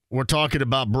they were talking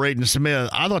about Braden Smith,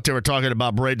 I thought they were talking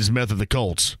about Braden Smith of the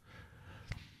Colts.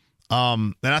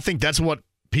 And I think that's what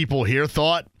people here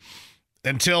thought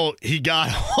until he got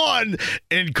on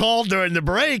and called during the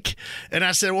break. And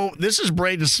I said, well, this is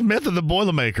Braden Smith of the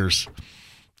Boilermakers.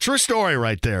 True story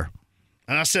right there.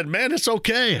 And I said, man, it's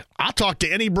okay. I'll talk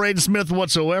to any Braden Smith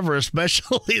whatsoever,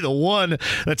 especially the one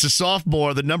that's a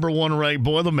sophomore, the number one ranked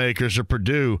Boilermakers of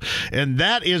Purdue. And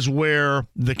that is where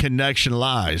the connection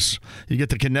lies. You get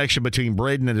the connection between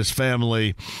Braden and his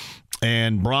family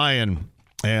and Brian,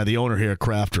 and the owner here at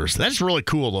Crafters. That's really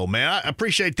cool, though, man. I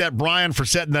appreciate that, Brian, for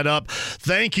setting that up.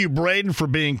 Thank you, Braden, for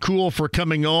being cool, for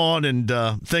coming on and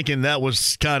thinking that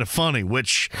was kind of funny,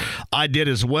 which I did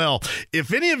as well.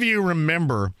 If any of you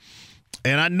remember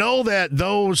And I know that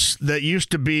those that used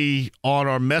to be on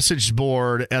our message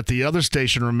board at the other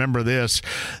station remember this.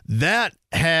 That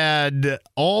had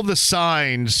all the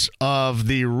signs of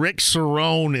the Rick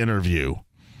Cerrone interview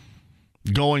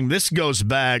going. This goes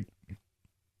back,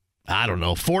 I don't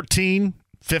know, 14,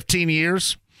 15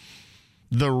 years.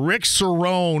 The Rick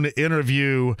Cerrone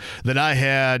interview that I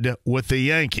had with the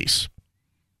Yankees.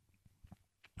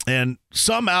 And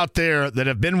some out there that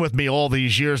have been with me all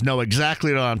these years know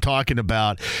exactly what I'm talking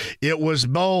about. It was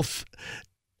both,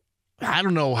 I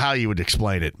don't know how you would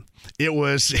explain it. It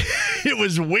was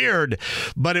weird,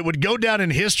 but it would go down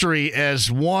in history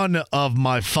as one of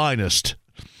my finest.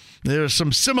 There's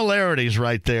some similarities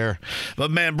right there. But,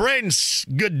 man, Braden's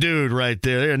good dude right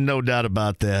there. There's no doubt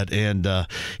about that. And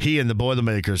he and the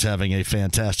Boilermakers having a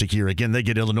fantastic year. Again, they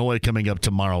get Illinois coming up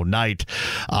tomorrow night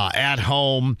at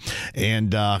home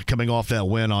and coming off that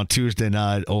win on Tuesday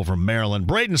night over Maryland.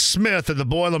 Braden Smith of the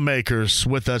Boilermakers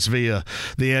with us via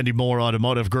the Andy Moore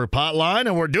Automotive Group hotline.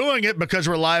 And we're doing it because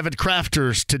we're live at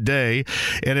Crafters today.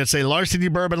 And it's a Larceny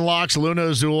Bourbon Locks, Luna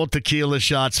Azul Tequila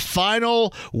Shots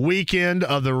final weekend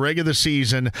of the regular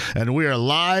season, and we are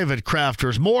live at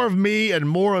Crafters. More of me and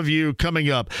more of you coming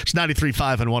up. It's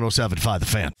 93.5 and 107.5 The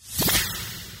Fan.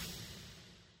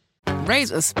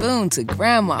 Raise a spoon to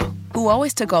Grandma, who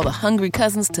always took all the hungry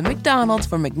cousins to McDonald's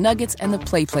for McNuggets and the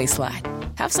Play Slide.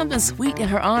 Have something sweet in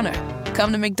her honor.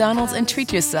 Come to McDonald's and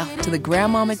treat yourself to the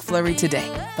Grandma McFlurry today.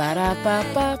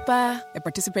 Ba-da-ba-ba-ba. At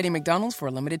participating McDonald's for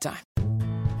a limited time.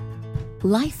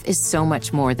 Life is so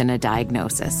much more than a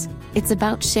diagnosis. It's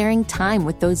about sharing time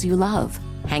with those you love,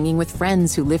 hanging with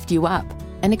friends who lift you up,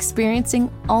 and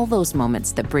experiencing all those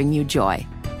moments that bring you joy.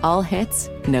 All hits,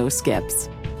 no skips.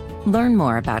 Learn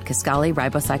more about Kisqali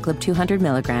Ribociclib 200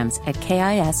 milligrams at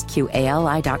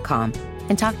KISQALI.com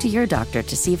and talk to your doctor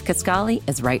to see if Kisqali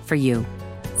is right for you.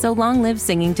 So long live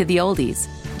singing to the oldies,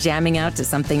 jamming out to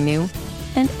something new,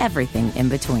 and everything in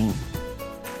between.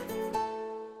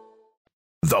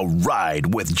 The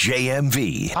Ride with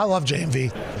JMV. I love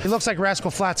JMV. He looks like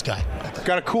Rascal Flatts guy.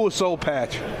 Got a cool soul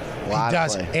patch. He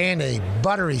does, and a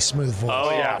buttery smooth voice. Oh,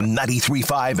 yeah.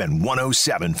 93.5 and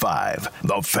 107.5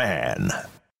 The Fan.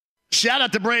 Shout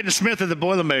out to Braden Smith of the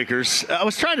Boilermakers. I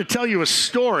was trying to tell you a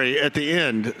story at the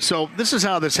end. So this is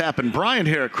how this happened. Brian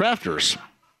here at Crafters.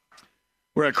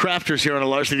 We're at Crafters here on a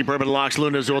Larceny Bourbon Locks,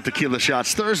 Luna Azul Tequila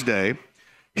Shots Thursday.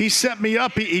 He set me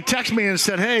up. He texted me and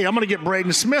said, hey, I'm going to get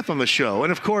Braden Smith on the show.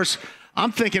 And, of course,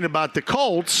 I'm thinking about the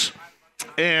Colts,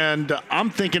 and I'm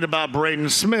thinking about Braden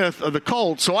Smith of the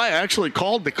Colts. So I actually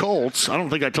called the Colts. I don't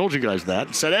think I told you guys that.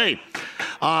 And said, hey,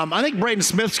 I think Braden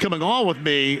Smith's coming on with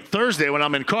me Thursday when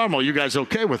I'm in Carmel. You guys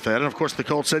okay with that? And, of course, the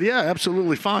Colts said, yeah,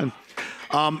 absolutely fine.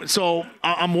 So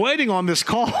I'm waiting on this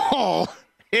call,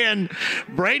 and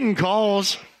Braden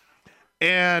calls,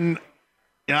 and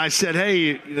I said,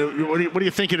 hey, what are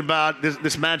you thinking about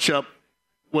this matchup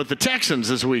with the Texans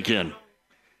this weekend?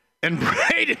 And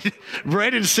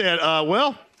Braden said,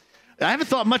 well, I haven't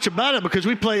thought much about it because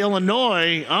we play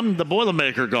Illinois. I'm the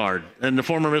Boilermaker guard and the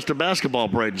former Mr. Basketball,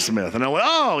 Braden Smith. And I went,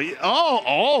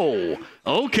 oh,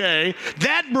 okay,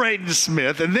 that Braden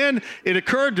Smith. And then it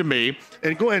occurred to me,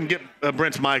 and go ahead and get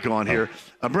Brent's mic on here.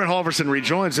 Brent Halverson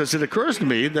rejoins us. It occurs to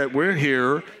me that we're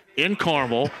here in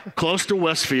Carmel, close to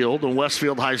Westfield and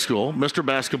Westfield High School, Mr.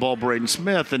 Basketball Braden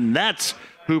Smith, and that's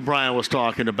who Brian was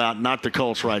talking about, not the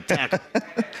Colts right tackle.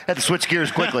 Had to switch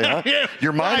gears quickly, huh? Yeah,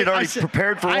 your mind had already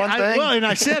prepared for one thing? Well, and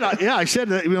I said that,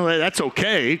 that's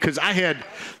okay, because I had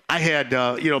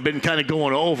been kind of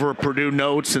going over Purdue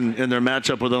notes and their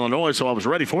matchup with Illinois, so I was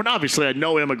ready for it. And obviously, I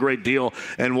know him a great deal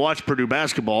and watch Purdue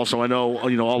basketball, so I know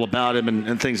all about him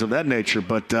and things of that nature.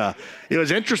 But it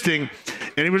was interesting,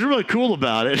 and he was really cool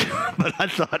about it. But I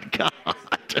thought, God,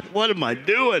 what am I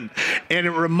doing? And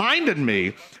it reminded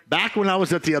me back when I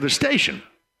was at the other station.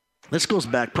 This goes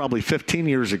back probably 15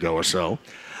 years ago or so.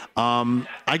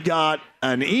 I got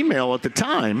an email at the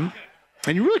time.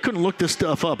 And you really couldn't look this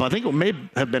stuff up. I think it may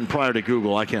have been prior to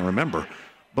Google. I can't remember.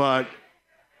 But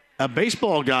a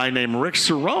baseball guy named Rick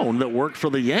Cerrone that worked for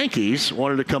the Yankees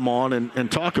wanted to come on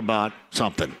and talk about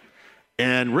something.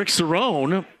 And Rick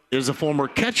Cerrone is a former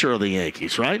catcher of the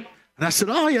Yankees, right? And I said,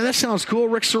 oh, yeah, that sounds cool,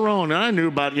 Rick Cerrone. And I knew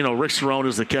about, Rick Cerrone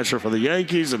is the catcher for the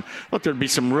Yankees. And thought there'd be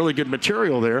some really good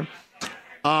material there.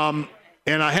 And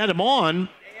I had him on.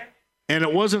 And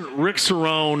it wasn't Rick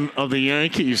Cerrone of the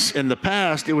Yankees in the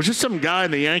past. It was just some guy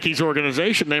in the Yankees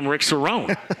organization named Rick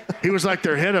Cerrone. He was like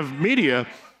their head of media.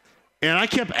 And I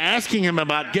kept asking him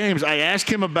about games. I asked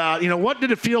him about, what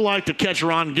did it feel like to catch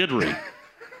Ron Guidry?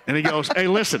 And he goes, hey,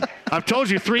 listen, I've told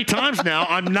you 3 times now,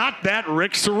 I'm not that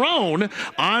Rick Cerrone.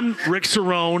 I'm Rick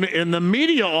Cerrone in the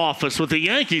media office with the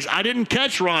Yankees. I didn't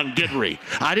catch Ron Guidry.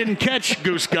 I didn't catch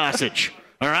Goose Gossage.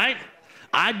 All right?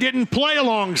 I didn't play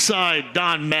alongside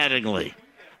Don Mattingly.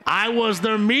 I was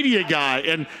their media guy.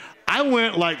 And I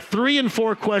went like 3 and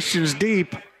 4 questions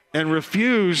deep and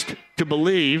refused to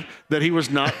believe that he was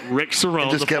not Rick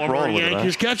Cerrone, the former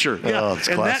Yankees catcher. Oh, it's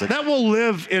classic. That will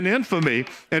live in infamy.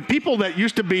 And people that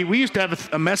we used to have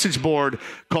a message board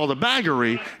called a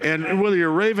Baggery, and whether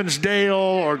you're Ravensdale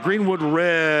or Greenwood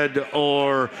Red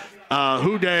or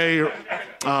Houday,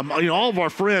 all of our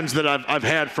friends that I've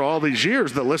had for all these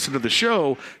years that listen to the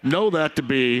show know that to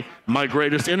be my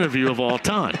greatest interview of all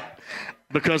time.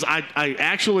 Because I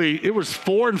actually, it was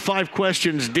 4 and 5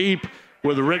 questions deep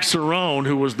with Rick Cerrone,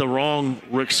 who was the wrong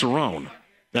Rick Cerrone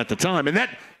at the time. And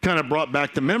that kind of brought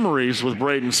back the memories with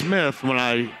Braden Smith when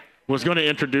I was going to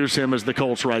introduce him as the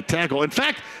Colts right tackle. In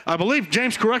fact, I believe,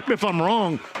 James, correct me if I'm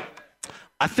wrong,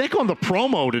 I think on the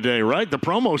promo today, right? The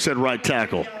promo said right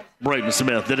tackle, Braden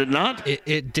Smith. Did it not?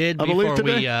 It did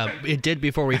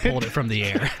before we pulled it from the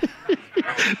air.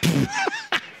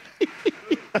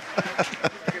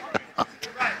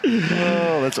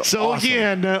 Oh, that's so awesome.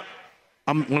 Again,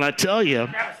 when I tell you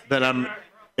that I'm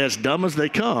as dumb as they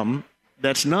come,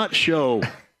 that's not show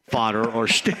fodder or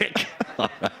shtick.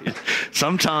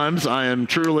 Sometimes I am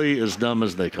truly as dumb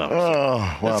as they come. Oh,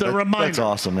 wow. That's a reminder. That's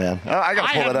awesome, man. I got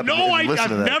to pull that up.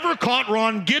 I've never caught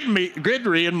Ron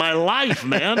Guidry in my life,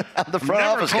 man. The front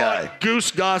office guy.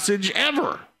 Goose Gossage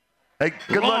ever. Hey,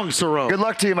 good luck, Cerrone. Good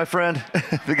luck to you, my friend.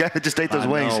 The guy that just ate those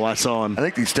wings. I saw him. I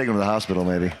think he's taking him to the hospital,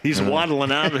 maybe. He's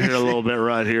waddling out of here a little bit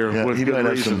right here. Yeah, with he good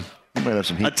might reason. have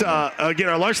some heat. Again,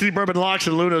 our Larceny Bourbon Locks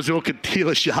and Luna's Ultra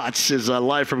Tequila Shots is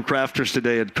live from Crafters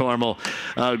today at Carmel.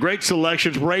 Great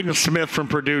selections. Braden Smith from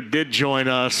Purdue did join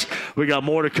us. We got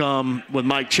more to come with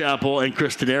Mike Chappell and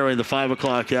Chris Denari in the 5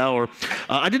 o'clock hour.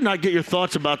 I did not get your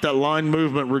thoughts about that line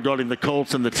movement regarding the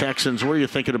Colts and the Texans. What are you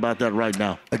thinking about that right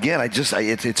now? Again,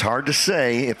 it's hard to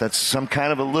say if that's some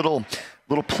kind of a little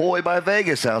ploy by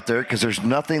Vegas out there, because there's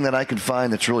nothing that I can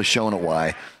find that's really showing it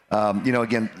why.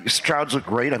 Again, Stroud's look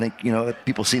great. I think,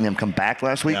 people seen him come back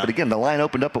last week. Yeah. But again, the line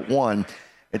opened up at 1.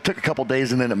 It took a couple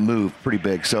days, and then it moved pretty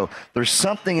big. So there's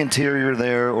something interior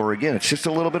there, or again, it's just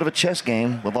a little bit of a chess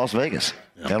game with Las Vegas.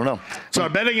 Yeah. I don't know. So our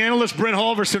betting analyst, Brent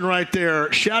Halverson, right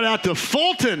there. Shout out to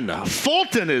Fulton.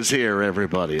 Fulton is here,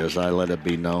 everybody, as I let it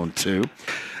be known, too.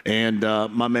 And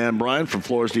my man Brian from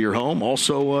Floors to Your Home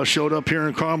also showed up here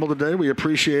in Carmel today. We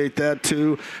appreciate that,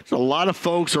 too. So a lot of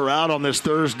folks are out on this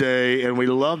Thursday, and we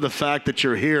love the fact that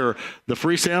you're here. The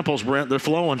free samples, Brent, they're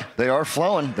flowing. They are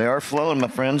flowing. They are flowing, my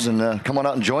friends. And come on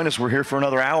out and join us. We're here for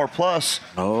another hour plus.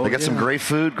 They got some great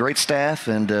food, great staff,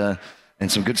 and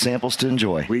some good samples to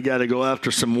enjoy. We got to go after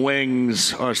some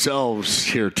wings ourselves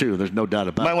here, too. There's no doubt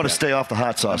about it. Might want to stay off the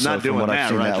hot sauce. I'm not doing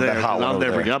that right there.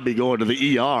 I'll be going to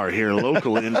the ER here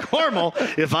locally in Carmel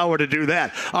if I were to do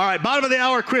that. All right, bottom of the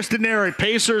hour, Chris Denari.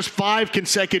 Pacers, 5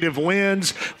 consecutive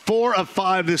wins, 4 of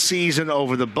 5 this season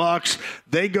over the Bucks.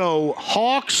 They go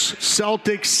Hawks,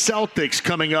 Celtics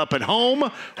coming up at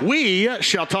home. We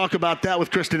shall talk about that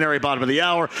with Chris Denari, bottom of the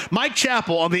hour. Mike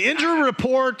Chappell on the injury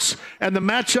reports and the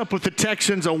matchup with the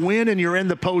Texans, a win and you're in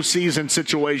the postseason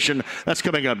situation. That's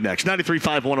coming up next.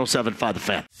 93.5, 107.5 The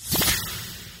Fan.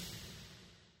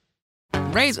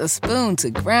 Raise a spoon to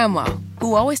Grandma,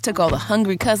 who always took all the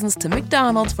hungry cousins to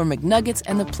McDonald's for McNuggets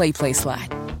and the Play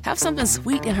Slide. Have something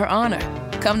sweet in her honor.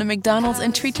 Come to McDonald's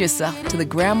and treat yourself to the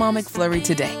Grandma McFlurry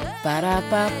today.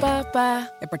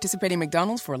 Ba-da-ba-ba-ba. At participating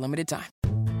McDonald's for a limited time.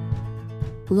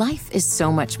 Life is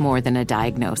so much more than a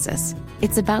diagnosis.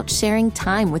 It's about sharing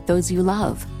time with those you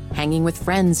love, hanging with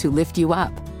friends who lift you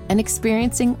up, and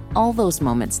experiencing all those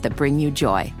moments that bring you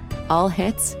joy. All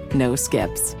hits, no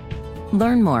skips.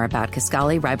 Learn more about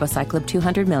Kisqali Ribociclib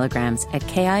 200 milligrams at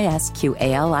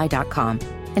KISQALI.com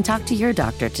and talk to your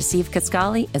doctor to see if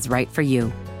Kisqali is right for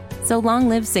you. So long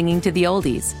live singing to the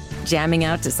oldies, jamming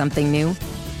out to something new,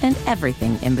 and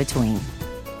everything in between.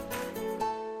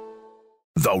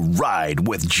 The Ride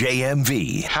with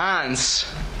JMV. Hans,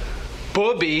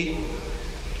 Bobby,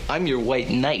 I'm your white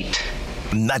knight.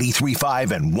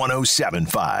 93.5 and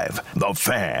 107.5 The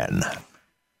Fan.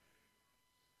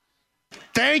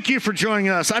 Thank you for joining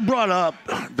us. I brought up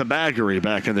the Baggery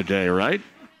back in the day, right?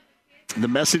 The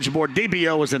message board.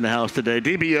 DBO was in the house today.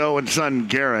 DBO and son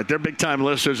Garrett. They're big-time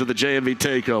listeners of the JMV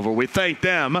Takeover. We thank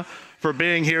them for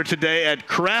being here today at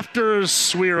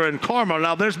Crafters. We're in Carmel.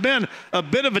 Now, there's been a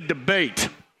bit of a debate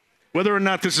whether or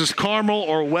not this is Carmel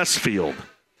or Westfield.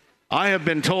 I have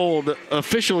been told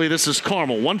officially this is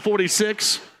Carmel.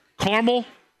 146, Carmel,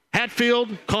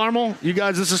 Hatfield, Carmel, you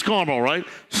guys, this is Carmel, right?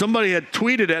 Somebody had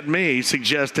tweeted at me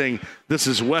suggesting this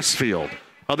is Westfield.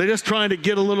 Are they just trying to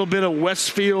get a little bit of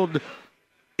Westfield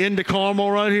into Carmel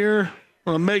right here? I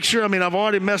want to make sure. I mean, I've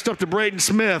already messed up to Braden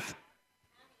Smith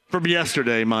from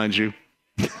yesterday, mind you.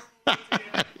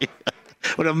 I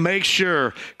want to make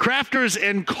sure. Crafters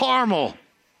and Carmel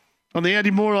on the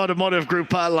Andy Moore Automotive Group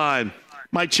hotline.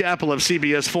 Mike Chappell of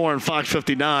CBS 4 and Fox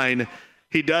 59.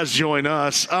 He does join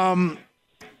us.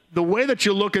 The way that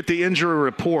you look at the injury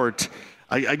report,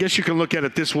 I guess you can look at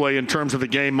it this way in terms of the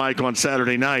game, Mike, on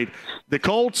Saturday night. The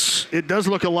Colts, it does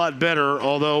look a lot better,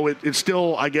 although it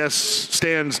still, I guess,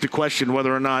 stands to question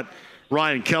whether or not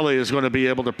Ryan Kelly is going to be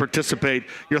able to participate.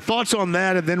 Your thoughts on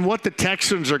that, and then what the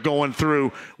Texans are going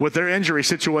through with their injury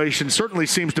situation certainly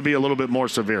seems to be a little bit more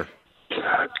severe.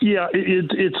 Yeah,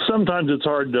 it's sometimes it's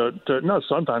hard to not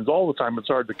sometimes, all the time it's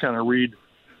hard to kind of read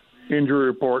injury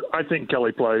report. I think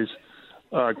Kelly plays.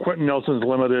 Quentin Nelson's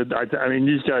limited. I mean,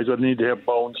 these guys would need to have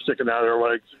bones sticking out of their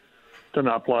legs to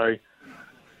not play.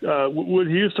 With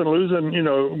Houston losing,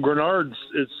 Grenard's,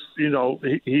 it's,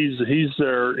 he's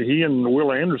their, he and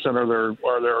Will Anderson are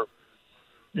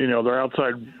their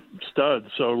outside studs.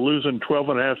 So losing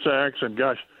 12.5 sacks and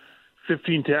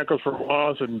 15 tackles for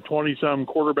loss and 20-some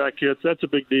quarterback hits, that's a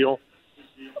big deal.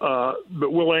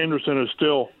 But Will Anderson is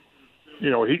still,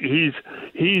 he's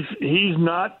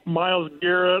not Myles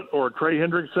Garrett or Trey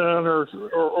Hendrickson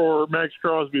or Max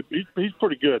Crosby. He's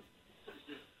pretty good.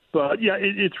 But, yeah,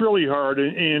 it's really hard,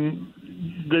 and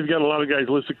they've got a lot of guys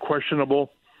listed questionable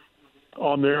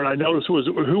on there. And I noticed one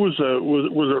of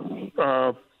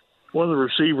the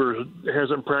receivers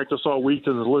hasn't practiced all week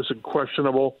and is listed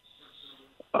questionable.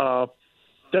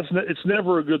 It's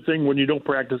never a good thing when you don't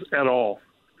practice at all.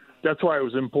 That's why it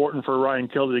was important for Ryan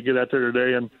Kelly to get out there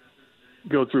today and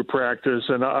go through practice.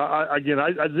 And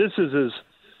this is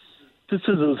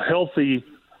as healthy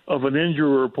of an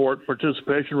injury report,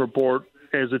 participation report,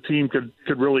 as a team could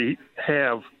really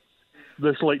have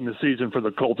this late in the season for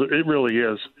the Colts. It really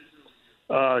is.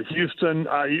 Houston,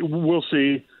 we'll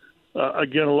see.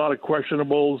 Again, a lot of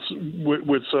questionables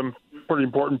with some pretty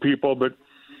important people, but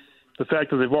the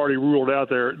fact that they've already ruled out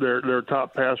their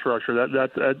top pass rusher,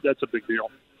 that's a big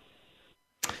deal.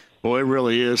 Well, it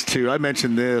really is, too. I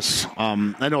mentioned this.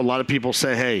 I know a lot of people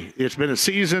say, hey, it's been a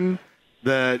season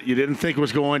that you didn't think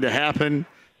was going to happen.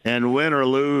 And win or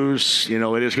lose,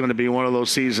 it is going to be one of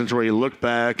those seasons where you look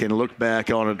back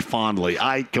on it fondly.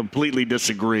 I completely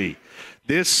disagree.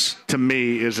 This, to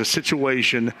me, is a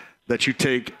situation that you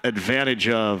take advantage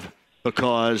of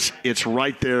because it's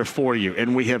right there for you.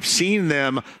 And we have seen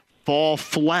them fall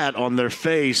flat on their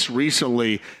face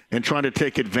recently and trying to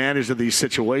take advantage of these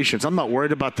situations. I'm not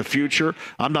worried about the future.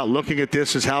 I'm not looking at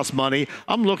this as house money.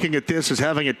 I'm looking at this as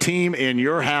having a team in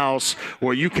your house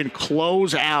where you can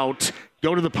close out,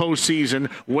 go to the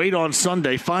postseason, wait on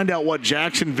Sunday, find out what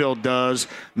Jacksonville does,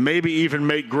 maybe even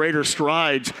make greater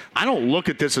strides. I don't look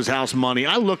at this as house money.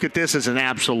 I look at this as an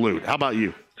absolute. How about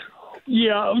you?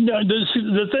 Yeah,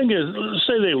 the thing is,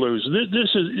 say they lose. This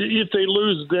is if they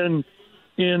lose, then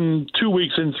in 2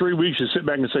 weeks, in 3 weeks, you sit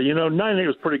back and say, 9-8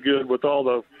 was pretty good with all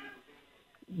the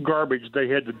garbage they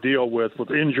had to deal with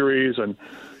injuries and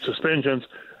suspensions.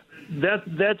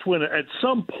 That's when, at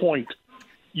some point,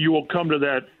 you will come to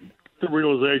the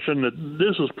realization that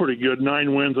this was pretty good,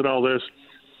 9 wins and all this.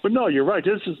 But no, you're right.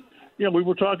 This is, we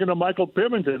were talking to Michael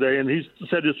Pittman today, and he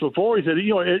said this before. He said,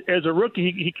 as a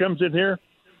rookie, he comes in here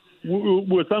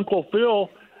with Uncle Phil,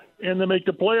 and they make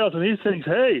the playoffs, and he thinks,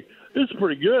 hey, this is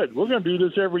pretty good. We're going to do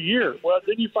this every year. Well,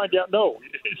 then you find out, no,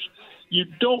 you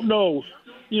don't know.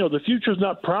 The future's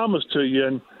not promised to you,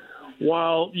 and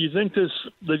while you think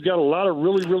they've got a lot of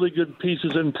really, really good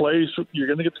pieces in place, you're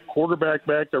going to get the quarterback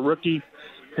back, the rookie,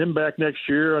 him back next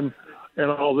year, and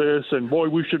all this, and boy,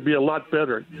 we should be a lot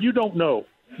better. You don't know.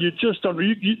 You just don't.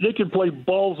 They can play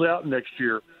balls out next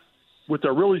year with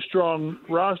a really strong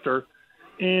roster,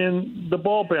 and the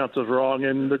ball bounces wrong,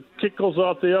 and the kick goes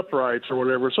off the uprights or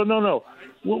whatever. So no.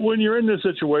 When you're in this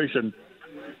situation,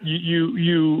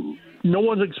 you no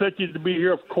one's expecting you to be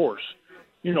here, of course.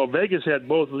 Vegas had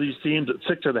both of these teams at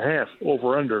 6.5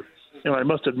 over under, and I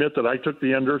must admit that I took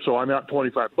the under, so I'm out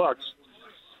 $25.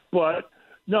 But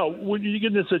no, when you get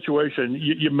in this situation,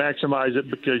 you maximize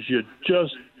it because you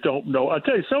just don't know. I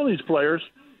tell you, some of these players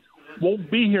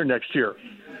won't be here next year.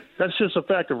 That's just a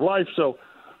fact of life. So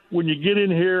when you get in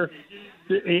here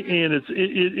and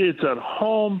it's at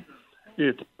home,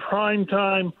 it's prime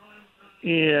time,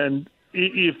 and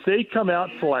if they come out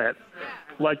flat,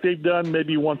 like they've done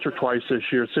maybe once or twice this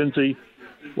year, Cincy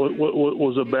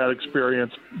was a bad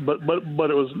experience, but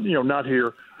it was not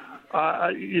here.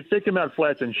 if they come out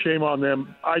flat, then shame on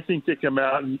them. I think they come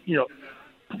out and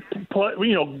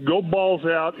go balls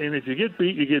out, and if you get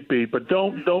beat, you get beat. But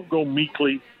don't go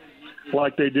meekly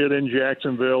like they did in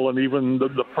Jacksonville and even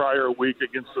the prior week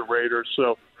against the Raiders.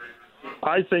 So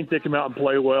I think they come out and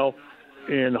play well,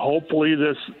 and hopefully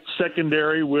this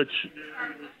secondary, which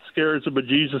scares the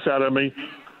bejesus out of me,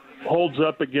 holds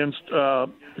up against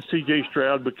C.J.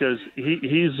 Stroud, because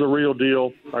he's the real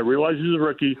deal. I realize he's a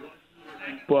rookie,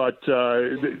 but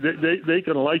they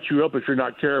can light you up if you're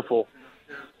not careful.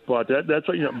 But that's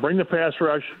what, bring the pass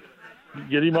rush,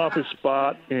 get him off his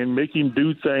spot, and make him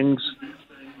do things,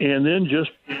 and then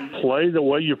just play the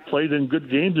way you've played in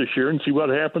good games this year and see what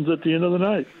happens at the end of the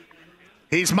night.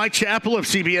 He's Mike Chappell of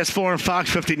CBS 4 and Fox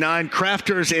 59.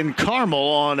 Crafters in Carmel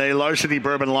on a Larceny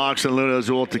Bourbon Locks and Luna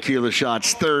Azul Tequila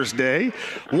Shots Thursday.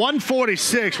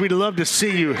 146. We'd love to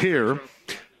see you here.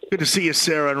 Good to see you,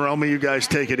 Sarah and Romy. You guys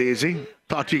take it easy.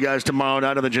 Talk to you guys tomorrow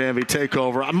night on the JMV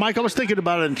Takeover. Mike, I was thinking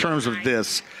about it in terms of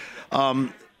this.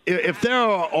 If there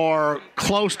are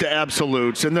close to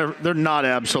absolutes, and they're not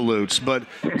absolutes, but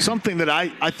something that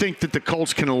I think that the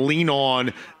Colts can lean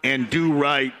on and do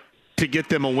right to get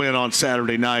them a win on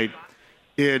Saturday night,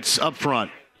 it's up front.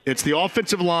 It's the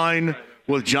offensive line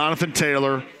with Jonathan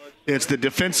Taylor. It's the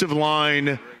defensive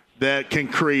line that can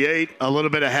create a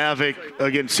little bit of havoc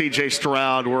against C.J.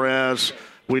 Stroud, whereas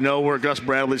we know where Gus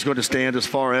Bradley's going to stand as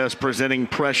far as presenting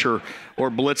pressure or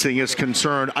blitzing is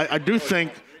concerned. I do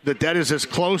think that is as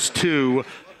close to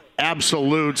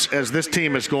absolutes as this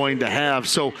team is going to have.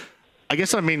 So I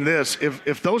guess I mean this.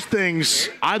 If those things,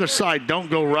 either side,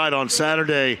 don't go right on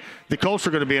Saturday, the Colts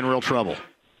are going to be in real trouble.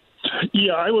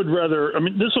 Yeah, I would rather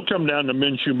 – this will come down to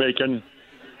Minshew making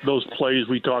those plays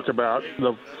we talk about,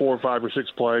 the 4, 5, or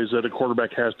 6 plays that a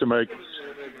quarterback has to make.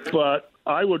 But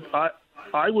I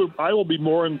will be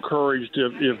more encouraged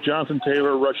if Jonathan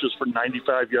Taylor rushes for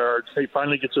 95 yards. He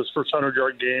finally gets his first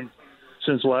 100-yard game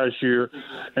since last year.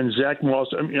 And Zach Moss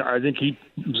 – I think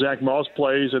Zach Moss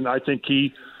plays, and I think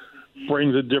he –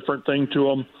 brings a different thing to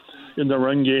them in the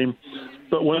run game.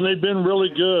 But when they've been really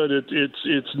good,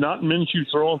 it's not Minshew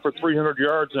throwing for 300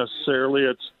 yards necessarily.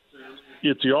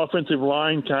 It's the offensive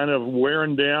line kind of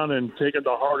wearing down and taking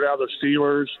the heart out of the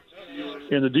Steelers,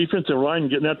 and the defensive line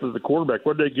getting after the quarterback.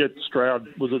 What did they get, Stroud?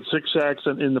 Was it 6 sacks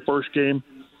in the first game?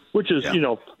 Which is,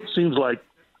 seems like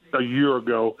a year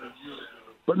ago.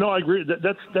 But no, I agree.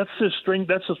 That's the strength.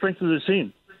 That's the strength of the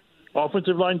team.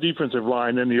 Offensive line, defensive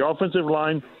line, and the offensive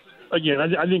line. Again,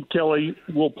 I think Kelly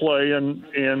will play,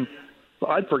 and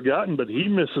I'd forgotten, but he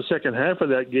missed the second half of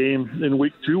that game in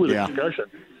week 2 with a concussion.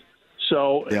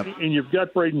 So, and you've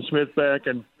got Braden Smith back,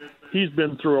 and he's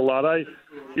been through a lot.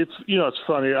 It's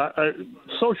funny.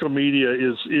 Social media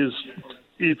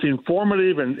it's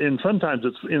informative, and sometimes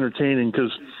it's entertaining,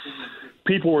 because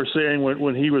people were saying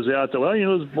when he was out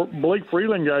there, this Blake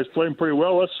Freeland guy's playing pretty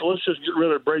well. Let's just get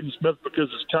rid of Braden Smith because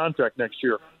of his contract next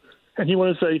year. And he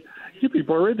wanted to say, you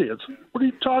people are idiots. What are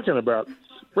you talking about?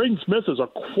 Braden Smith is a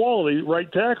quality right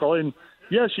tackle, and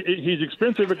yes, he's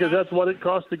expensive because that's what it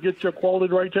costs to get you a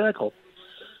quality right tackle.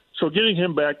 So getting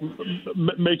him back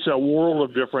makes a world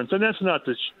of difference, and that's not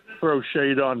to throw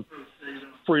shade on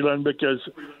Freeland, because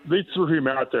they threw him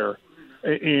out there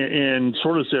and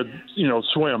sort of said,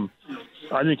 swim.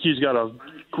 I think he's got a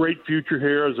great future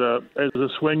here as a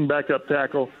swing backup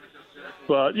tackle.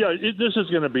 But, this is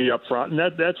going to be up front, and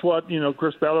that's what,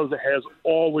 Chris Ballard has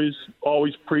always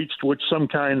preached, which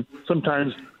sometimes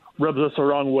rubs us the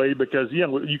wrong way, because,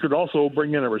 you could also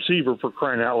bring in a receiver, for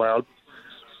crying out loud.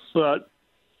 But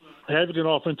having an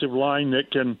offensive line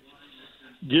that can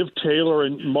give Taylor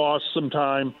and Moss some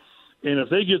time, and if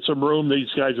they get some room, these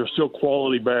guys are still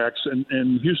quality backs,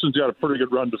 and Houston's got a pretty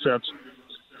good run defense.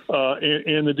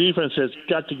 And the defense has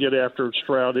got to get after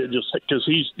Stroud, because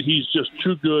he's just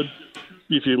too good.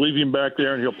 If you leave him back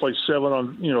there, and he'll play 7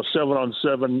 on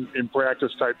 7 in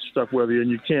practice type stuff with you, and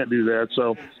you can't do that.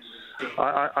 So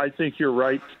I think you're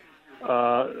right.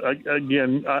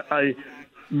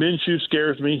 Minshew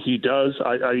scares me. He does.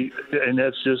 And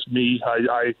that's just me.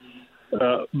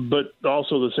 But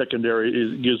also the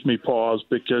secondary gives me pause,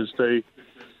 because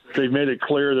they've made it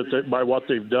clear that by what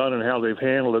they've done and how they've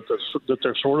handled it, that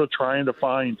they're sort of trying to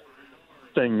find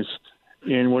things.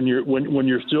 And when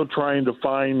you're still trying to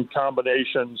find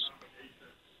combinations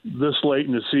this late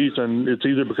in the season, it's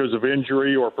either because of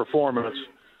injury or performance.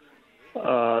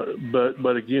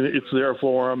 But again, it's there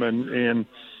for them, and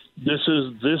this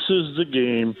is the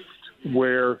game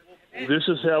where this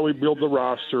is how we build the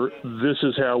roster. This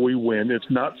is how we win. It's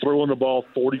not throwing the ball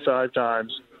 45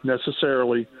 times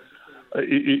necessarily.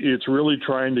 It's really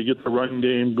trying to get the run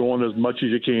game going as much as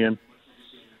you can.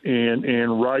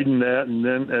 and riding that, and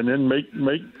then make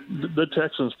the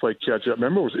Texans play catch up.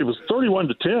 Remember, it was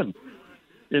 31-10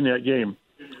 in that game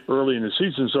early in the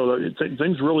season, so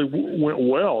things really went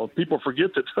well. People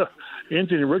forget that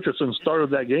Anthony Richardson started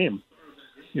that game.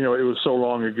 It was so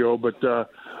long ago, but this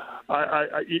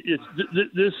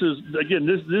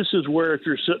is where if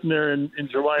you're sitting there in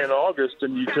July and August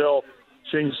and you tell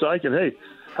Shane Steichen, hey,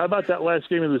 how about that last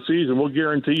game of the season? We'll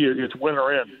guarantee you it's win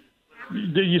or end.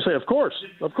 Did you say, of course.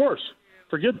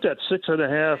 Forget that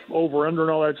 6.5 over under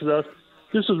and all that stuff.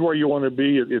 This is where you want to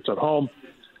be. It's at home.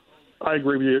 I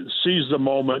agree with you. Seize the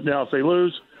moment. Now, if they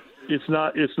lose, it's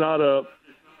not a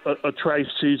trash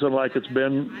season like it's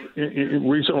been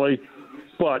recently.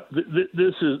 But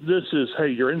this is hey,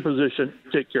 you're in position.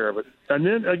 Take care of it. And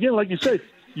then again, like you say,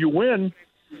 you win,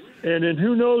 and then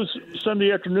who knows?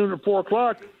 Sunday afternoon at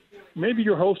 4:00, maybe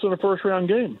you're hosting a first round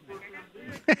game.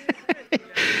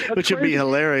 Which would be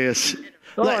hilarious.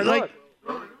 Like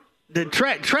the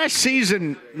trash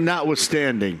season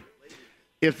notwithstanding,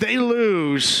 if they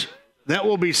lose, that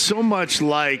will be so much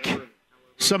like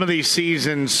some of these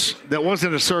seasons that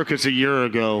wasn't a circus a year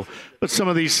ago, but some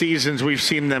of these seasons we've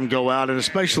seen them go out, and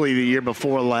especially the year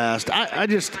before last. I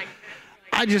just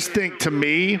think, to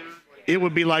me, it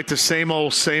would be like the same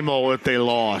old if they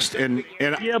lost. And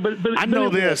yeah, but I know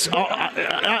this.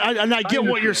 I get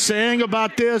what you're saying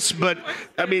about this, but,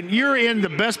 I mean, you're in the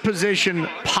best position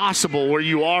possible where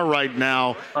you are right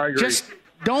now. I agree. Just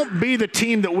don't be the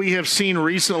team that we have seen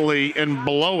recently and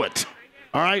blow it.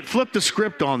 All right? Flip the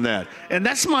script on that. And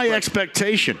that's my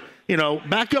expectation.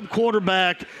 Backup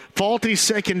quarterback, faulty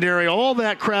secondary, all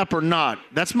that crap or not.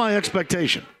 That's my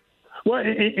expectation. Well,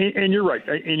 and you're right,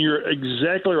 and you're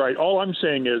exactly right. All I'm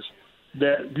saying is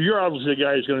that you're obviously a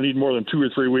guy who's going to need more than 2 or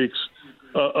 3 weeks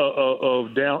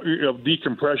of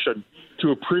decompression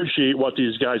to appreciate what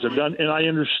these guys have done, and I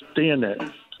understand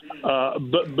that.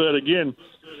 But again,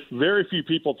 very few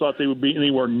people thought they would be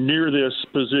anywhere near this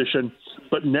position.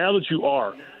 But now that you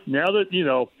are,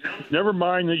 never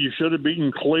mind that you should have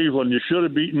beaten Cleveland, you should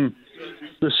have beaten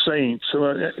the Saints,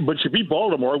 but you beat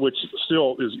Baltimore, which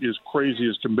still is crazy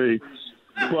as can be.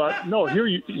 But no, here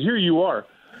you are.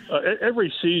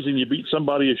 Every season you beat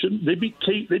somebody. They beat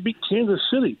Kansas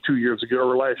City 2 years ago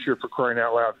or last year, for crying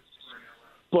out loud.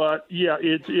 But yeah,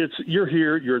 it's you're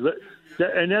here,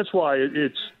 and that's why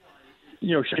it's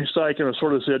Shane Steichen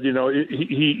sort of said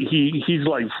he's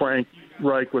like Frank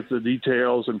Reich with the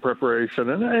details and preparation,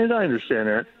 and I understand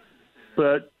that,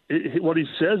 but. What he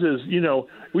says is,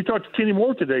 we talked to Kenny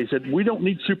Moore today. He said, we don't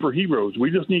need superheroes. We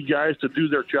just need guys to do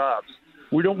their jobs.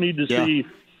 We don't need to see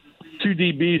two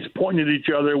DBs pointing at each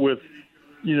other with,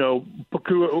 Puka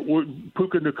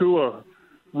Nacua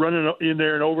running in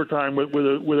there in overtime with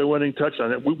a winning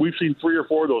touchdown. We've seen 3 or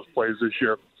 4 of those plays this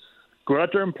year. Go out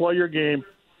there and play your game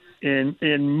and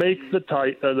make the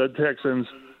Texans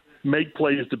make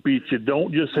plays to beat you.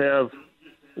 Don't just have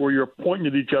where you're pointing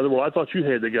at each other. Well, I thought you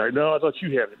had the guy. No, I thought you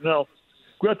had it. No,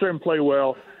 go out there and play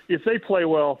well. If they play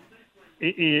well,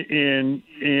 and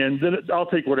then I'll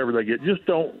take whatever they get. Just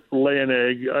don't lay an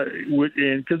egg,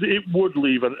 because it would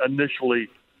leave initially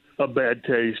a bad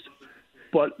taste.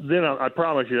 But then I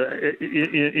promise you,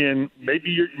 in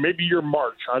maybe your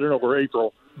March, I don't know, or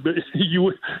April, but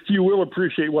you will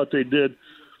appreciate what they did.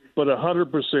 But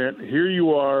 100%, here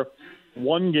you are,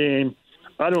 one game.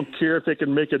 I don't care if they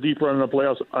can make a deep run in the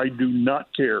playoffs. I do not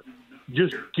care.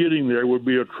 Just getting there would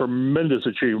be a tremendous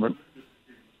achievement.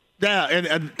 Yeah,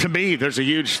 and to me, there's a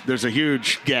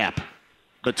huge gap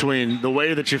between the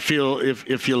way that you feel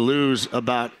if you lose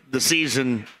about the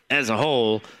season as a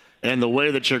whole and the way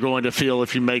that you're going to feel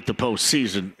if you make the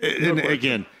postseason. And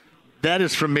again, that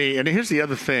is for me. And here's the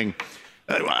other thing.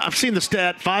 I've seen the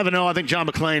stat, 5-0. I think John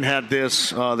McClain had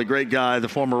this, the great guy, the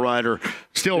former writer,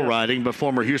 still writing, but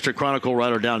former Houston Chronicle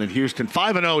writer down in Houston.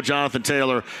 5-0, Jonathan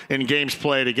Taylor, in games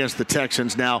played against the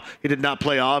Texans. Now, he did not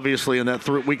play, obviously, in that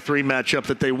Week 3 matchup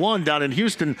that they won down in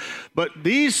Houston. But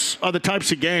these are the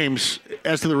types of games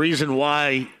as to the reason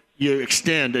why you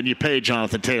extend and you pay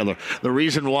Jonathan Taylor, the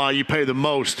reason why you pay the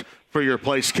most for your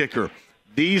place kicker.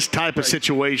 These type of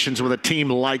situations with a team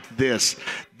like this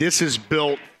is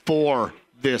built for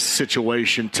this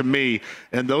situation to me,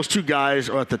 and those two guys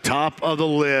are at the top of the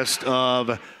list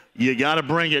of you got to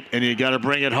bring it, and you got to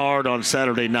bring it hard on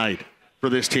Saturday night for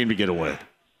this team to get a win.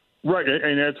 Right,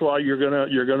 and that's why you're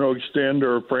gonna extend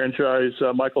or franchise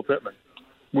Michael Pittman.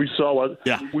 We saw what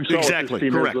what this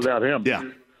team is without him. Yeah,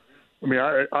 I mean,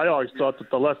 I always thought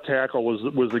that the left tackle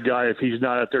was the guy. If he's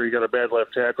not out there, you got a bad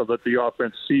left tackle that the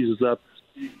offense seizes up.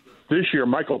 This year,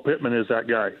 Michael Pittman is that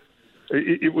guy.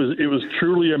 It was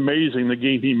truly amazing, the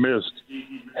game he missed,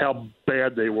 how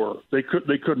bad they were. They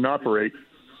couldn't operate,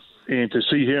 and to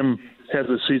see him have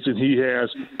the season he has.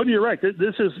 But you're right.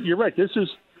 This is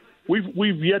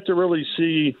we've yet to really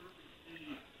see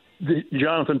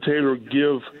Jonathan Taylor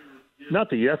give not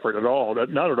the effort at all,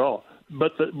 not at all,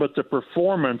 but the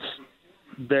performance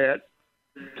that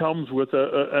comes with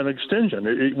an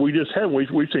extension. We just have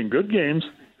we've seen good games.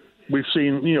 We've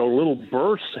seen little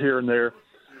bursts here and there.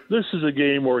 This is a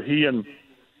game where he and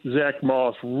Zach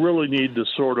Moss really need to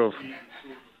sort of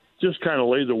just kind of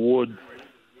lay the wood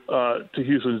to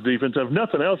Houston's defense. If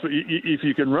nothing else, if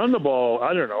you can run the ball,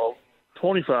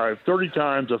 25, 30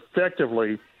 times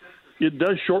effectively, it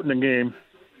does shorten the game.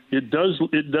 It does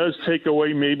take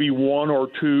away maybe one or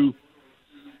two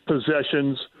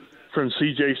possessions from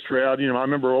C.J. Stroud. I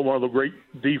remember one of the great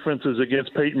defenses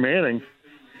against Peyton Manning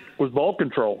was ball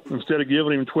control. Instead of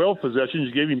giving him 12 possessions,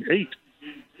 you gave him 8.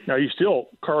 Now, he still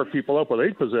carved people up with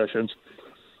 8 possessions.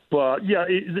 But, yeah,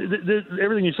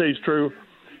 everything you say is true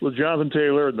with Jonathan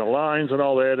Taylor and the lines and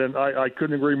all that, and I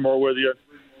couldn't agree more with you.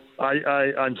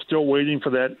 I'm still waiting for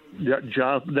that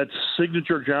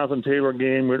signature Jonathan Taylor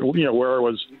game, where it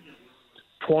was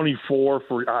 24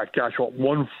 for,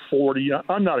 140.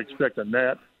 I'm not expecting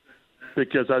that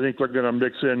because I think they're going to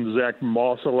mix in Zach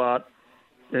Moss a lot,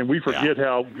 and we forget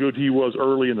how good he was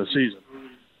early in the season.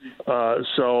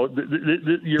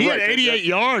 You're he right. Had 88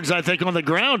 yards, I think, on the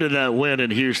ground in that win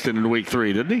in Houston in Week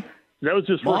 3, didn't he? That was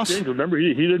his first game. Remember,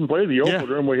 he didn't play the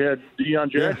opener, and we had Deion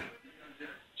Jackson. Yeah.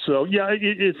 So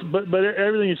but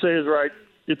everything you say is right.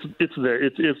 It's there.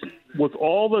 It's with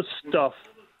all the stuff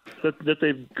that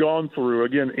they've gone through.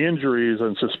 Again, injuries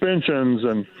and suspensions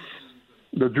and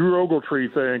the Drew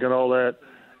Ogletree thing and all that,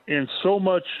 and so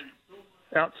much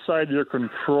outside their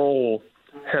control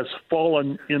has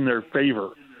fallen in their favor.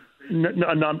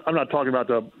 I'm not talking about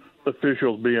the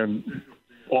officials being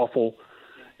awful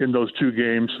in those two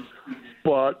games,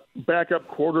 but backup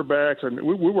quarterbacks, and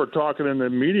we were talking in the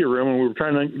media room, and we were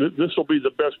trying to think this will be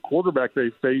the best quarterback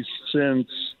they've faced since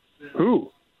who?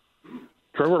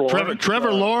 Trevor Lawrence.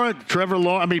 Trevor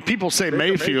Lawrence. I mean, people say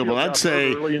Mayfield, but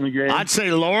I'd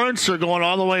say Lawrence are going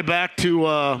all the way back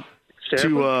to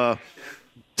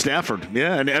Stafford.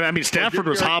 Yeah, and I mean Stafford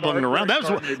was hobbling around.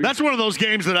 That's one of those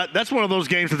games that's one of those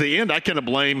games at the end I kind of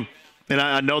blame. And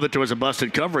I know that there was a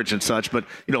busted coverage and such, but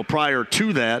prior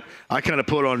to that, I kind of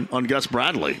put on Gus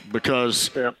Bradley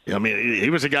because I mean he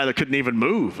was a guy that couldn't even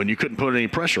move, and you couldn't put any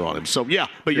pressure on him. So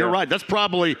but you're right. That's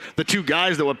probably the two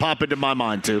guys that would pop into my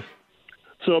mind too.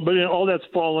 So, but all that's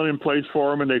fallen in place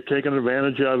for them, and they've taken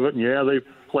advantage of it. And they've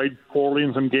played poorly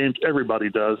in some games.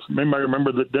 Everybody does. I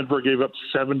remember that Denver gave up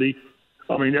 70.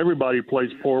 I mean, everybody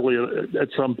plays poorly at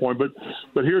some point. But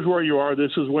here's where you are.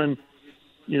 This is when.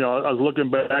 I was looking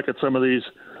back at some of these.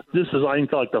 This is, I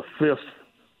think, like the 5th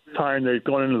time they've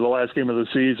gone into the last game of the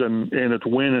season, and it's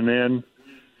win and in.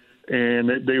 And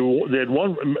they had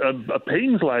won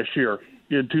Peyton's last year.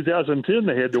 In 2010,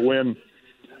 they had to win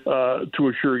to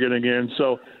assure getting in.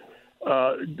 So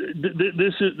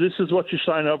this is what you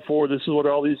sign up for. This is what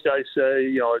all these guys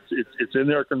say. It's in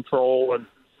their control, and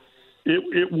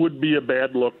it would be a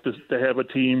bad look to have a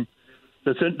team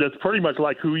that's pretty much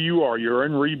like who you are. You're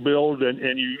in rebuild,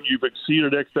 and you've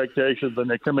exceeded expectations, and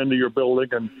they come into your building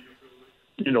and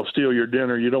steal your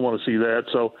dinner. You don't want to see that.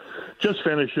 So just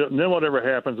finish it, and then whatever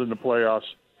happens in the playoffs,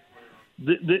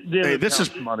 this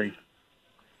is money.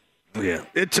 Yeah,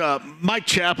 it's Mike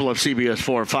Chappell of CBS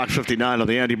 4 and Fox 59 on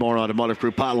the Andy Moore Automotive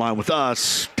Group hotline with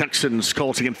us. Texans,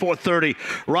 Colts again, 4:30.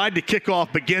 Ride to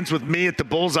kickoff begins with me at the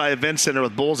Bullseye Event Center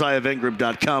with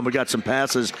bullseyeeventgroup.com. We got some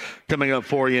passes coming up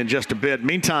for you in just a bit.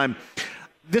 Meantime,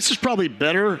 this is probably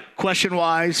better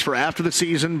question-wise for after the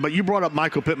season, but you brought up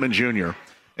Michael Pittman Jr.,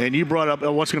 and you brought up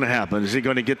what's going to happen. Is he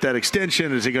going to get that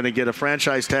extension? Is he going to get a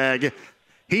franchise tag?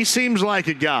 He seems like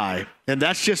a guy, and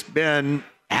that's just been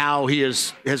how he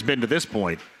has been to this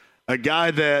point. A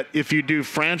guy that if you do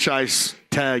franchise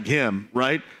tag him,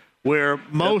 right, where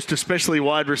most, especially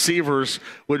wide receivers,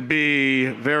 would be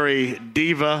very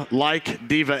diva-like,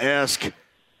 diva-esque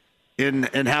in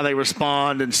how they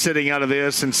respond and sitting out of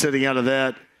this and sitting out of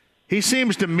that. He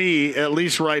seems to me, at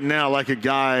least right now, like a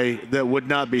guy that would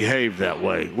not behave that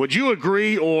way. Would you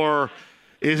agree, or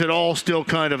is it all still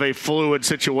kind of a fluid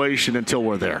situation until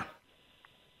we're there?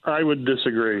 I would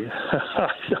disagree. And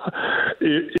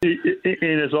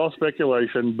it's all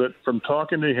speculation, but from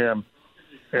talking to him,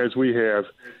 as we have,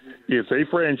 if they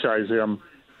franchise him,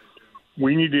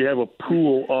 we need to have a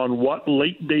pool on what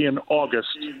late day in August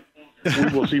we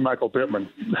will see Michael Pittman.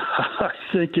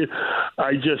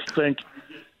 I just think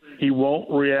he won't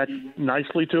react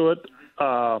nicely to it.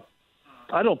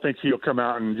 I don't think he'll come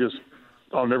out and just,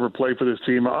 I'll never play for this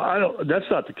team. That's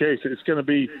not the case. It's going to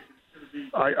be,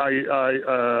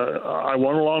 I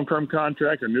want a long-term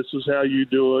contract, and this is how you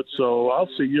do it. So I'll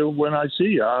see you when I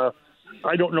see you.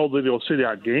 I don't know that he'll sit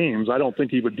out games. I don't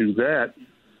think he would do that.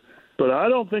 But I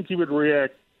don't think he would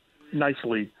react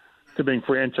nicely to being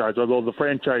franchised, although the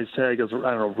franchise tag is,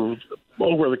 I don't know,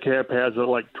 over the cap has it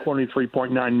like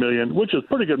 $23.9 million, which is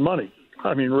pretty good money.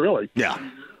 I mean, really. Yeah.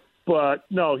 But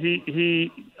no,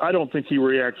 I don't think he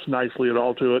reacts nicely at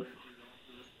all to it.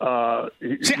 I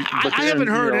haven't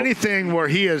heard anything where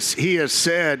he has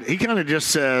said, he kind of just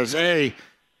says, hey,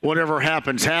 whatever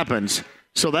happens, happens.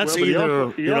 So that's he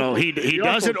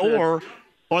does it or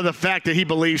the fact that he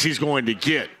believes he's going to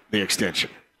get the extension.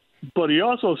 But he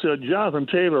also said Jonathan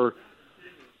Taylor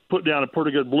put down a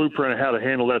pretty good blueprint of how to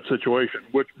handle that situation,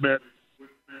 which meant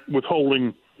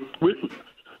withholding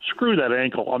screw that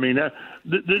ankle. I mean,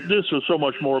 this was so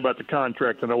much more about the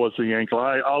contract than it was the ankle.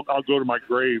 I'll go to my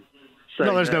grave saying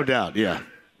no, there's that. no doubt. Yeah.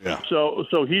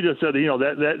 So he just said,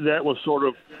 that was sort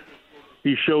of,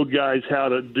 he showed guys how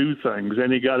to do things,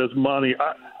 and he got his money.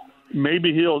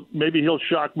 Maybe he'll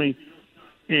shock me.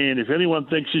 And if anyone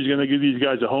thinks he's going to give these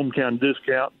guys a hometown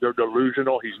discount, they're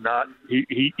delusional. He's not.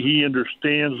 He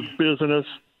understands business.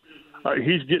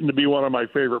 He's getting to be one of my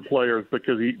favorite players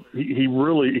because he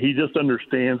really just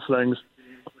understands things.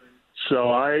 So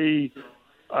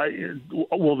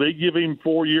will they give him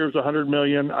 4 years, $100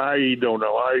 million? I don't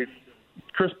know.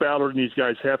 Chris Ballard and these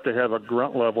guys have to have a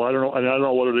grunt level. I don't know, and I don't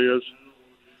know what it is.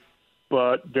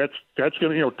 But that's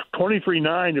going to,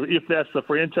 $23.9, if that's the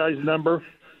franchise number,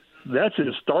 that's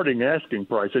his starting asking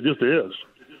price. It just is.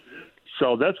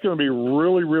 So that's going to be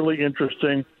really, really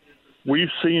interesting. We've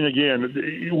seen, again,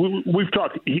 we've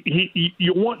talked,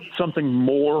 you want something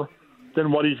more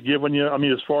than what he's given you. I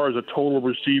mean, as far as a total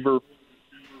receiver.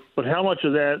 But how much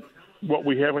of that, what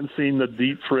we haven't seen, the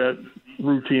deep threat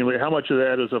routinely, how much of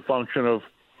that is a function of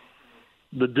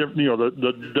the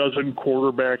dozen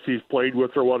quarterbacks he's played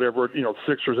with or whatever,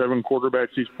 6 or 7 quarterbacks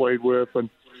he's played with. But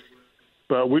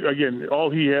again, all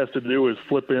he has to do is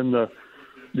flip in the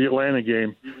Atlanta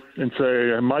game and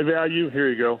say, my value, here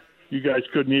you go. You guys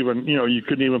couldn't even, you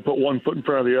couldn't even put one foot in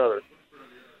front of the other.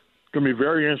 It's going to be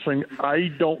very interesting. I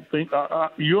don't think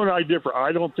you and I differ.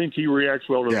 I don't think he reacts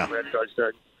well to the franchise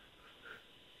tag.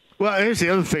 Well, here's the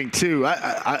other thing, too.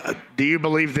 Do you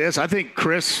believe this? I think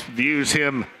Chris views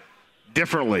him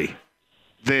differently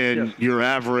than your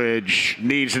average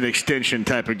needs an extension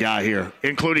type of guy here,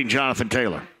 including Jonathan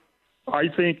Taylor. I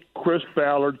think Chris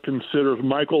Ballard considers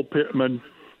Michael Pittman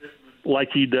like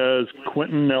he does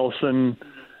Quentin Nelson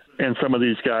and some of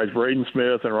these guys, Braden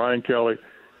Smith and Ryan Kelly.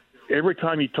 Every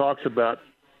time he talks about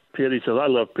Pitt, he says, I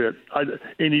love Pitt.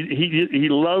 And he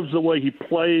loves the way he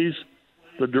plays,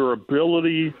 the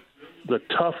durability, the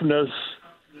toughness.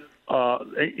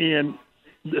 And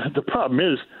the problem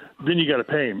is, then you got to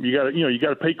pay him. You got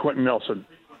to pay Quentin Nelson.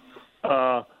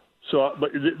 But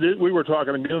we were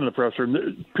talking again in the presser.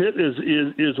 Pitt is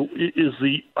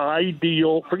the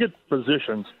ideal. Forget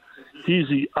positions. He's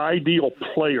the ideal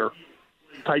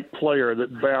type player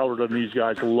that Ballard and these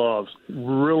guys loves.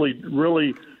 Really,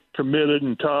 really committed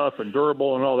and tough and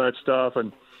durable and all that stuff.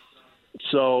 And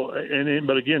so,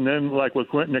 but again, then like with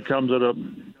Quentin, it comes at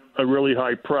a really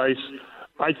high price.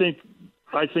 I think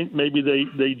maybe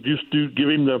they just do give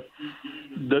him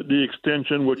the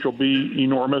extension, which will be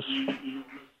enormous.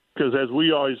 Because as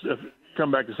we always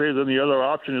come back to say, then the other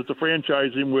option is to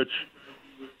franchise him, which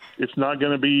it's not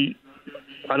going to be.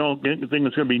 I don't think it's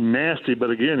going to be nasty,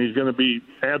 but again, he's going to be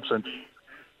absent.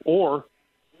 Or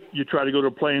you try to go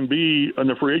to plan B on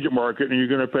the free agent market, and you're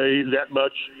going to pay that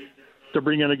much to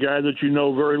bring in a guy that you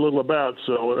know very little about.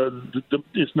 So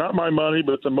it's not my money,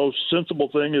 but the most sensible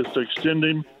thing is to extend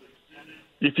him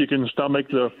if you can stomach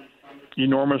the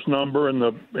enormous number and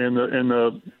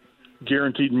the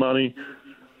guaranteed money.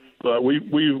 But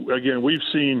we've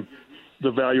seen the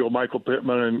value of Michael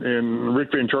Pittman, and Rick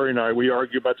Venturi and I, we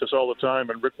argue about this all the time,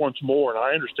 and Rick wants more, and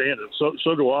I understand it.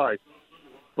 So do I.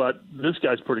 But this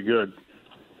guy's pretty good.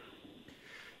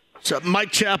 So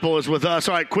Mike Chappell is with us.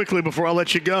 All right, quickly before I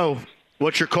let you go,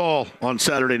 what's your call on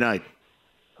Saturday night?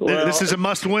 Well, this is a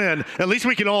must-win. At least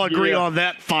we can all agree on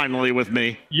that finally with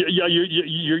me. Yeah,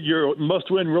 your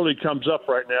must-win really comes up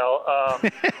right now.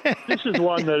 This is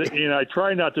one that, I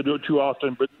try not to do it too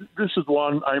often, but this is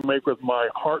one I make with my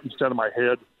heart instead of my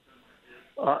head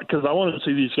because I want to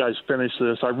see these guys finish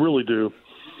this. I really do.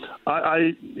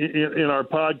 In our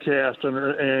podcast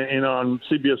and on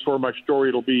CBS 4 My Story,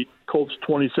 it'll be Colts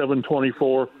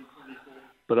 27-24,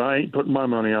 but I ain't putting my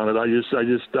money on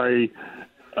it.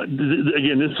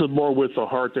 again, this is more with the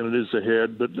heart than it is the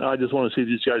head, but I just want to see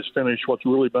these guys finish what's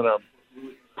really been a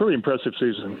pretty impressive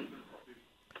season.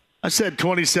 I said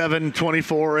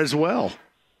 27-24 as well.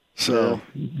 So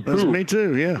that's me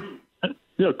too, yeah.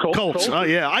 Yeah, Colts. Oh,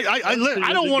 yeah.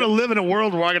 I don't want to live in a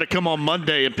world where I got to come on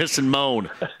Monday and piss and moan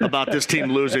about this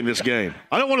team losing this game.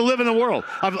 I don't want to live in a world.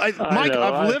 Mike,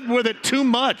 I've lived with it too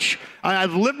much.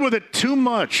 I've lived with it too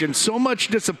much, and so much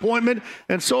disappointment,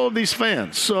 and so have these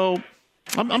fans. So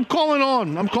I'm calling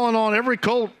on every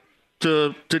Colt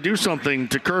to do something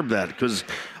to curb that, because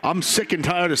I'm sick and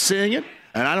tired of seeing it.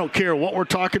 And I don't care what we're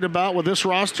talking about with this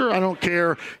roster. I don't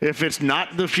care if it's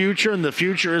not the future and the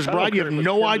future is bright. You have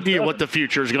no idea what the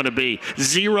future is going to be.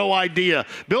 Zero idea.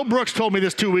 Bill Brooks told me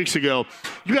this 2 weeks ago.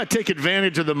 You got to take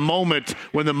advantage of the moment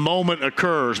when the moment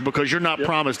occurs, because you're not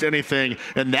promised anything.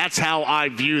 And that's how I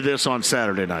view this on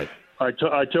Saturday night. I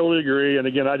totally agree. And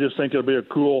again, I just think it'll be a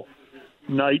cool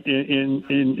night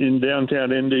in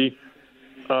downtown Indy.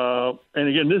 And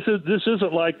again, this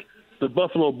isn't like the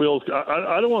Buffalo Bills.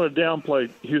 I don't want to downplay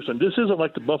Houston. This isn't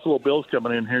like the Buffalo Bills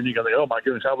coming in here and you go, oh my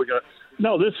goodness, how we got?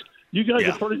 No, you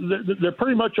guys are they're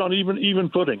pretty much on even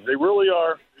footing. They really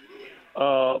are.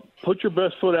 Put your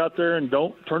best foot out there and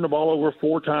don't turn the ball over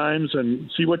 4 times and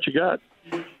see what you got.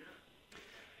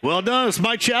 Well done. It's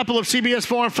Mike Chappell of CBS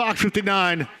 4 and Fox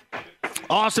 59.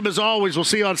 Awesome as always. We'll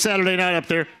see you on Saturday night up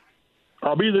there.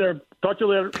 I'll be there. Talk to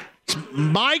you later.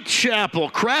 Mike Chappell,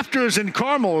 Crafters in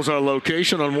Carmel is our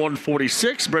location on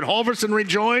 146. Brett Halverson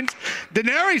rejoins.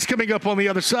 Denari's coming up on the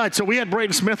other side. So we had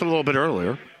Braden Smith a little bit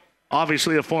earlier.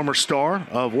 Obviously a former star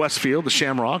of Westfield, the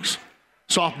Shamrocks.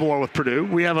 Sophomore with Purdue.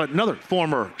 We have another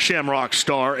former Shamrock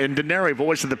star in Denari,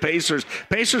 voice of the Pacers.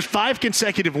 Pacers 5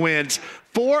 consecutive wins,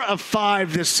 4 of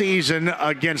 5 this season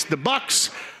against the Bucks.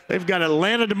 They've got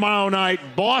Atlanta tomorrow night,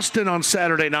 Boston on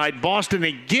Saturday night, Boston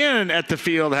again at the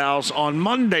Fieldhouse on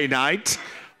Monday night.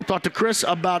 We'll talk to Chris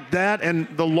about that and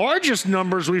the largest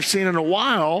numbers we've seen in a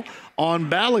while on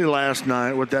Bally last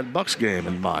night with that Bucks game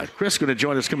in mind. Chris going to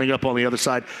join us coming up on the other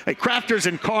side. Hey, Crafters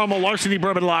in Carmel, Larceny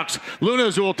Bourbon Locks, Luna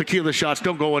Azul Tequila Shots.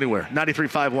 Don't go anywhere.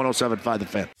 93.5, 107.5 The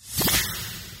Fan.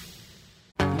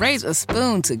 Raise a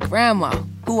spoon to Grandma,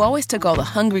 who always took all the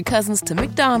hungry cousins to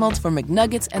McDonald's for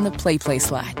McNuggets and the Play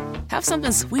Slide. Have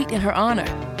something sweet in her honor.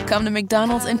 Come to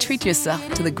McDonald's and treat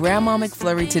yourself to the Grandma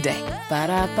McFlurry today.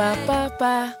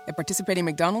 Ba-da-ba-ba-ba. At participating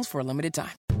McDonald's for a limited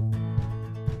time.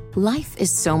 Life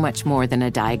is so much more than a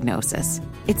diagnosis.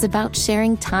 It's about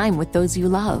sharing time with those you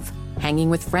love, hanging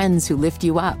with friends who lift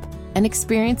you up, and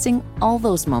experiencing all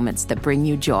those moments that bring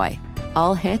you joy.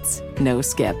 All hits, no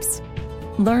skips.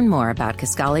 Learn more about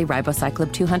Kisqali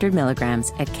Ribociclib 200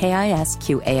 milligrams at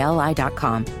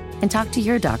KISQALI.com and talk to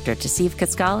your doctor to see if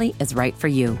Kisqali is right for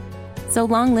you. So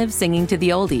long live singing to the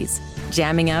oldies,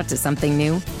 jamming out to something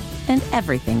new, and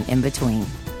everything in between.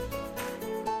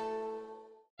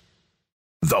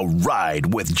 The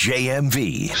Ride with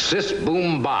JMV. Sis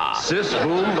boom ba. Sis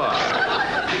boom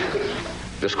ba.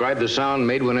 Describe the sound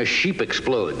made when a sheep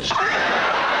explodes.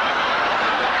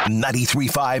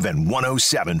 93.5 and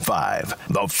 107.5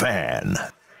 The Fan.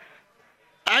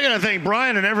 I got to thank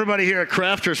Brian and everybody here at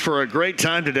Crafters for a great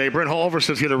time today. Brent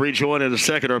Halverson is going to rejoin in a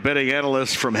second. Our betting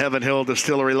analyst from Heaven Hill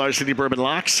Distillery, Larceny Bourbon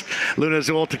Locks, Luna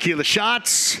Azul Tequila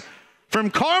Shots. From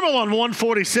Carmel on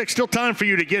 146, still time for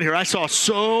you to get here. I saw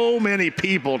so many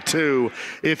people, too.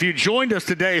 If you joined us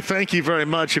today, thank you very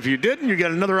much. If you didn't, you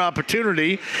got another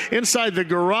opportunity inside the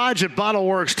garage at Bottle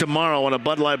Works tomorrow on a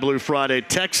Bud Light Blue Friday.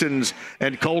 Texans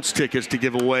and Colts tickets to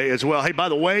give away as well. Hey, by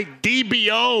the way,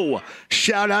 DBO.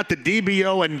 Shout out to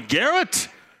DBO and Garrett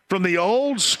from the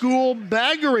old school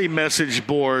Baggery message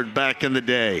board back in the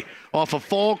day off of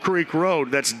Fall Creek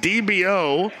Road. That's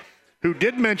DBO, who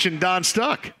did mention Don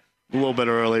Stuck a little bit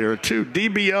earlier, too.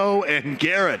 DBO and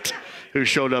Garrett, who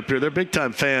showed up here. They're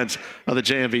big-time fans of the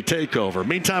JMV Takeover.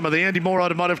 Meantime, on the Andy Moore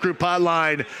Automotive Group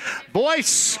hotline,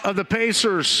 voice of the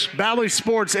Pacers, Valley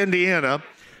Sports Indiana,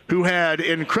 who had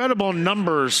incredible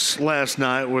numbers last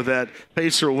night with that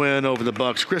Pacer win over the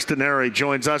Bucks. Chris Denari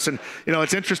joins us. And, you know,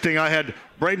 it's interesting. I had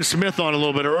Braden Smith on a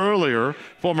little bit earlier,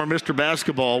 former Mr.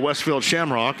 Basketball, Westfield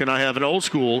Shamrock, and I have an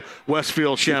old-school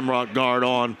Westfield Shamrock guard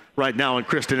on right now in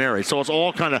Chris Denari. So it's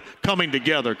all kind of coming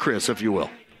together, Chris, if you will.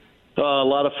 A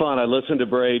lot of fun. I listened to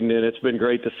Braden, and it's been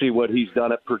great to see what he's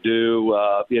done at Purdue.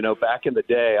 You know, back in the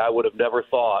day, I would have never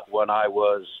thought when I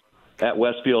was at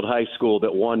Westfield High School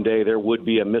that one day there would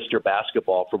be a Mr.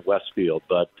 Basketball from Westfield.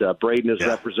 But Braden has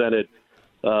represented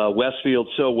Westfield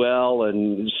so well,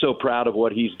 and so proud of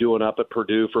what he's doing up at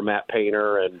Purdue for Matt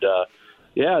Painter. And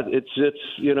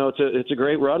it's a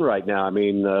great run right now. I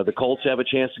mean, the Colts have a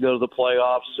chance to go to the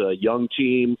playoffs. A young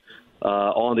team,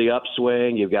 on the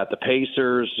upswing. You've got the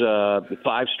Pacers,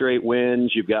 5 straight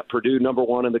wins. You've got Purdue number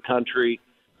 1 in the country.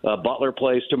 Butler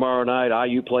plays tomorrow night.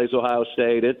 IU plays Ohio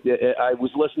State. I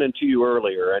was listening to you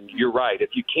earlier, and you're right.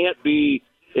 If you can't be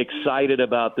excited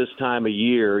about this time of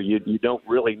year, you don't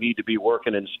really need to be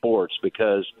working in sports,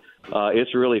 because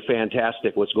it's really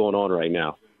fantastic what's going on right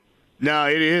now. No,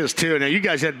 it is, too. Now, you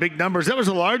guys had big numbers. That was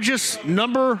the largest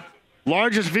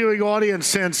viewing audience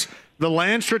since the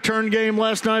Lance return game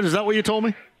last night. Is that what you told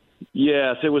me?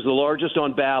 Yes, it was the largest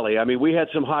on Bally. I mean, we had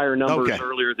some higher numbers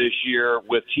earlier this year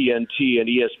with TNT and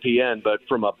ESPN, but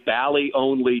from a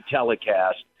Bally-only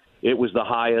telecast, it was the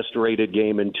highest-rated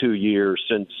game in 2 years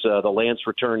since the Lance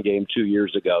return game 2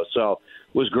 years ago. So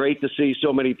it was great to see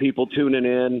so many people tuning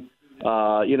in.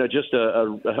 Just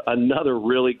another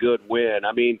really good win.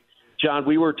 I mean, John,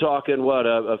 we were talking,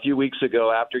 a few weeks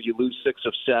ago, after you lose 6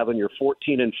 of 7, you're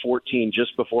 14-14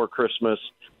 just before Christmas,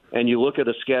 and you look at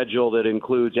a schedule that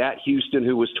includes at Houston,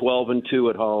 who was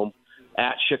 12-2 at home,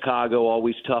 at Chicago,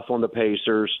 always tough on the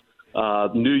Pacers,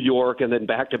 New York, and then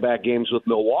back-to-back games with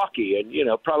Milwaukee. And,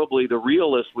 probably the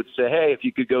realist would say, hey, if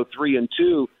you could go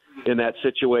 3-2 in that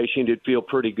situation, you'd feel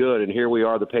pretty good. And here we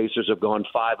are. The Pacers have gone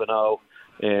 5-0,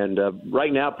 and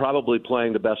right now probably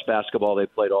playing the best basketball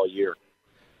they've played all year.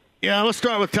 Yeah, let's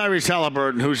start with Tyrese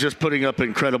Halliburton, who's just putting up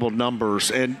incredible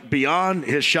numbers. And beyond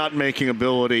his shot-making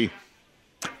ability,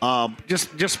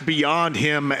 just beyond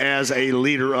him as a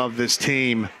leader of this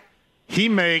team, he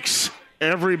makes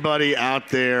everybody out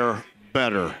there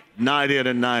better, night in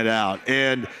and night out.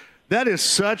 And that is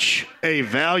such a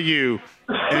value,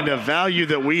 and a value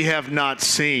that we have not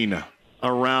seen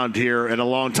around here in a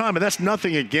long time. And that's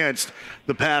nothing against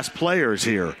the past players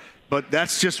here. But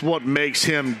that's just what makes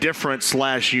him different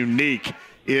 / unique,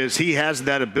 is he has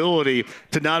that ability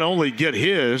to not only get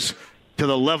his to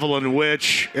the level in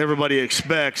which everybody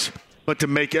expects, but to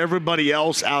make everybody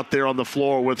else out there on the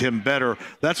floor with him better.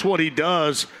 That's what he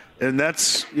does, and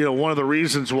that's one of the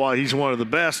reasons why he's one of the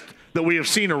best that we have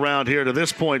seen around here to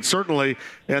this point, certainly,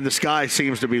 and the sky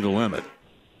seems to be the limit.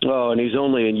 Oh, and he's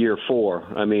only in year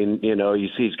 4. I mean, you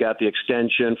see he's got the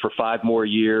extension for 5 more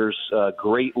years,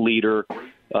 great leader,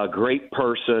 a great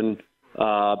person,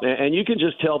 and you can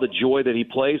just tell the joy that he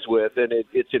plays with, and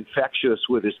it's infectious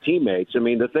with his teammates. I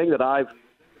mean, the thing that I've,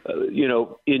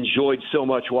 enjoyed so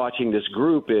much watching this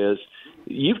group is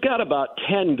you've got about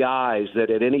 10 guys that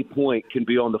at any point can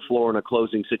be on the floor in a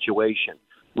closing situation.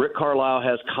 Rick Carlisle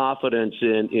has confidence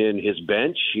in his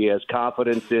bench. He has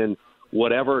confidence in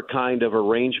whatever kind of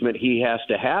arrangement he has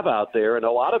to have out there, and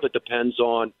a lot of it depends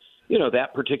on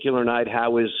that particular night,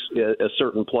 how is a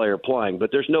certain player playing. But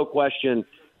there's no question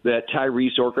that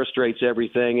Tyrese orchestrates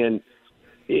everything. And,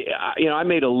 I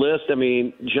made a list. I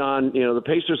mean, John, the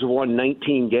Pacers have won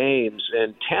 19 games,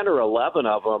 and 10 or 11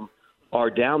 of them are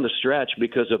down the stretch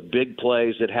because of big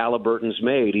plays that Halliburton's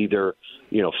made, either,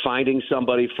 finding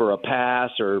somebody for a pass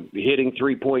or hitting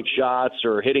three-point shots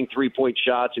or hitting three-point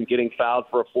shots and getting fouled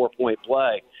for a 4-point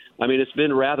play. I mean, it's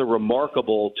been rather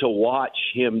remarkable to watch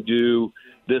him do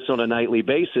this on a nightly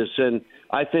basis. And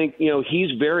I think,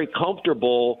 he's very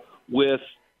comfortable with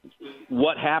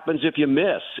what happens if you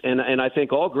miss. And I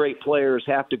think all great players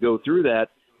have to go through that.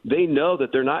 They know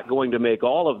that they're not going to make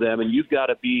all of them, and you've got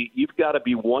to be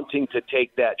wanting to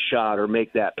take that shot or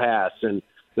make that pass. And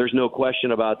there's no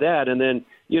question about that. And then,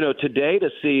 today to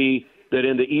see that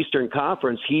in the Eastern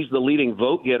Conference, he's the leading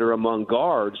vote getter among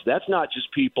guards. That's not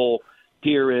just people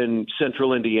here in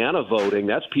Central Indiana voting.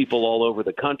 That's people all over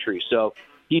the country. So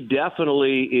he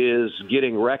definitely is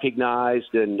getting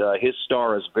recognized, and his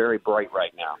star is very bright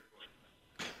right now.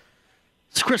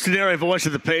 It's Chris Denari, voice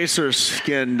of the Pacers.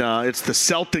 Again, it's the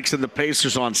Celtics and the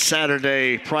Pacers on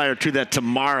Saturday. Prior to that,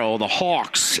 tomorrow, the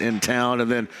Hawks in town.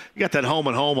 And then you got that home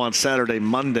and home on Saturday,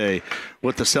 Monday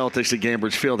with the Celtics at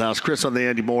Gainbridge Fieldhouse. Chris on the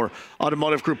Andy Moore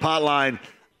Automotive Group hotline.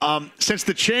 Since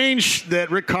the change that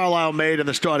Rick Carlisle made in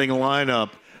the starting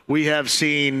lineup, we have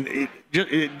seen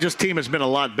just team has been a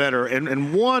lot better.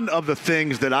 And one of the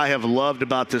things that I have loved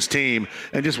about this team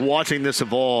and just watching this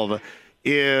evolve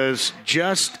is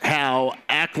just how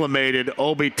acclimated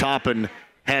Obi Toppin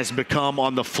has become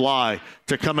on the fly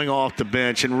to coming off the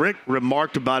bench. And Rick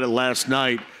remarked about it last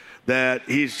night that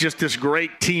he's just this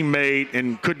great teammate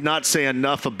and could not say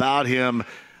enough about him.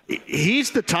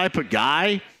 He's the type of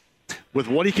guy with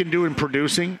what he can do in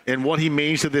producing and what he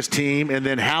means to this team, and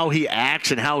then how he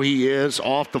acts and how he is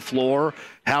off the floor,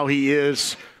 how he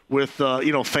is with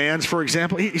fans, for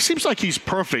example. He seems like he's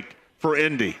perfect for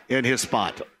Indy in his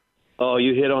spot. Oh,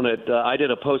 you hit on it. I did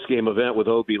a post-game event with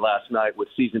Obi last night with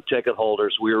season ticket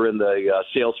holders. We were in the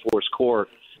Salesforce court,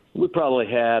 we probably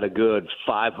had a good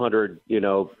 500,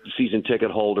 season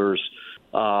ticket holders.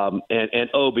 And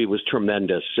Obi was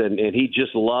tremendous. And he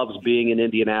just loves being in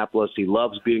Indianapolis. He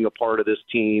loves being a part of this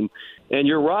team. And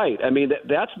you're right. I mean,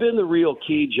 that's been the real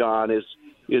key, John,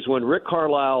 is when Rick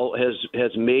Carlisle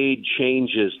has made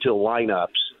changes to lineups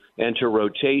and to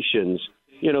rotations,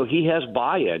 he has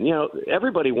buy-in.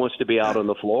 Everybody wants to be out on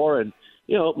the floor, and,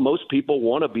 most people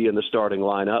want to be in the starting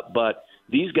lineup, but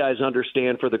these guys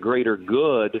understand for the greater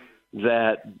good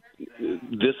that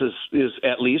this is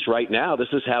at least right now, this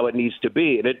is how it needs to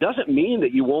be. And it doesn't mean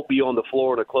that you won't be on the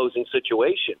floor in a closing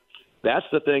situation. That's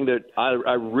the thing that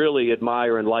I really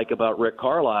admire and like about Rick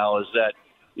Carlisle is that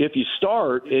if you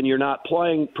start and you're not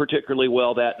playing particularly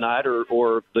well that night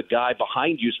or the guy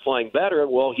behind you is playing better,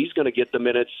 well, he's going to get the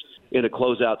minutes in a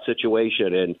closeout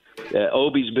situation. And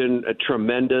Obi's been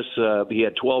tremendous. He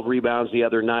had 12 rebounds the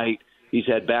other night. He's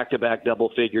had back-to-back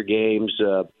double-figure games.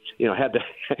 Had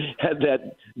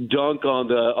that dunk on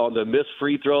the missed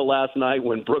free throw last night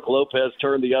when Brook Lopez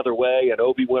turned the other way and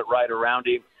Obi went right around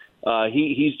him.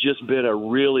 He's just been a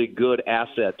really good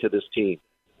asset to this team.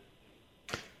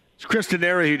 It's Chris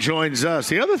Denari who joins us.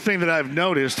 The other thing that I've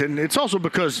noticed, and it's also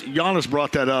because Giannis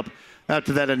brought that up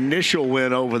after that initial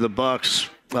win over the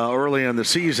Bucks early in the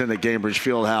season at Gainbridge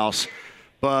Fieldhouse.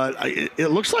 But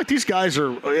it looks like these guys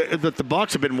that the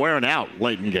Bucks have been wearing out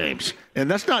late in games. And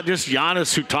that's not just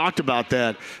Giannis who talked about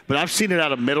that, but I've seen it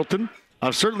out of Middleton.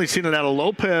 I've certainly seen it out of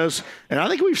Lopez. And I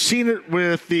think we've seen it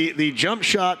with the jump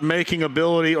shot making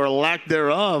ability or lack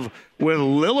thereof with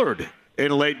Lillard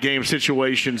in late game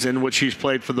situations in which he's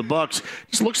played for the Bucks.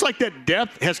 It just looks like that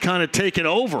depth has kind of taken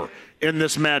over in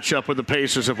this matchup with the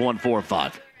Pacers have won 4 or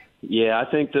 5. Yeah,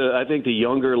 I think the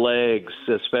younger legs,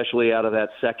 especially out of that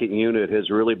second unit, has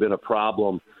really been a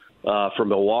problem for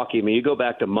Milwaukee. I mean, you go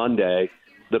back to Monday,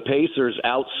 the Pacers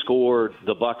outscored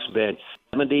the Bucks bench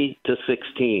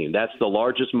 70-16. That's the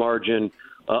largest margin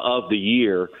of the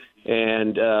year.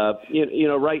 And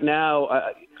right now,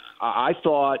 I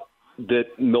thought that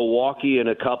Milwaukee in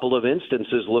a couple of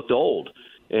instances looked old.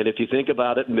 And if you think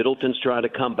about it, Middleton's trying to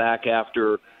come back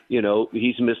after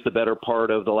he's missed the better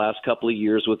part of the last couple of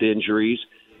years with injuries.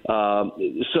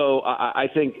 So I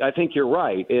think you're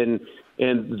right. And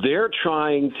they're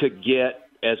trying to get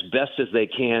as best as they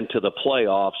can to the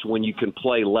playoffs when you can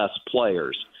play less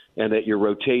players and that your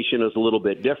rotation is a little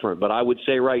bit different. But I would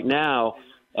say right now,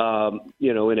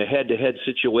 in a head-to-head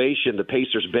situation, the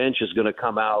Pacers bench is going to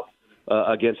come out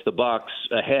against the Bucks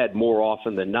ahead more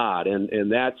often than not.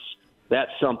 And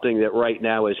that's something that right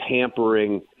now is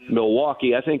hampering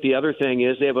Milwaukee. I think the other thing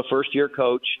is they have a first-year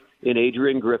coach in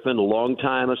Adrian Griffin,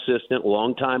 longtime assistant,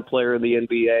 longtime player in the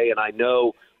NBA, and I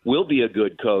know will be a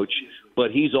good coach, but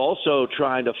he's also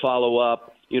trying to follow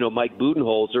up, Mike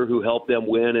Budenholzer, who helped them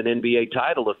win an NBA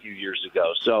title a few years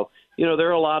ago. So, there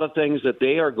are a lot of things that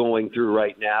they are going through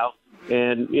right now,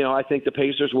 and, I think the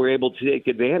Pacers were able to take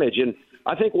advantage. And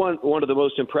I think one of the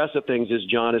most impressive things is,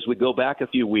 John, as we go back a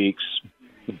few weeks,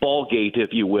 Ballgate, if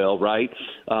you will, right?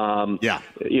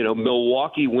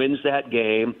 Milwaukee wins that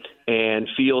game and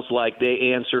feels like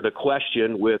they answered a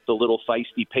question with the little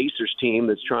feisty Pacers team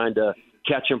that's trying to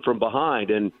catch them from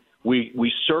behind. And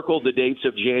we circled the dates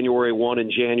of January 1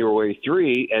 and January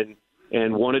 3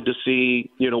 and wanted to see,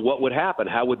 what would happen.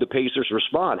 How would the Pacers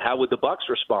respond? How would the Bucks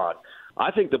respond?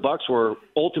 I think the Bucks were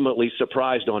ultimately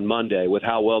surprised on Monday with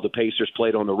how well the Pacers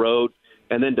played on the road.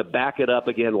 And then to back it up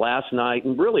again last night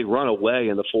and really run away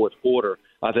in the fourth quarter,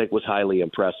 I think was highly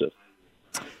impressive.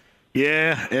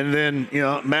 Yeah, and then,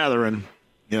 Mathurin.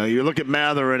 You look at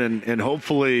Mathurin, and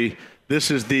hopefully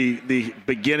this is the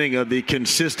beginning of the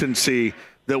consistency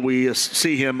that we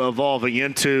see him evolving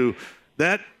into.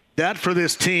 That for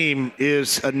this team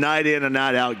is a night in, a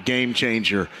night out game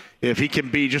changer. If he can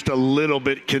be just a little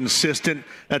bit consistent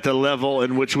at the level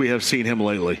in which we have seen him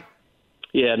lately.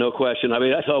 Yeah, no question. I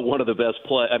mean, I thought one of the best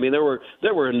play. I mean, there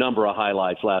were a number of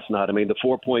highlights last night. I mean, the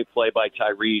 4-point play by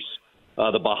Tyrese,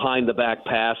 the behind-the-back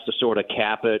pass to sort of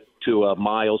cap it to a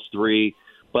Miles 3.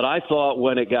 But I thought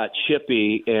when it got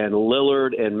chippy and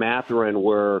Lillard and Mathurin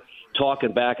were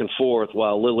talking back and forth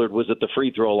while Lillard was at the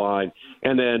free throw line,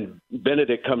 and then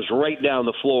Benedict comes right down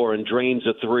the floor and drains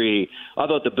a 3, I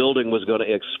thought the building was going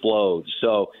to explode.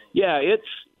 So, yeah,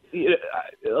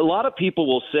 a lot of people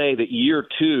will say that year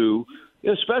 2,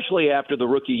 especially after the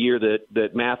rookie year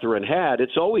that Mathurin had,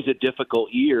 it's always a difficult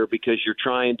year because you're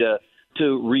trying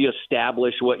to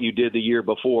reestablish what you did the year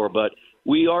before. But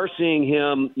we are seeing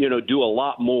him, do a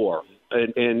lot more,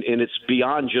 and it's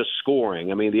beyond just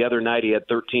scoring. I mean, the other night he had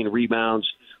 13 rebounds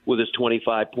with his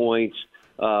 25 points.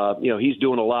 He's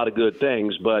doing a lot of good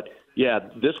things, but yeah,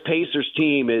 this Pacers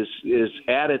team is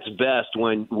at its best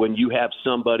when you have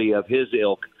somebody of his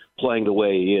ilk playing the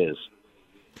way he is.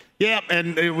 Yeah,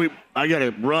 and I got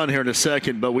to run here in a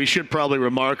second, but we should probably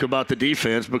remark about the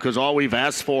defense because all we've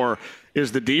asked for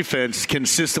is the defense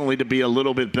consistently to be a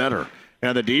little bit better.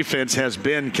 And the defense has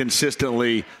been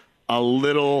consistently a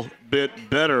little bit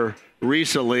better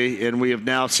recently, and we have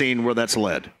now seen where that's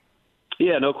led.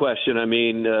 Yeah, no question. I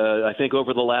mean, I think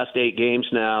over the last 8 games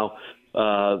now,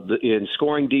 in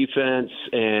scoring defense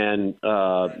and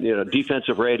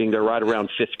defensive rating, they're right around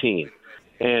 15,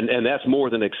 and that's more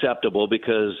than acceptable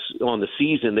because on the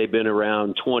season they've been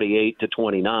around 28 to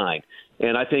 29.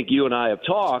 And I think you and I have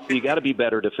talked. You got to be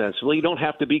better defensively. You don't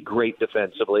have to be great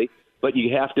defensively, but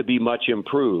you have to be much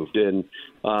improved. And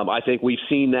I think we've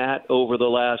seen that over the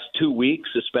last 2 weeks,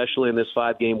 especially in this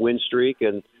 5-game win streak,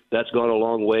 and that's gone a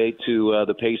long way to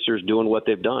the Pacers doing what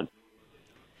they've done.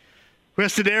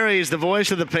 Chris Denari is the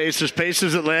voice of the Pacers.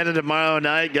 Pacers Atlanta tomorrow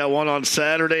night. Got one on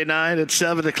Saturday night at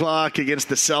 7 o'clock against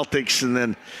the Celtics, and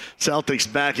then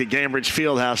Celtics back at Gainbridge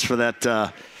Fieldhouse for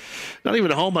that not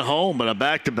even a home-and-home, but a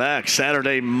back-to-back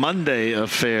Saturday-Monday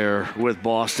affair with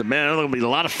Boston. Man, there's going to be a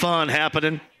lot of fun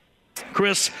happening.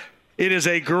 Chris, it is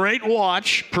a great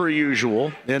watch, per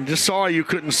usual, and just sorry you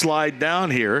couldn't slide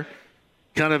down here,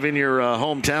 kind of in your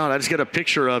hometown. I just got a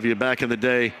picture of you back in the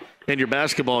day in your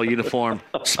basketball uniform,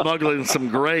 smuggling some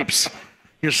grapes.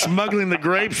 You're smuggling the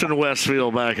grapes in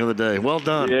Westfield back in the day. Well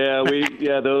done.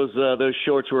 Yeah, those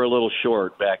shorts were a little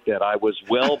short back then. I was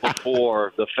well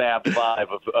before the Fab Five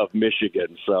of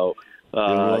Michigan. So,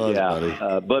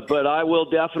 but I will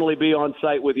definitely be on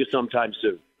site with you sometime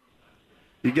soon.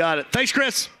 You got it. Thanks,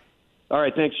 Chris. All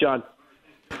right, thanks, John.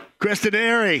 Chris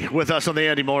Denari with us on the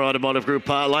Andy Moore Automotive Group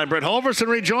hotline. Brett Holverson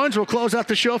rejoins. We'll close out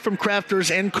the show from Crafters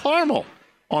and Carmel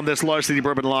on this Large City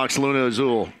Bourbon Locks Luna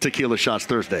Azul Tequila Shots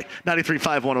Thursday.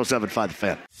 93.5, 107.5 The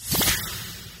Fan.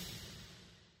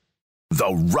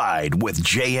 The Ride with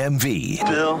JMV.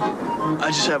 Bill, I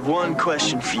just have one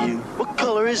question for you. What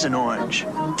color is an orange?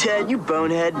 Ted, you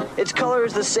bonehead. Its color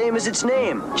is the same as its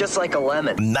name, just like a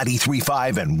lemon.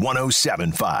 93.5 and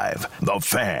 107.5 The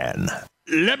Fan.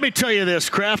 Let me tell you this,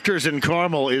 Crafters and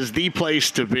Carmel is the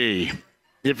place to be.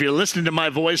 If you're listening to my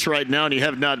voice right now and you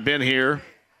have not been here,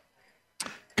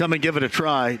 come and give it a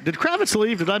try. Did Kravitz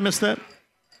leave? Did I miss that?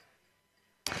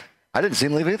 I didn't see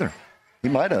him leave either. He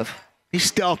might have. He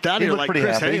stealthed out here like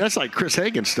Chris Hagan. That's like Chris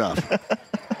Hagan stuff.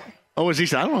 Oh, is he?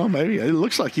 I don't know. Maybe. It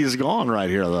looks like he's gone right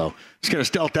here, though. He's going to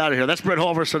stealth out of here. That's Brett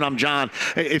Holverson. I'm John.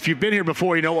 If you've been here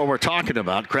before, you know what we're talking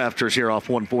about. Crafters here off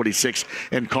 146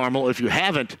 in Carmel. If you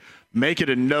haven't, make it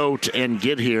a note and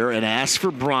get here and ask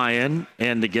for Brian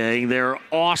and the gang. They're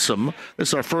awesome. This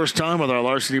is our first time with our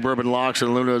Large City Bourbon Locks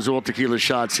and Luna Azul Tequila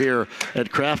Shots here at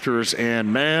Crafters.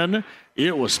 And, man,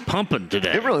 it was pumping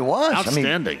today. It really was.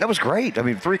 Outstanding. I mean, that was great. I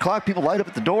mean, 3 o'clock, people light up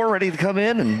at the door ready to come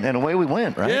in, and away we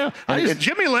went, right? Yeah.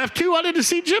 Jimmy left, too. I didn't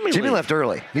see Jimmy leave. left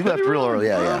early. He left real early,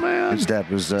 yeah. Man. His dad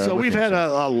was So we've had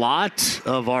a lot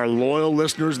of our loyal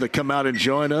listeners that come out and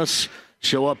join us.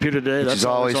 Show up here today. That's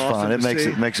always fun.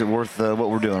 It makes it worth what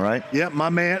we're doing, right? Yeah, my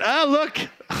man. Oh, look.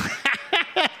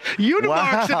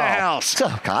 Udemark's in the house.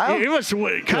 What's up, Kyle?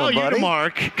 Kyle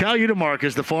Udemark. Kyle Udemark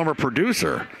is the former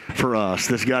producer for us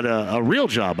that's got a real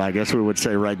job, I guess we would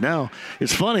say right now.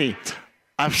 It's funny.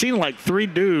 I've seen like 3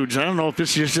 dudes. I don't know if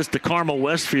this is just the Carmel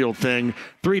Westfield thing.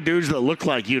 3 dudes that look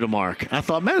like Udemark. I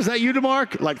thought, man, is that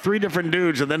Udemark? Like 3 different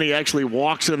dudes, and then he actually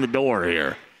walks in the door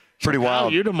here. Pretty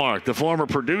wild. Udemark, the former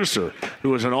producer, who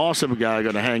was an awesome guy,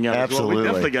 going to hang out. Absolutely. We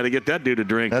definitely got to get that dude a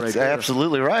drink. That's right there.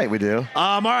 Absolutely right. We do.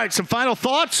 All right. Some final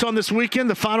thoughts on this weekend,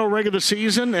 the final regular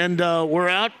season, and we're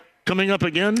out coming up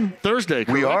again Thursday.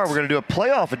 Correct? We are. We're going to do a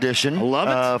playoff edition. I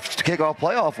love it. To kick off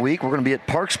playoff week, we're going to be at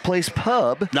Parks Place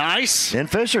Pub. Nice. In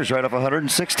Fishers, right off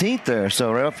 116th there.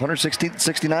 So right off 116th and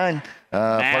 69.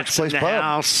 Parks Place Pub.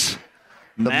 House.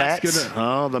 The Mats.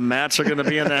 The Mats are going to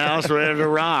be in the house ready to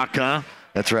rock, huh?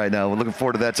 That's right. Now we're looking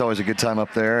forward to that. It's always a good time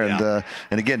up there, and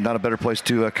again, not a better place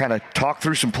to kind of talk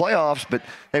through some playoffs. But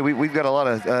hey, we've got a lot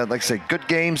of like I say, good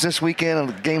games this weekend,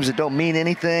 and games that don't mean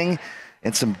anything,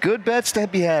 and some good bets to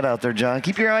be had out there. John,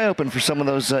 keep your eye open for some of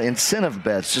those incentive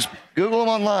bets. Just Google them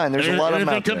online. There's a lot of them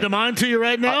out there. Anything come to mind to you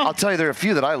right now? I'll tell you, there are a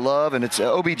few that I love, and it's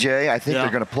OBJ. I think they're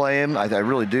going to play him. I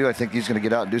really do. I think he's going to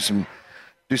get out and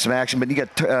do some action. But you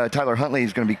got Tyler Huntley.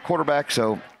 He's going to be quarterback,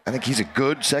 so I think he's a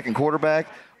good second quarterback.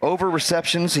 Over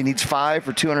receptions, he needs 5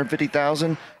 for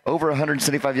 250,000. Over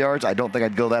 175 yards, I don't think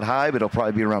I'd go that high, but it'll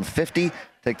probably be around 50.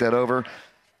 Take that over.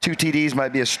 2 TDs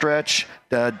might be a stretch.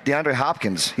 DeAndre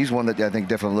Hopkins, he's one that I think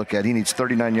definitely look at. He needs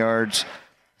 39 yards,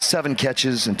 7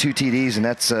 catches, and 2 TDs, and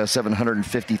that's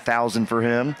 750,000 for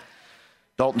him.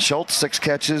 Dalton Schultz, 6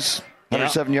 catches,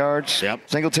 107 yards. Yep.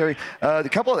 Singletary. A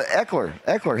couple of Eckler.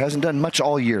 Eckler hasn't done much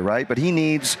all year, right? But he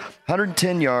needs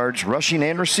 110 yards, rushing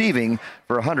and receiving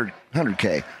for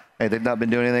 100K. Hey, they've not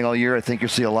been doing anything all year. I think you'll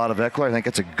see a lot of Eckler. I think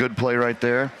that's a good play right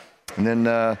there. And then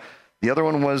the other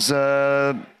one was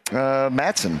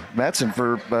Matson. Matson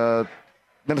for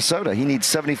Minnesota. He needs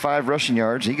 75 rushing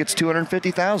yards. He gets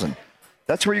 250,000.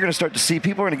 That's where you're going to start to see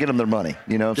people are going to get them their money,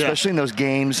 especially in those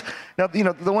games. Now,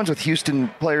 the ones with Houston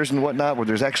players and whatnot where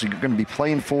there's actually going to be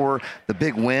playing for the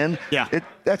big win. Yeah.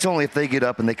 That's only if they get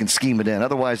up and they can scheme it in.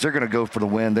 Otherwise, they're going to go for the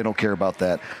win. They don't care about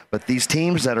that. But these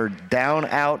teams that are down,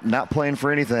 out, not playing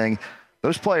for anything,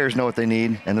 those players know what they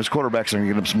need, and those quarterbacks are going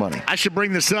to get them some money. I should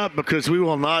bring this up because we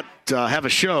will not have a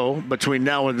show between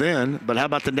now and then. But how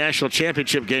about the national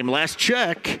championship game? Last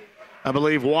check, I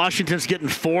believe Washington's getting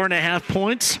 4.5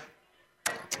 points.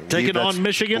 Taking on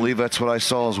Michigan. I believe that's what I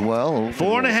saw as well.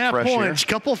 4.5 points.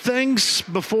 Couple things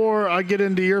before I get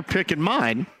into your pick and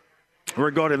mine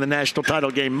regarding the national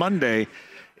title game Monday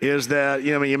is that,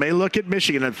 you may look at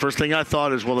Michigan. And the first thing I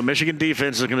thought is, well, the Michigan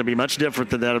defense is going to be much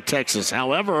different than that of Texas.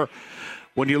 However,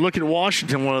 when you look at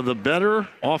Washington, one of the better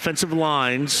offensive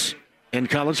lines in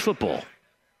college football.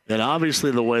 And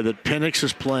obviously the way that Penix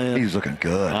is playing. He's looking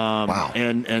good. Wow.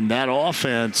 And that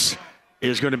offense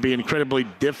is going to be incredibly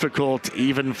difficult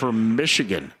even for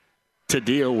Michigan to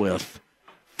deal with.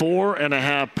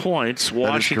 4.5 points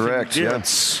Washington correct,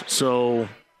 gets. Yeah. So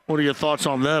what are your thoughts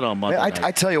on that on Monday night?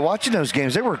 I tell you, watching those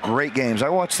games, they were great games. I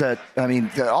watched that. I mean,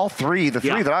 all three, the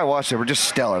three that I watched, they were just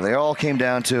stellar. They all came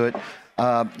down to it.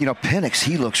 Penix,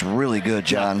 he looks really good,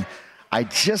 John. Yeah. I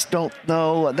just don't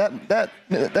know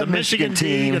that Michigan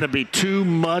team going to be too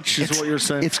much is what you're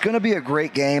saying. It's going to be a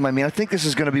great game. I mean, I think this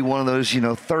is going to be one of those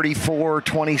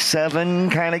 34-27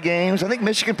 kind of games. I think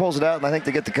Michigan pulls it out, and I think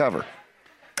they get the cover.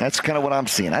 That's kind of what I'm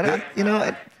seeing.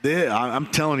 I'm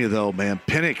telling you though, man,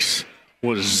 Penix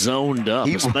was zoned up,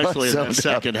 especially in that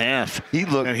second half. He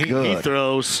looked good. He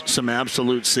throws some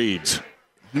absolute seeds.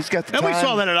 He's got the and time. We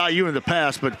saw that at IU in the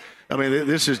past, but I mean,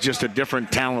 this is just a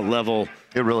different talent level.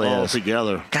 It really is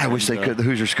altogether. God, I wish the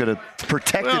Hoosiers could have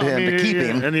protected him to keep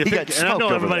him. And he got smoked. I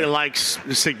know everybody likes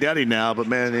Signetti now, but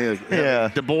man,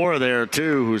 DeBoer there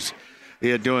too, who's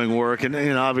doing work, and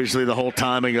obviously the whole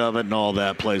timing of it and all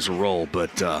that plays a role.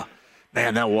 But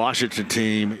man, that Washington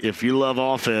team, if you love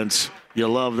offense, you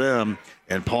love them.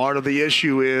 And part of the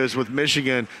issue is with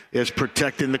Michigan is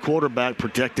protecting the quarterback,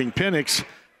 protecting Penix.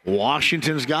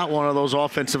 Washington's got one of those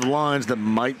offensive lines that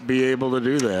might be able to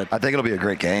do that. I think it'll be a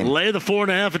great game. Lay the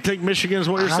 4.5 and take Michigan is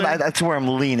what you're saying? That's where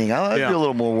I'm leaning. I'll do a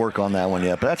little more work on that one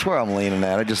yet, but that's where I'm leaning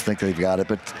at. I just think they've got it.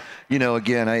 But,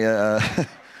 again,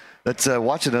 that's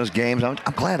watching those games. I'm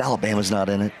glad Alabama's not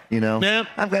in it, Yeah.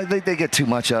 I'm glad they get too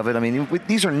much of it. I mean,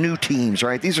 these are new teams,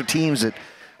 right? These are teams that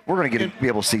we're going to be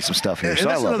able to see some stuff here. And so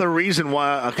that's another reason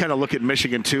why I kind of look at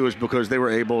Michigan, too, is because they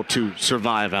were able to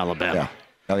survive Alabama. Yeah.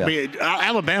 Oh, yeah. I mean,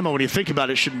 Alabama, when you think about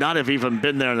it, should not have even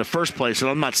been there in the first place. And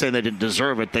I'm not saying they didn't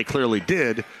deserve it. They clearly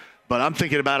did. But I'm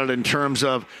thinking about it in terms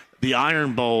of the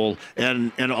Iron Bowl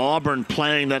and Auburn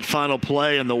playing that final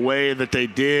play and the way that they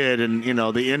did and,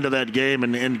 the end of that game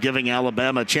and giving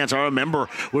Alabama a chance. I remember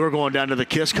we were going down to the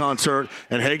KISS concert,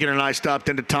 and Hagan and I stopped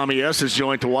into Tommy S.'s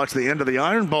joint to watch the end of the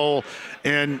Iron Bowl.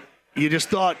 And you just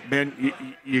thought, man,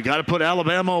 you got to put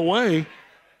Alabama away.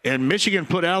 And Michigan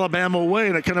put Alabama away,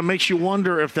 and it kind of makes you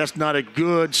wonder if that's not a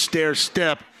good stair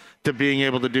step to being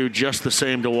able to do just the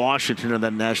same to Washington in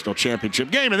that national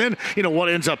championship game. And then, what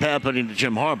ends up happening to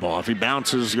Jim Harbaugh? If he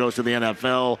bounces, goes to the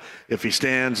NFL, if he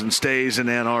stands and stays in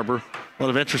Ann Arbor, a lot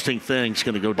of interesting things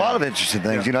going to go down. A lot of interesting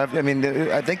things.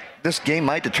 Yeah. I think this game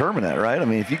might determine that, right? I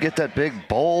mean, if you get that big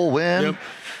bowl win. Yep.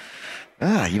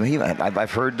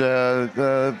 I've heard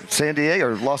San Diego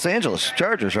or Los Angeles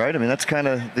Chargers, right? I mean, that's kind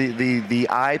of the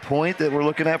eye point that we're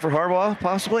looking at for Harbaugh,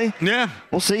 possibly. Yeah.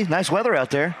 We'll see. Nice weather out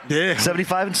there. Yeah.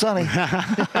 75 and sunny.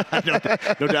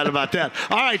 no doubt about that.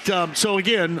 All right, so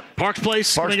again, Parks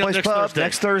Place Pub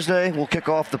next Thursday. We'll kick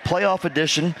off the playoff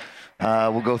edition.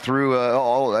 We'll go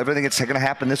through everything that's going to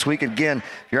happen this week. Again,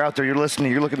 if you're out there, you're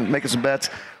listening, you're looking at making some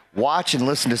bets, watch and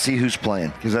listen to see who's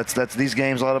playing, because that's these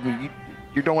games, a lot of them,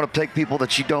 you don't want to take people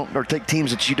that you don't, or take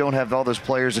teams that you don't have all those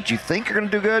players that you think are going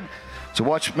to do good. So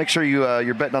make sure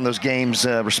you're betting on those games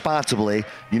responsibly.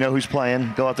 You know who's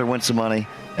playing. Go out there, win some money,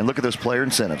 and look at those player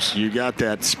incentives. You got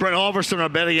that. Brent Halverson, our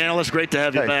betting analyst. Great to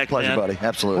have you back, pleasure, man. buddy.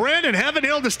 Absolutely. Brandon, Heaven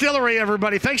Hill Distillery,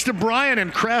 everybody. Thanks to Brian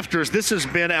and Crafters. This has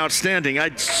been outstanding.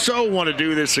 I so want to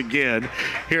do this again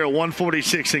here at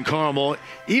 146 in Carmel.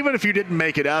 Even if you didn't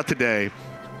make it out today,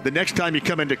 the next time you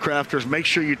come into Crafters, make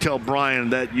sure you tell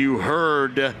Brian that you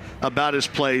heard about his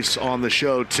place on the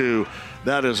show, too.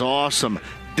 That is awesome.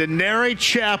 Denari,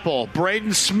 Chappell,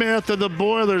 Braden Smith of the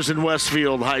Boilers in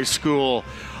Westfield High School.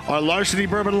 Our Larceny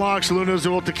Bourbon Locks, Luna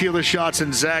Zool Tequila Shots,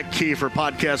 and Zach Keefer,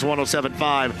 Podcast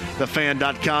 1075,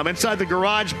 thefan.com. Inside the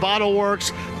Garage, Bottle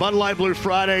Works, Bud Light Blue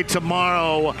Friday.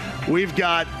 Tomorrow, we've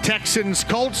got Texans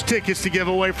Colts tickets to give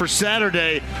away for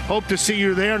Saturday. Hope to see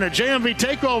you there. And a JMV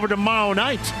takeover tomorrow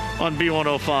night on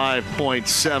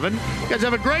B105.7. You guys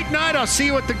have a great night. I'll see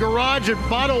you at the Garage at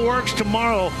Bottle Works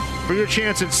tomorrow for your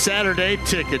chance at Saturday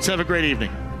tickets. Have a great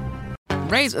evening.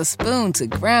 Raise a spoon to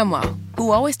Grandma,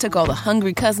 who always took all the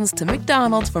hungry cousins to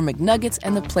McDonald's for McNuggets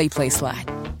and the Play Slide.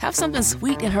 Have something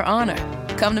sweet in her honor.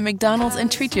 Come to McDonald's and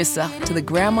treat yourself to the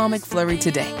Grandma McFlurry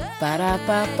today.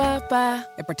 Ba-da-ba-ba-ba.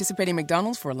 At participating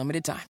McDonald's for a limited time.